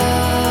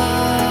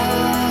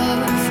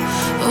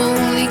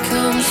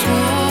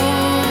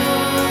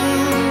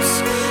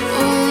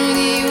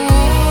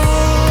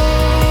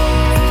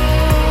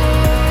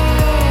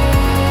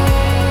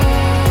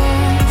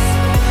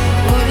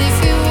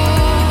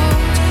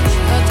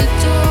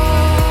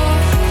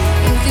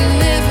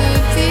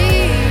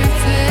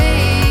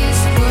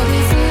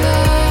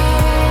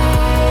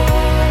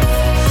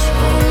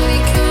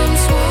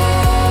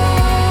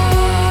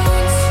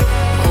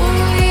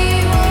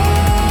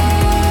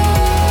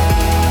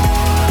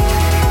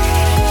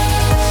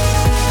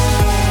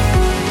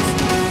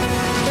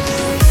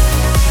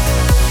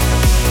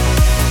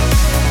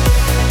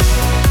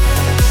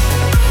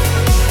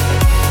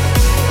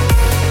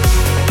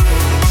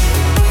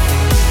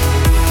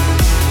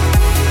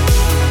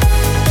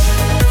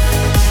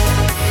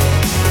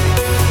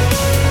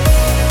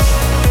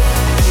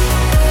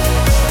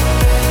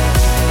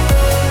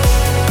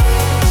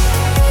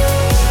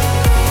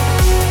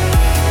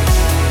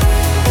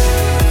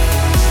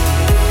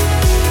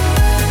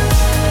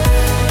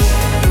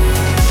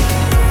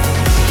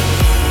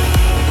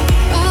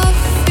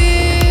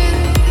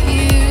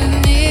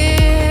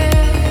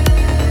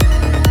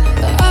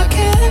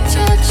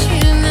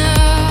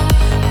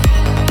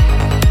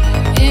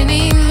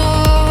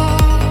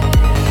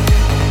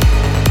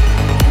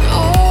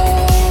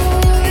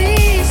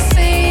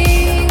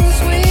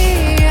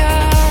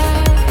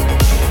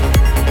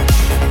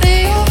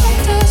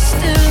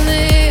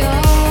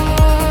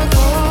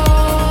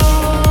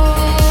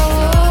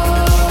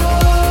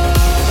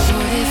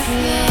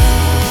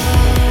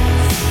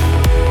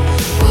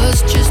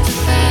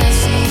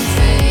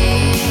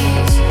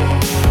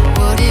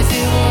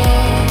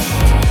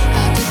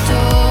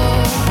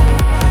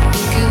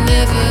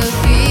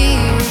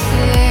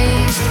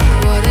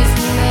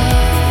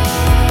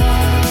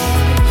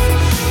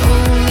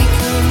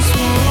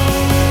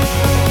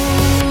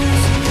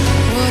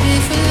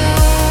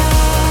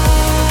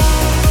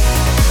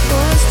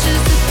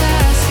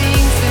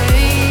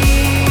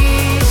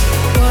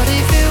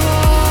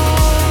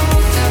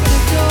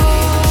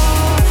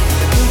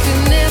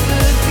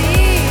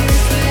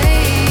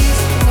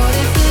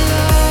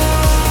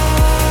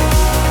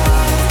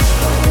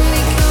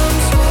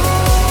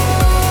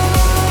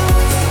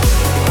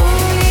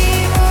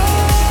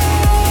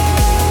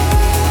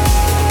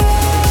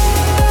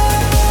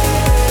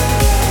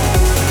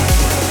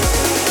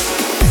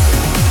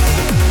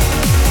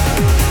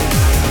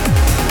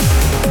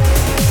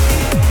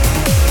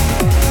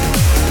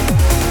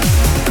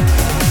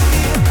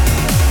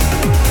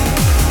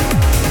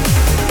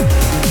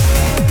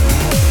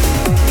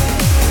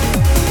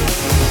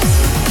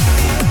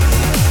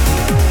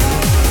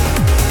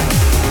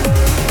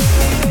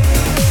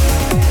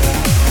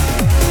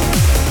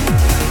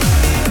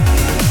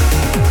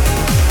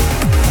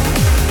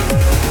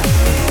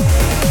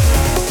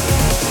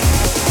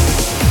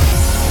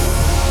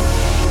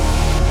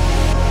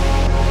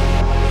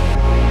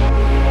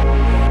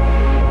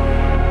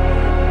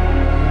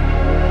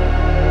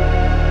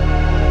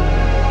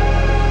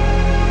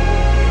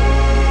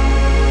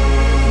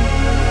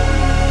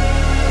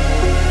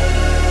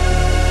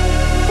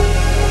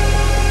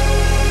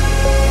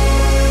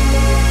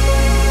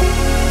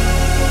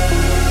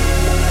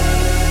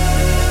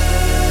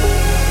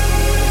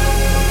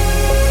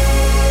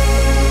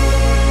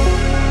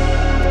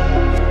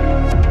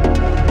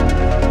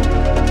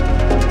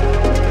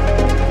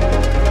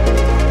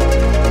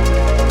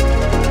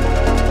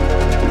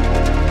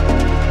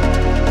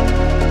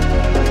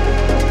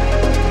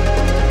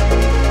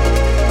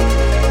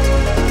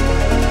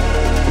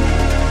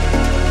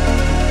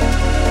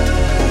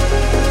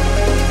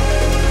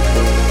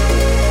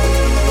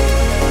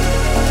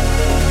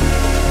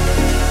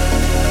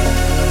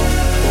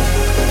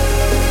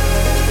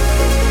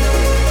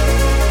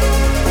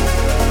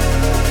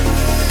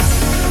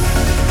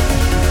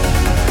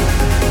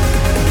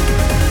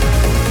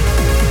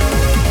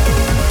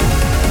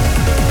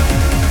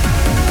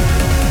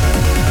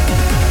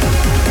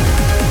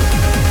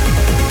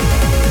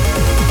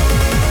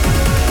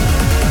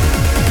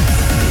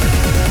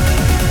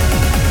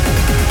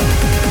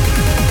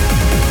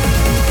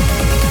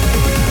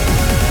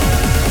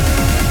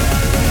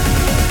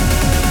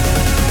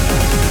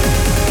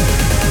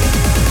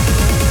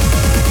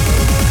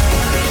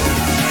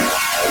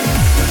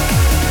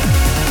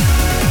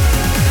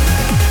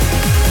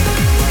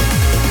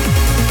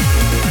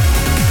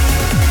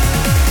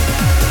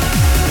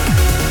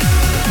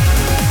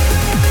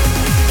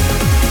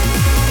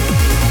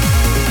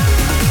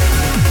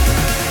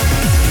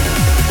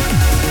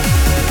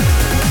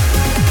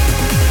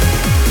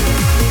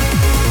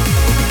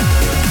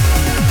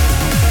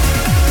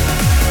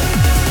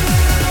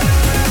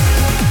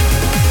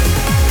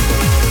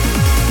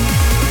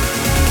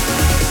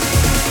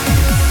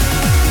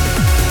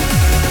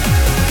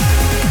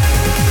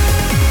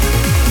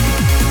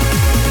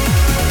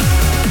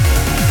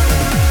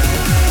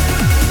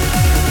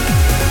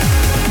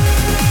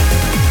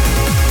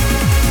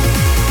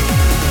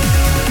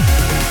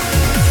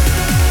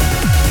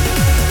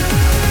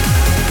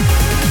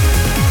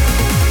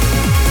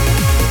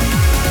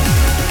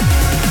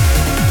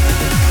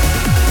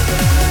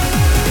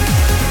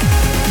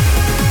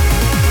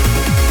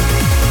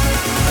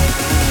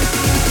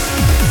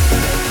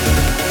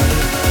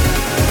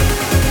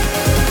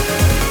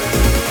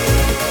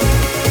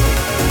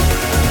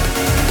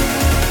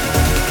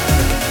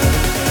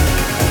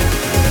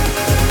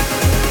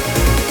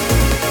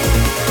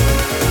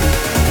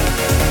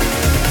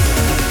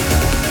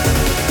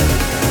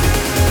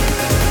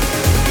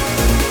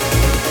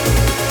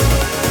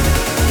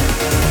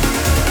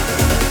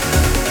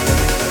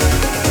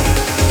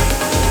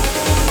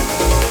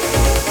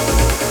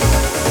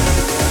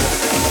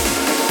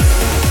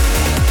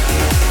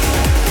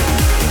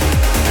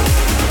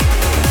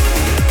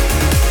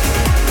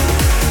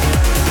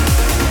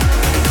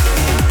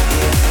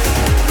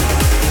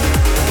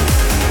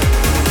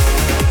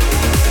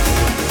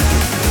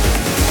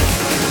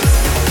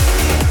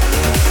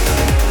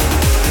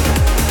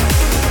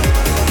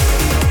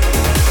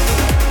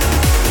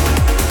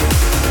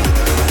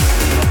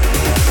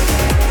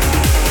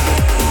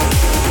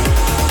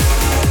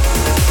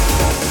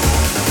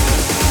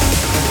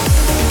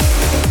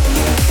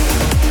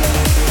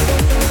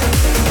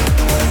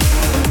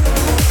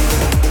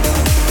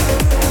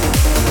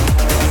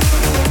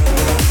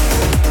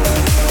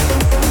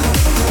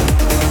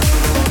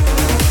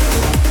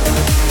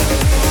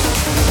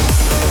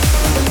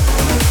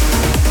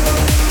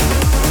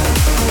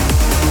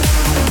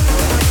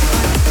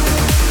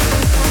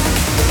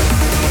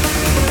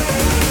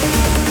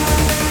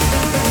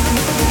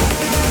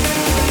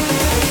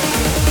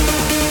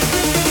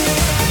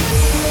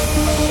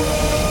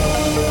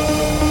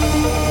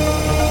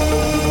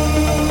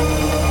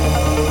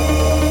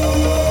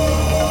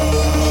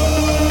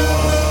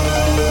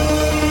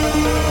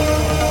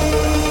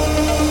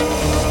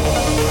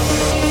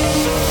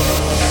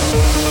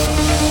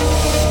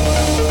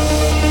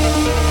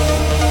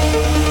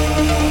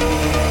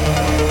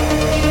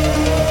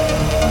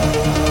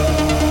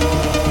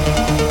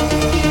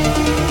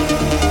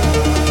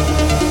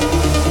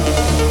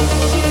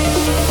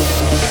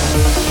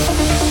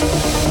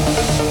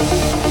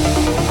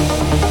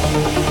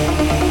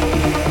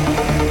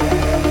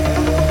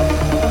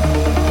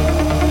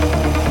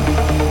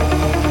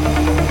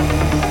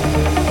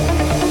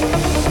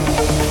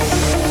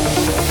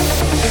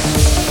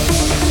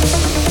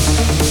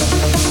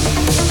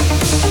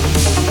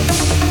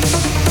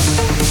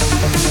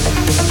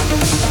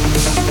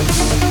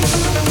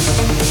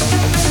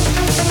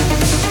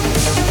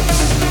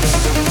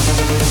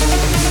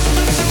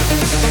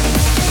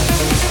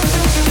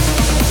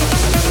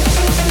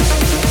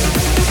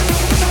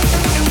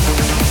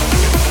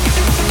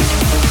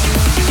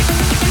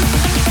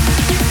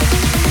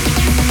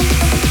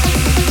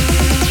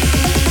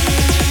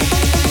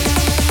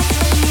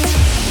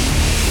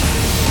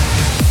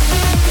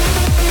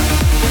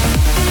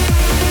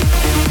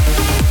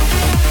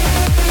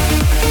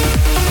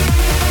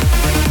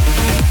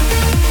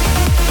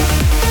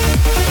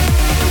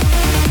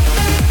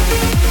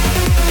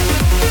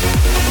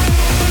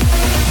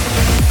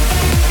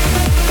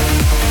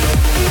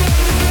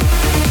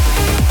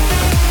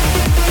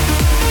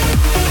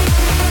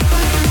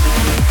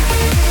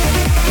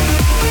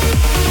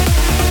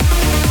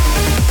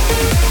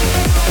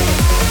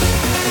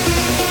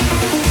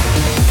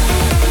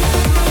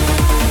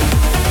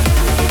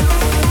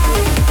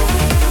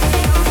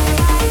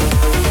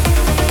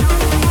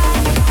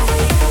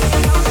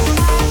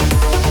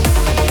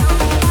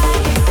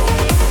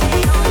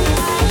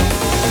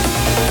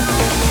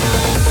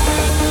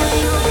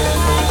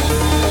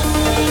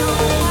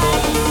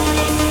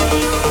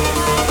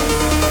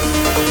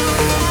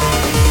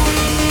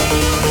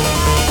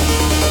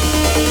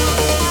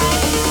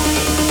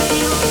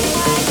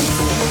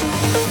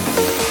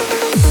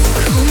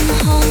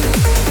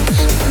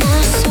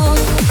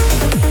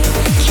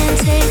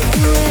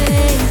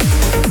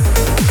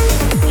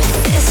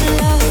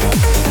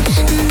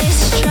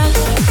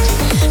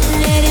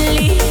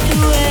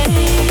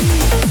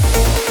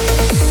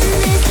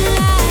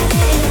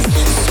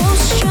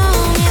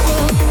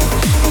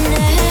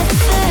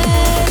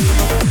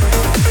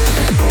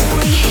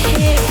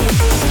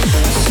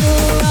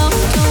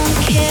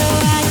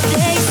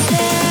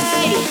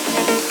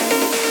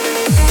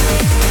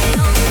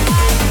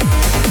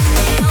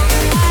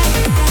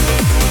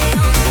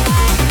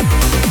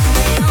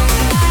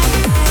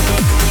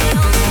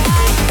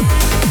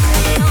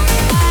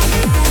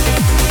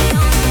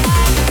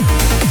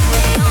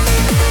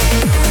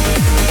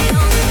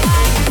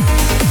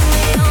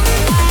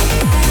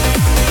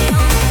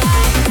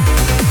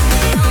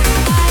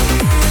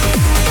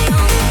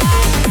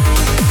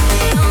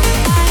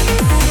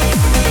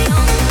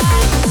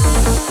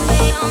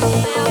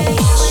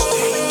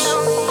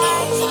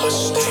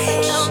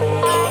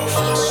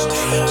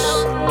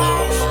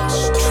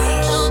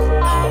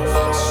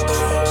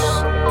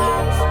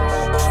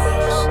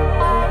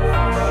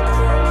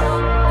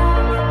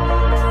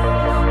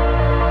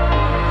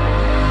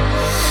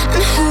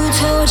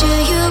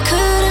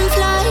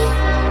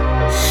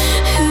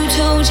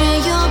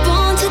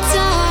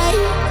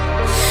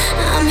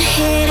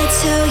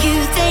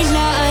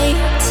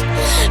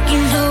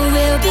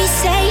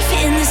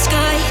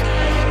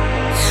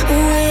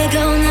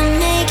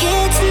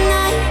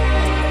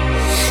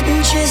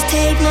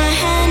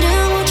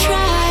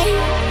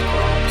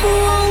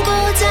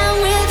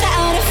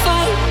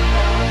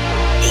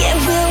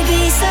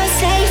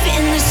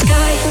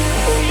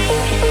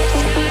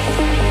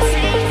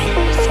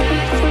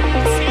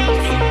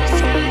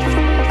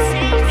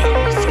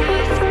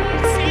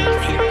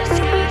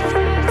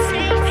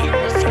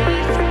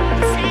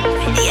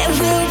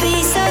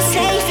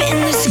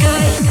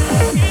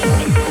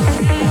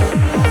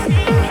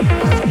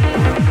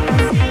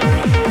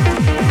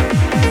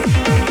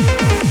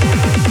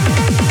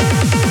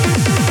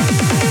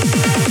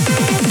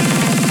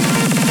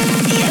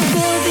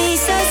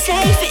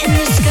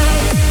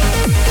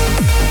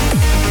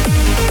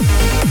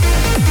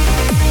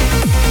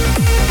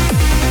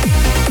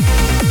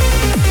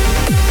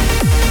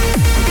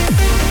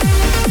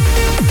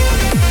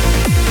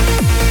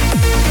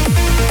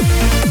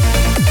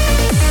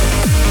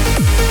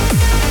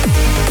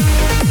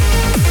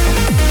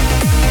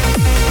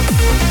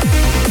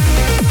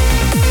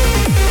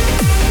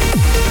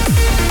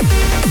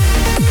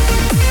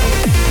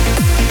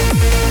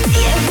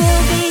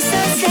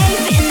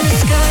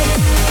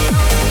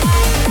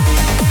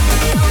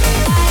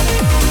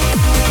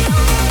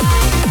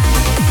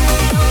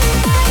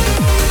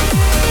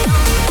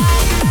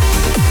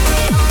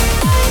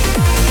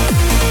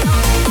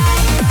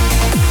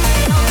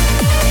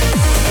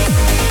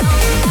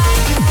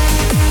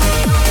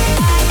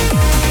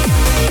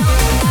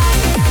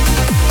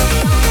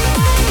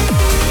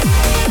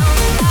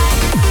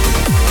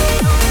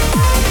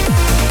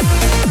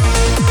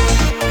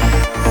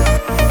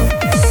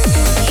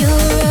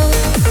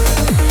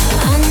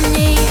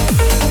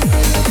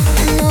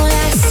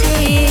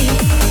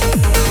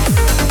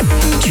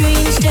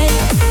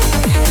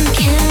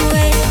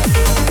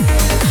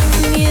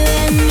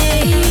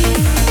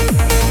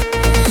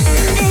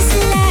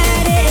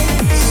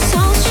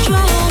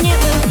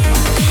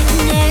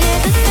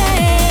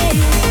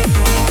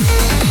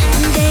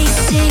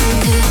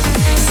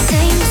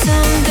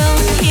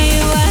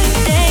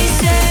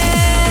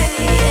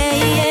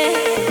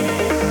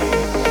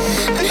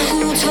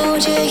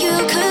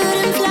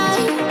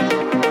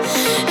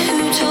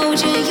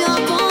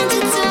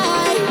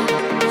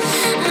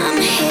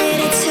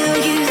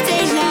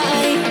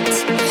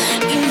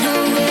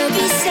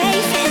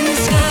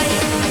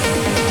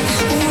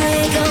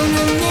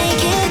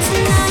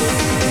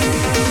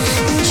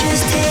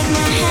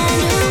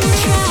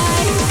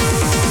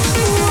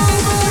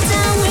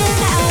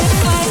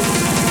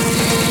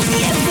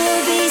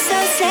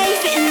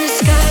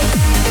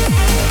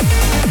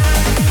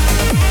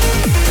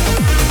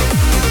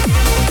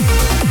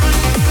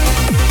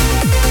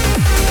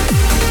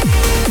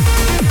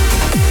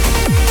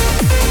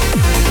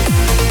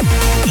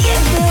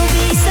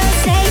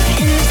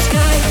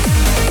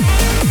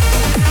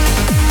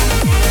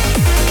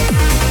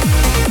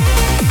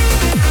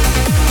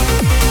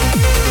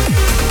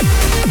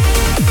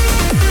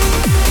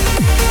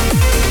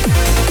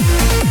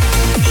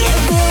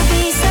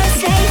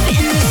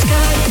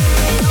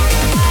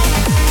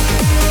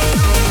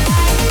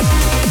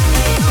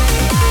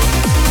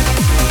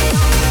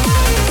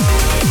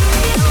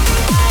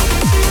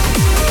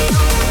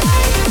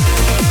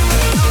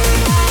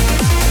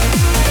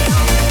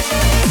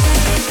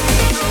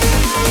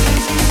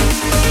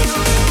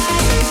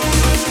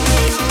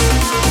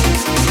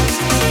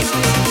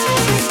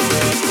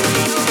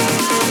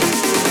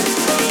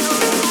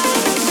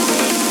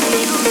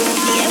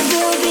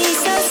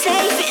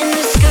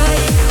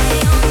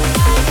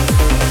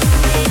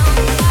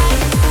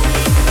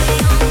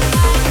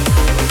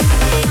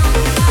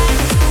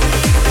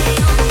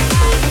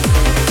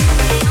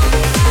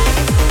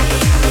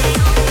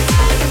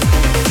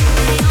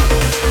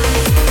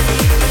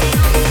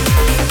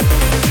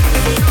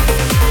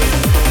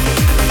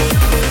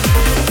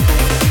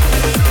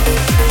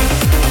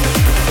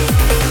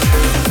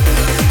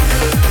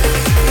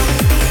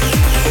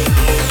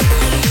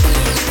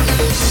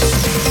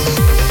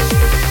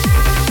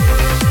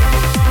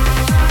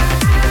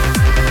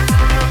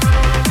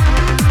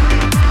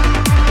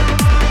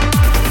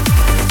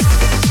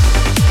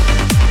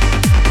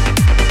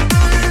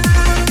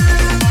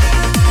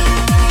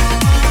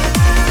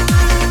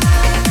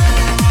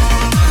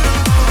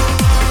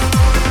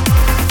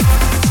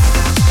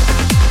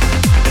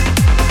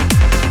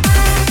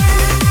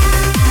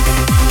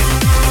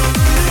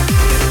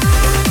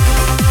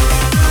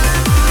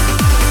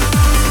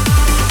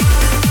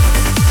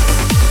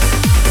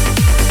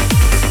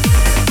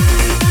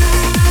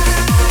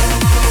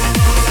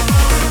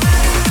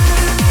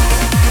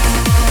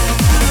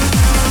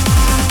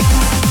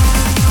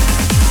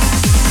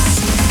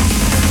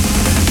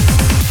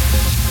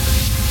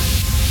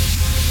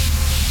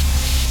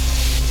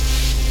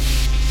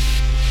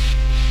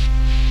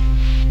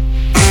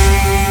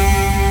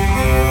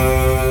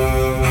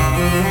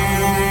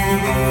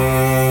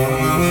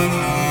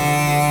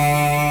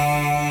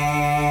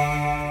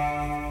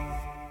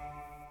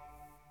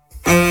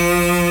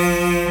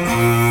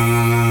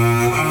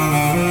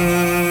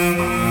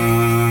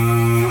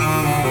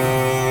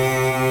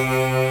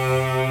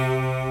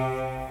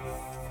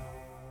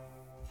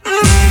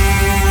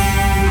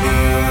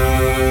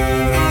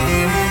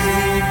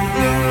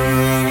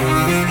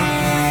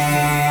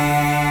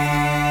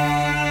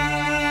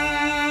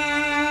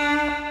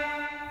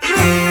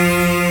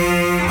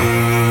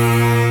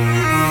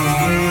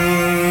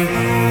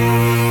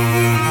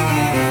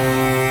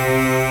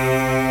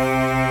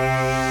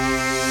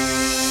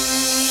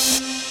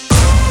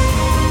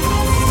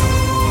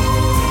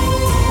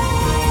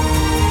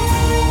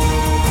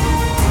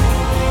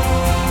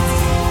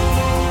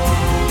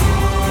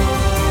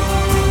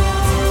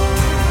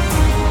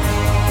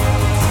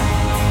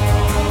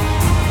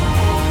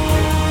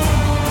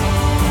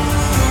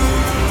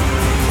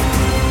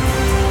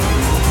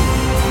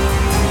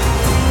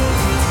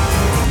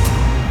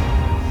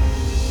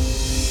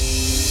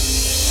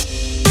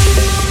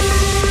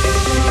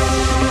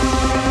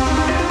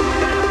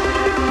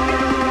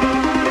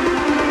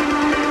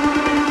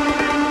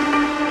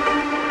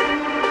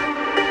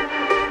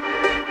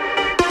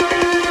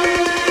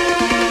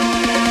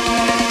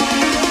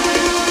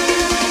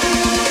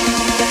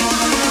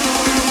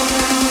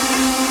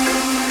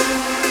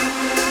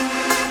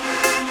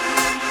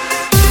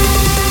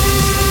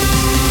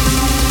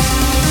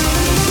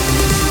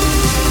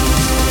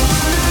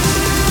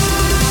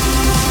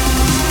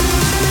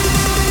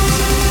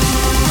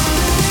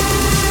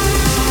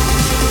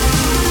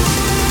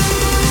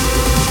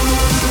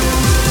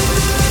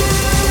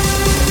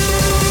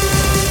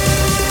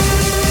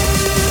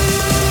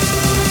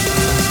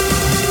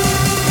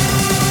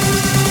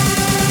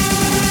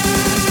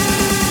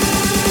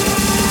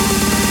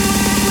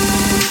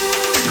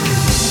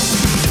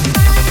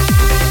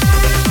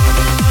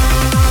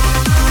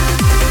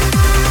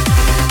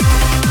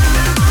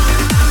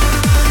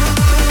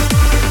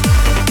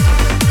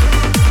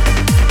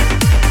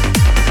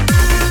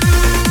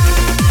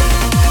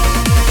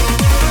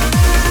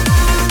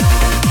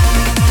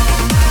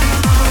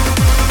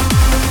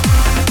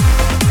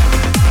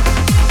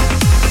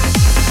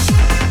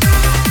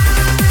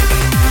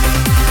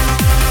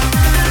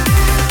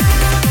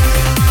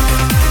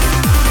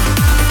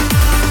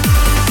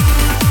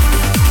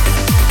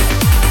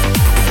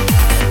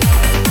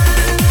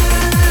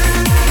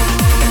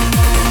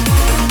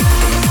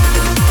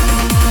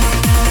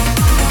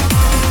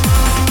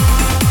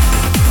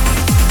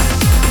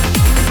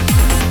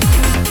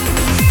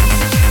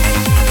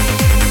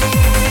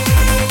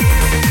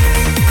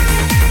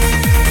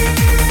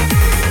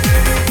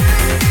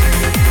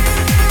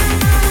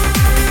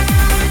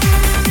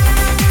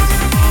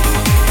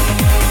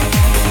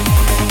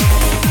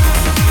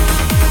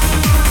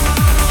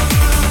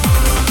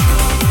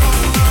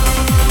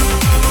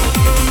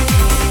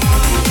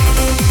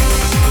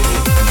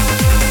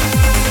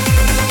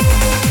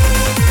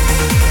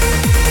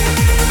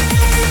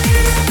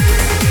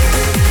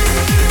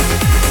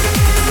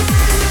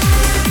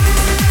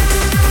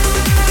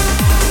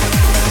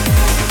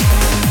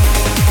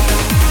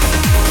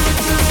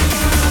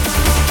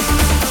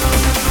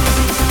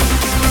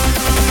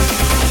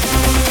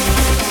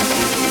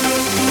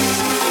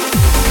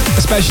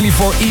especially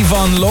for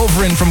Ivan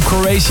Lovren from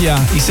Croatia.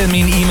 He sent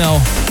me an email,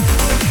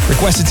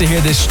 requested to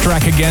hear this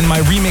track again, my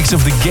remix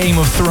of the Game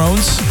of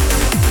Thrones.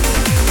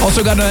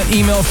 Also got an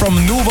email from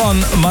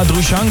Nuvan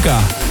Madrushanka.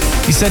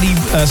 He said he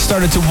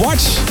started to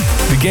watch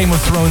the Game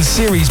of Thrones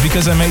series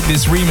because I made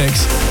this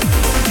remix.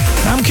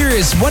 I'm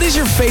curious, what is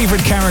your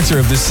favorite character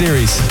of this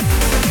series?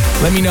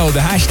 Let me know, the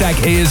hashtag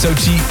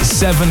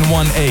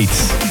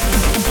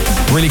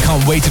ASOT718. Really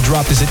can't wait to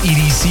drop this at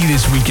EDC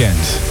this weekend.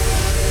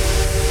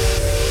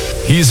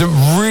 Here's a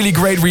really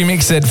great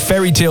remix that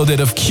Fairy Tale did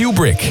of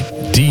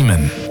Kubrick,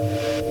 Demon.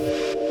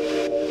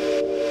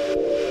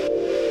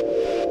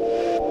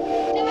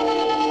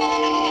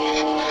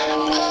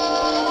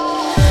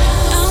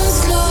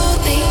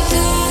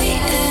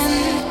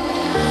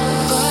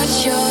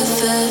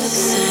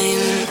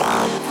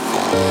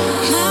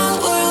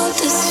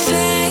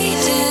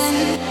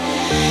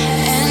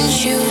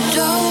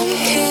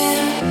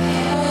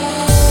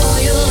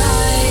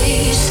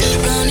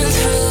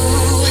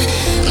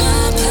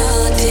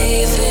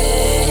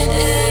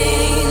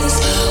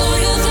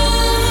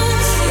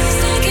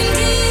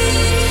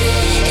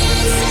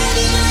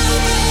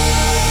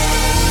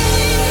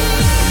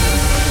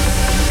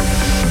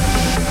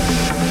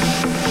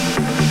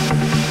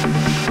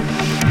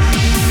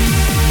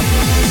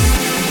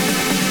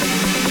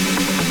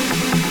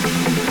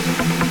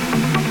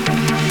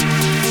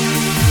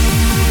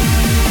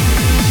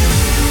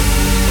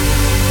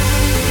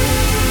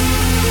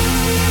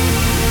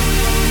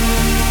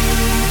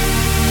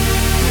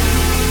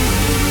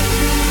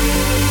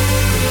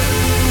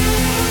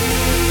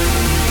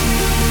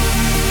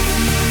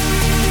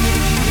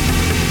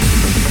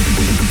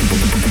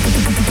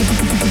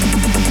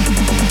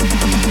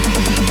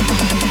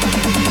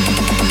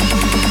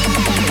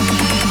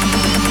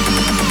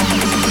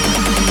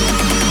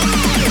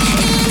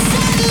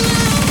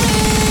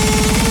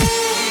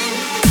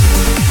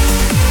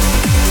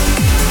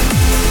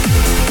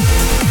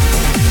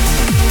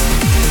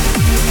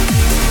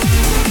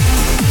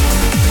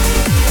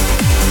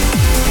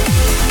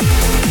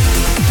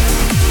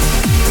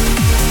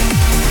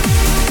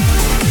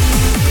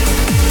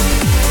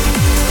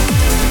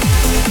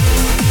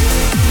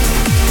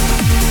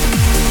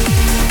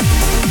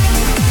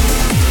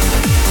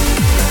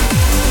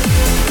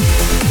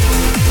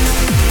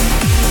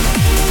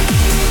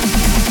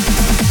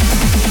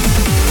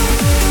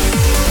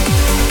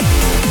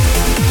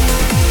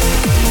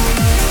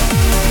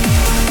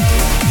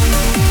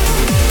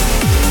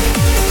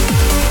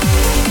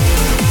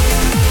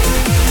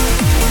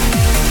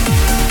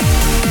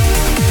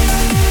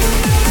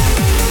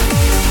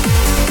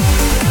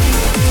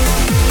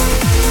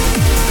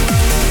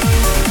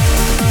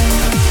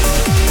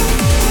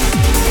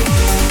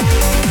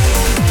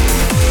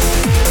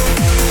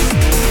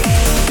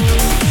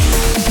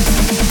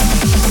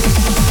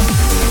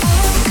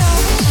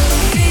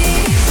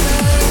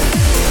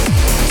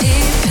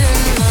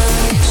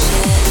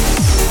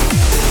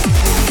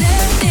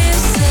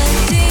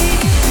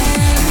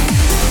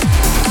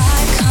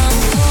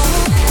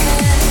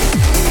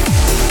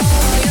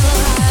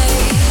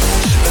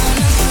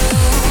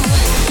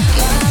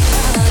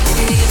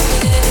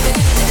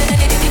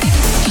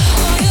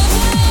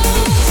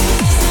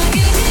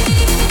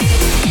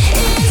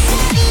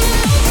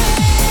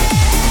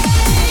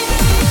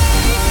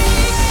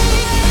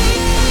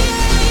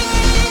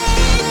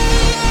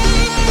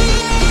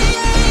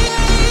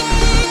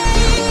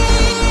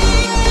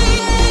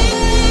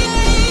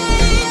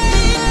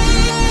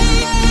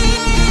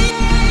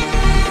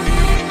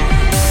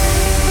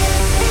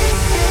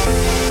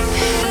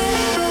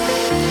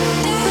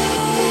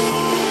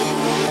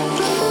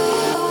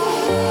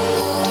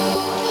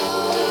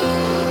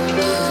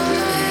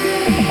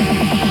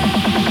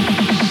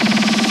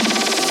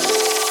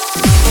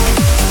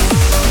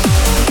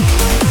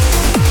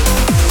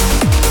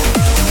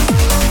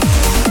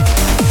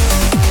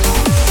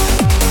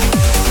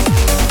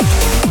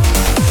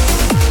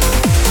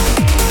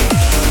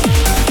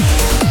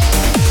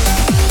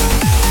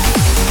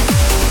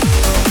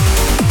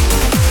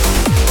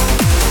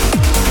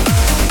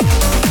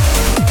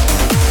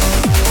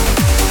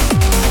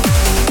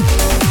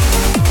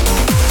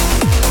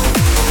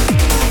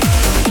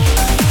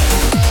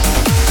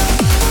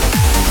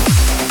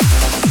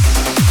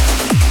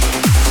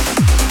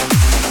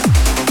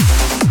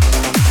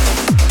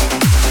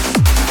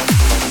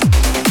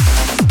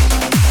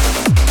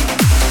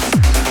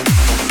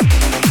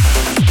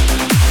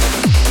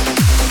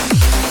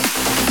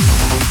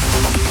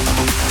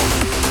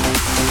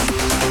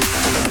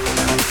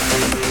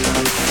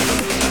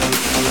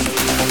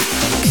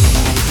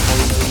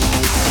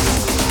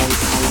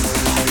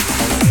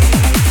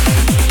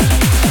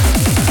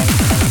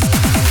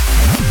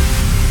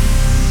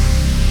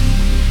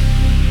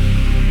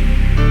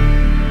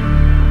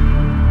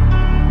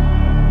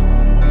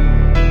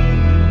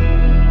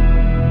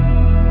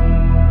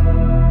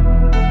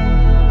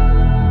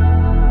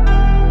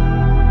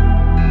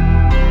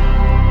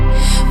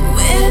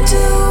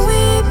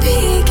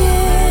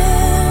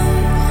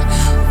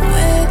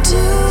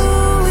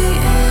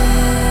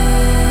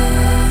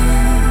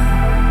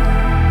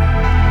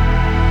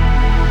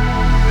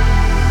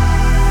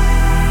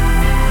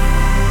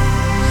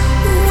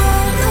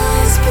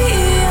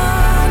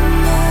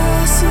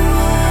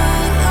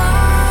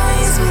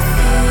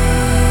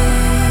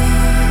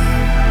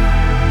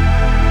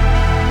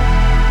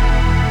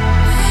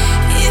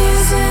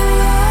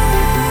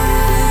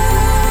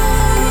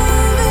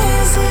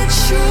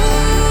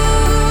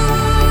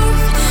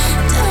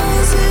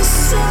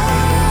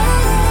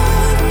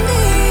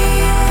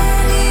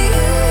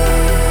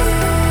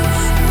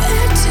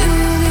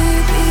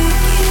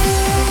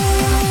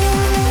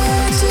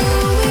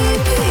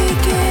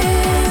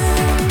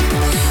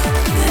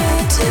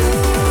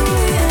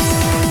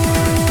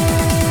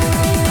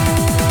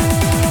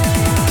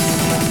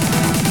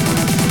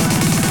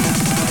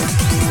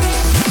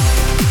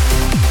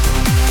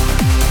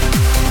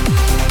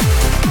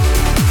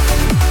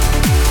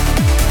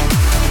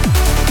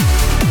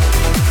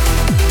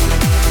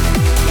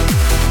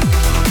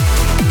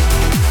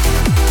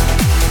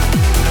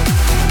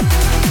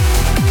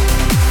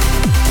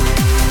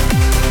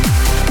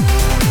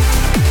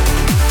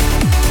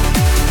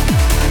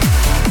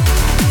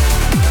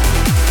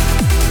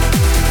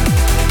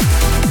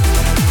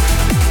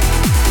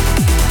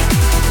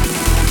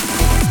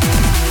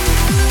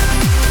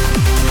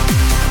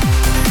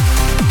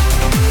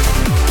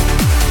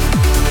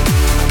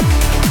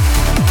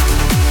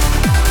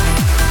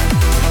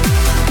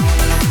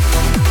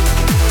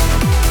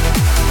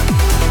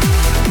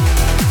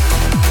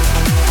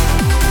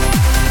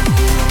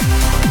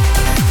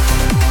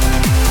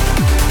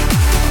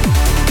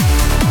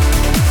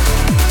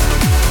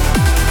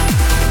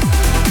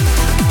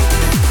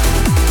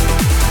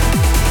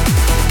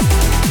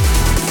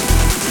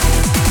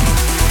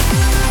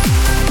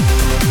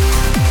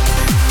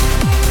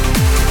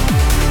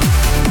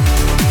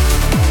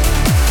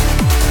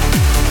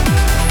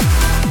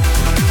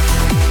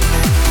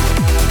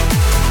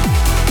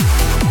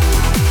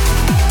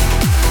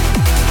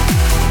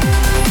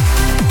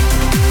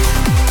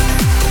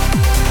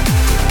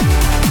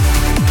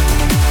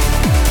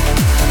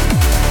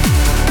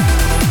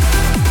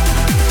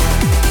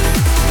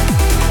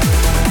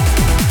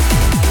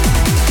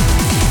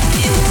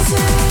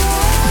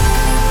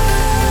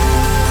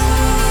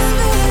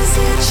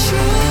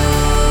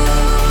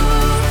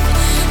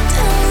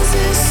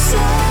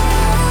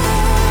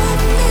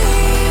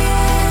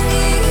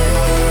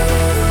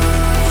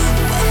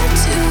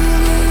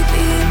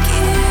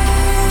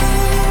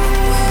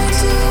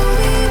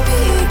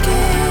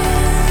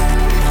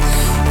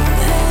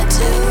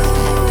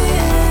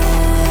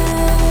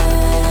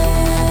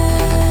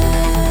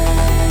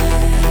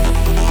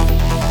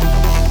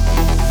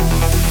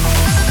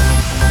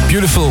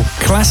 beautiful,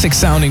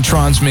 classic-sounding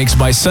trance mix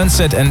by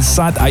Sunset and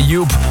Saad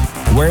Ayub.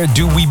 Where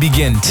do we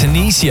begin?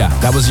 Tunisia,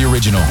 that was the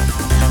original.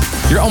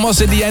 You're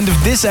almost at the end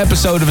of this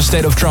episode of A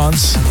State of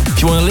Trance.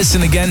 If you want to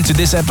listen again to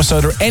this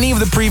episode or any of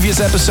the previous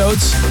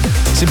episodes,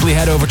 simply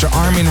head over to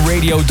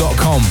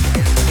arminradio.com.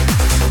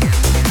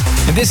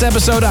 In this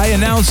episode, I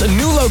announce a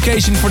new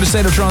location for the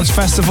State of Trance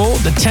Festival.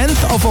 The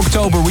 10th of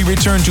October, we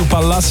return to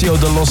Palacio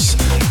de los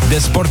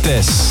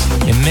Deportes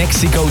in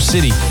Mexico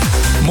City.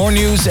 More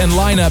news and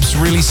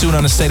lineups really soon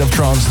on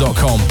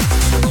thestateoftrance.com.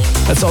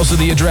 That's also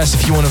the address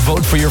if you want to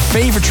vote for your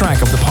favorite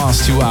track of the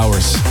past 2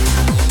 hours.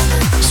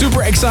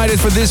 Super excited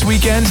for this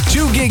weekend.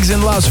 2 gigs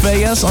in Las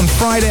Vegas. On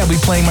Friday, I'll be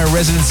playing my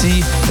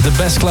residency at the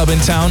best club in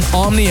town,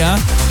 Omnia.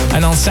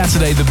 And on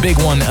Saturday, the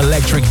big one,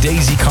 Electric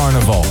Daisy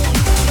Carnival.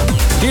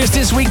 Here's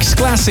this week's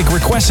classic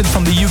requested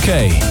from the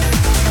UK.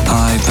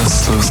 Hi,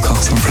 this is Lewis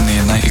Coxon from the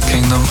United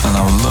Kingdom, and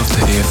I would love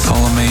to hear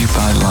Follow Me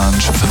by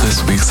Lange for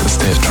this week's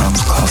Estate Trance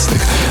Classic,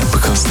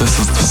 because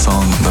this is the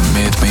song that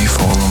made me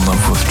fall in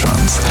love with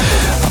trance.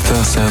 I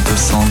first heard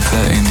this song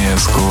 13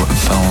 years ago and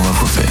fell in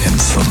love with it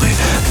instantly.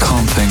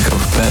 Can't think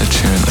of a better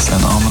tune to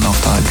send Armin off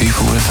to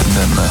Ibiza with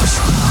than this.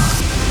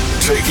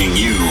 Taking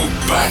you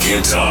back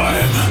in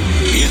time,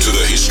 into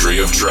the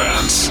history of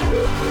trance.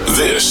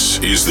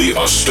 This is the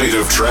A State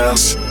of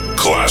Trance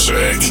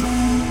Classic.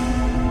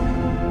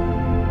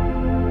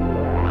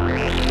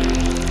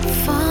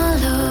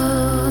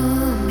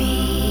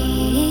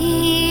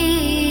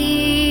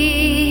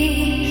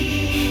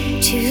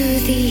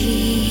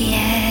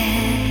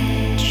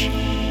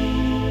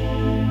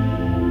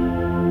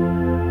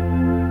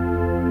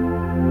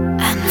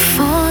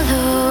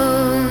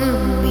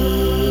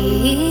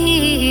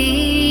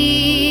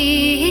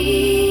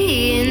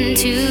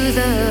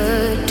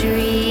 The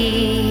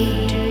dream.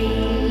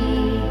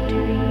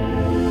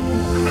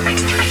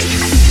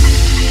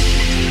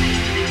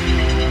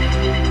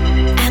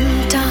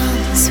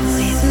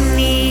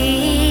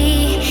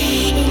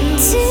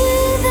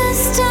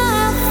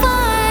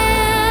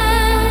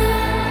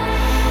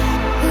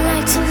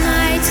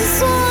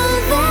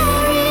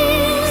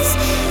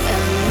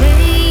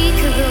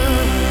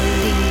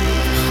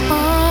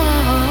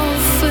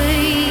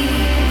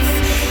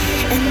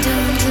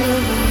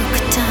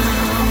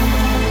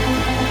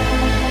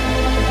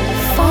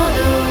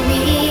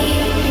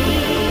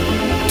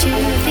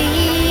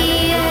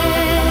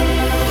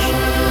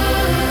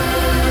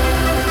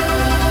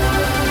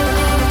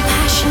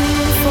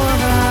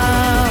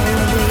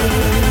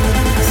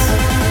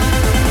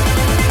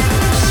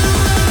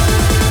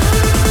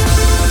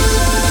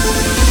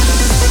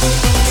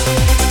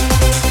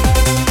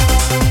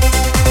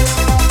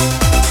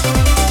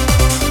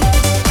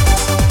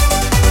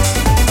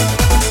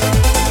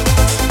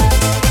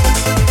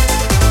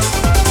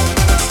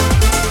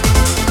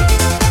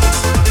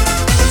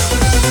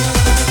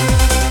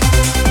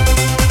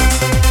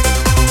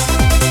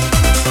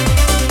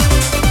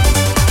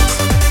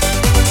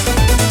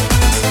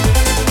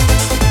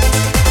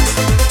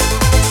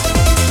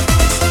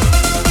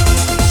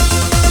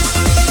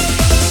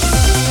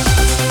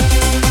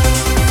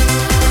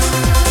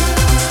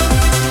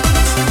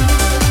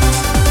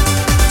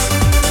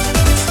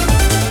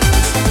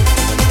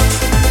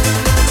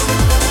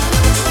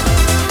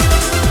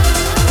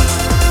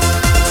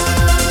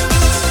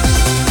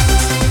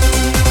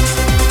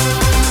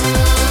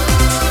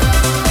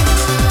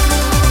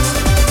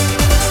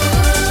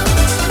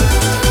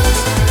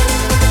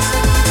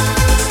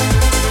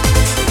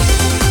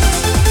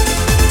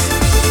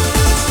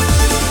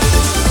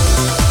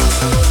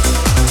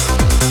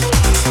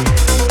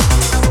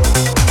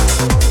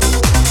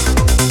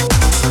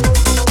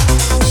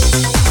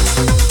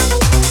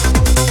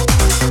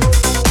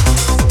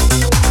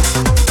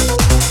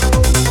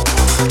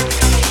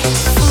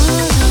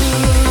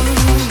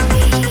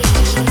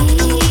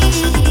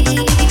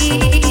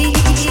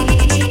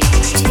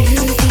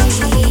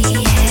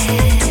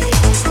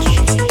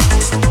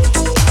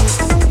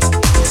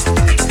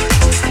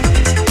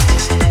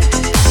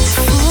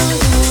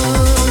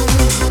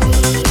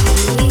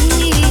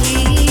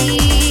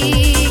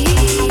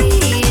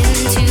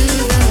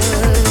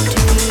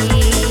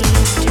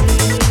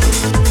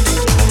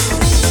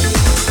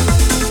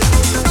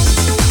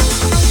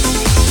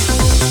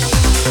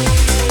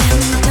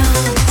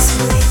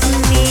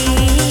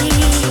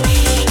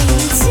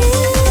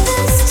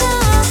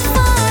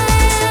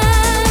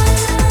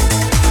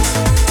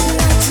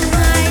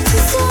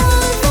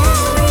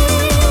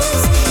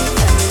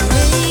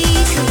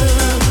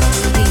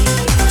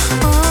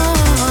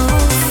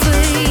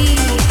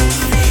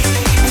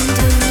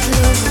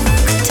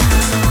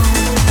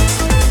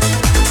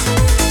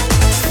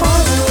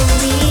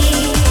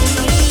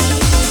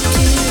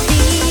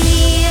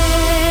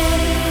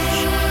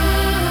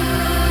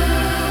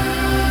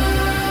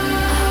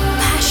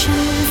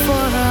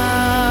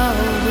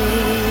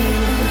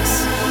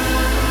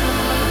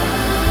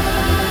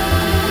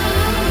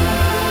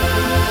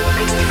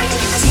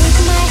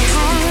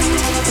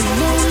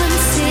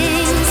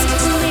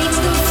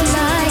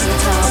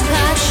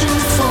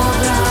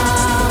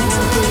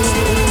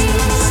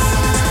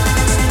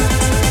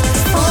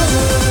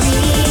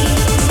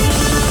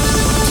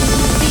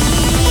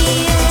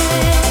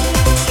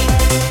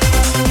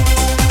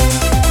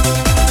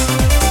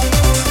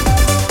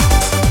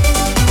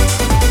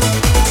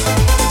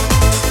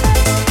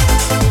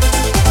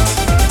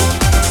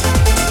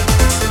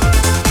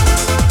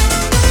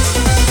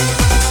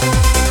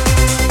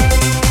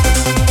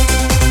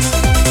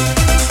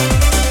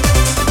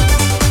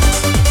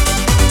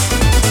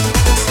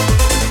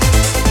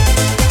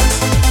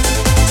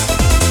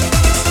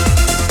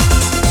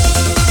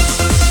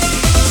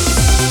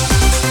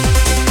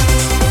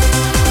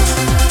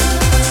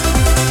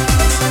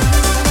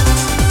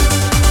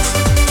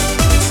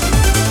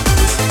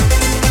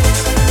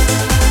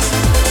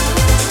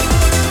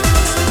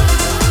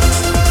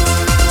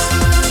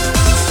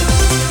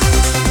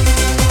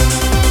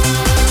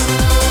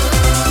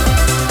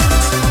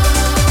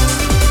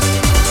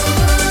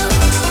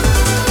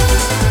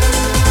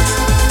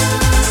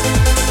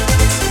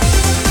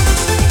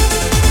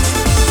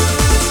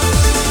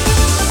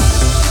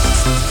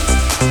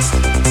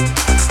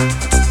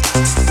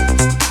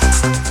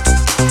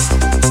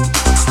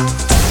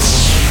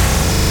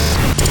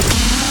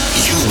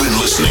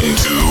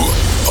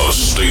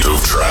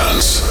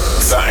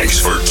 Thanks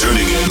for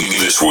tuning in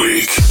this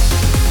week.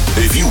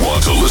 If you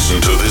want to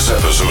listen to this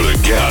episode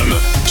again,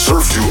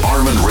 surf to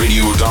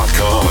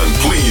ArminRadio.com and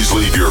please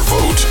leave your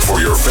vote for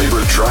your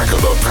favorite track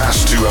of the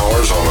past 2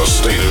 hours on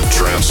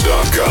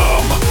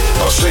AstateOfTrance.com.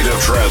 A State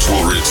of Trance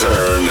will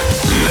return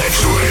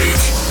next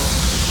week.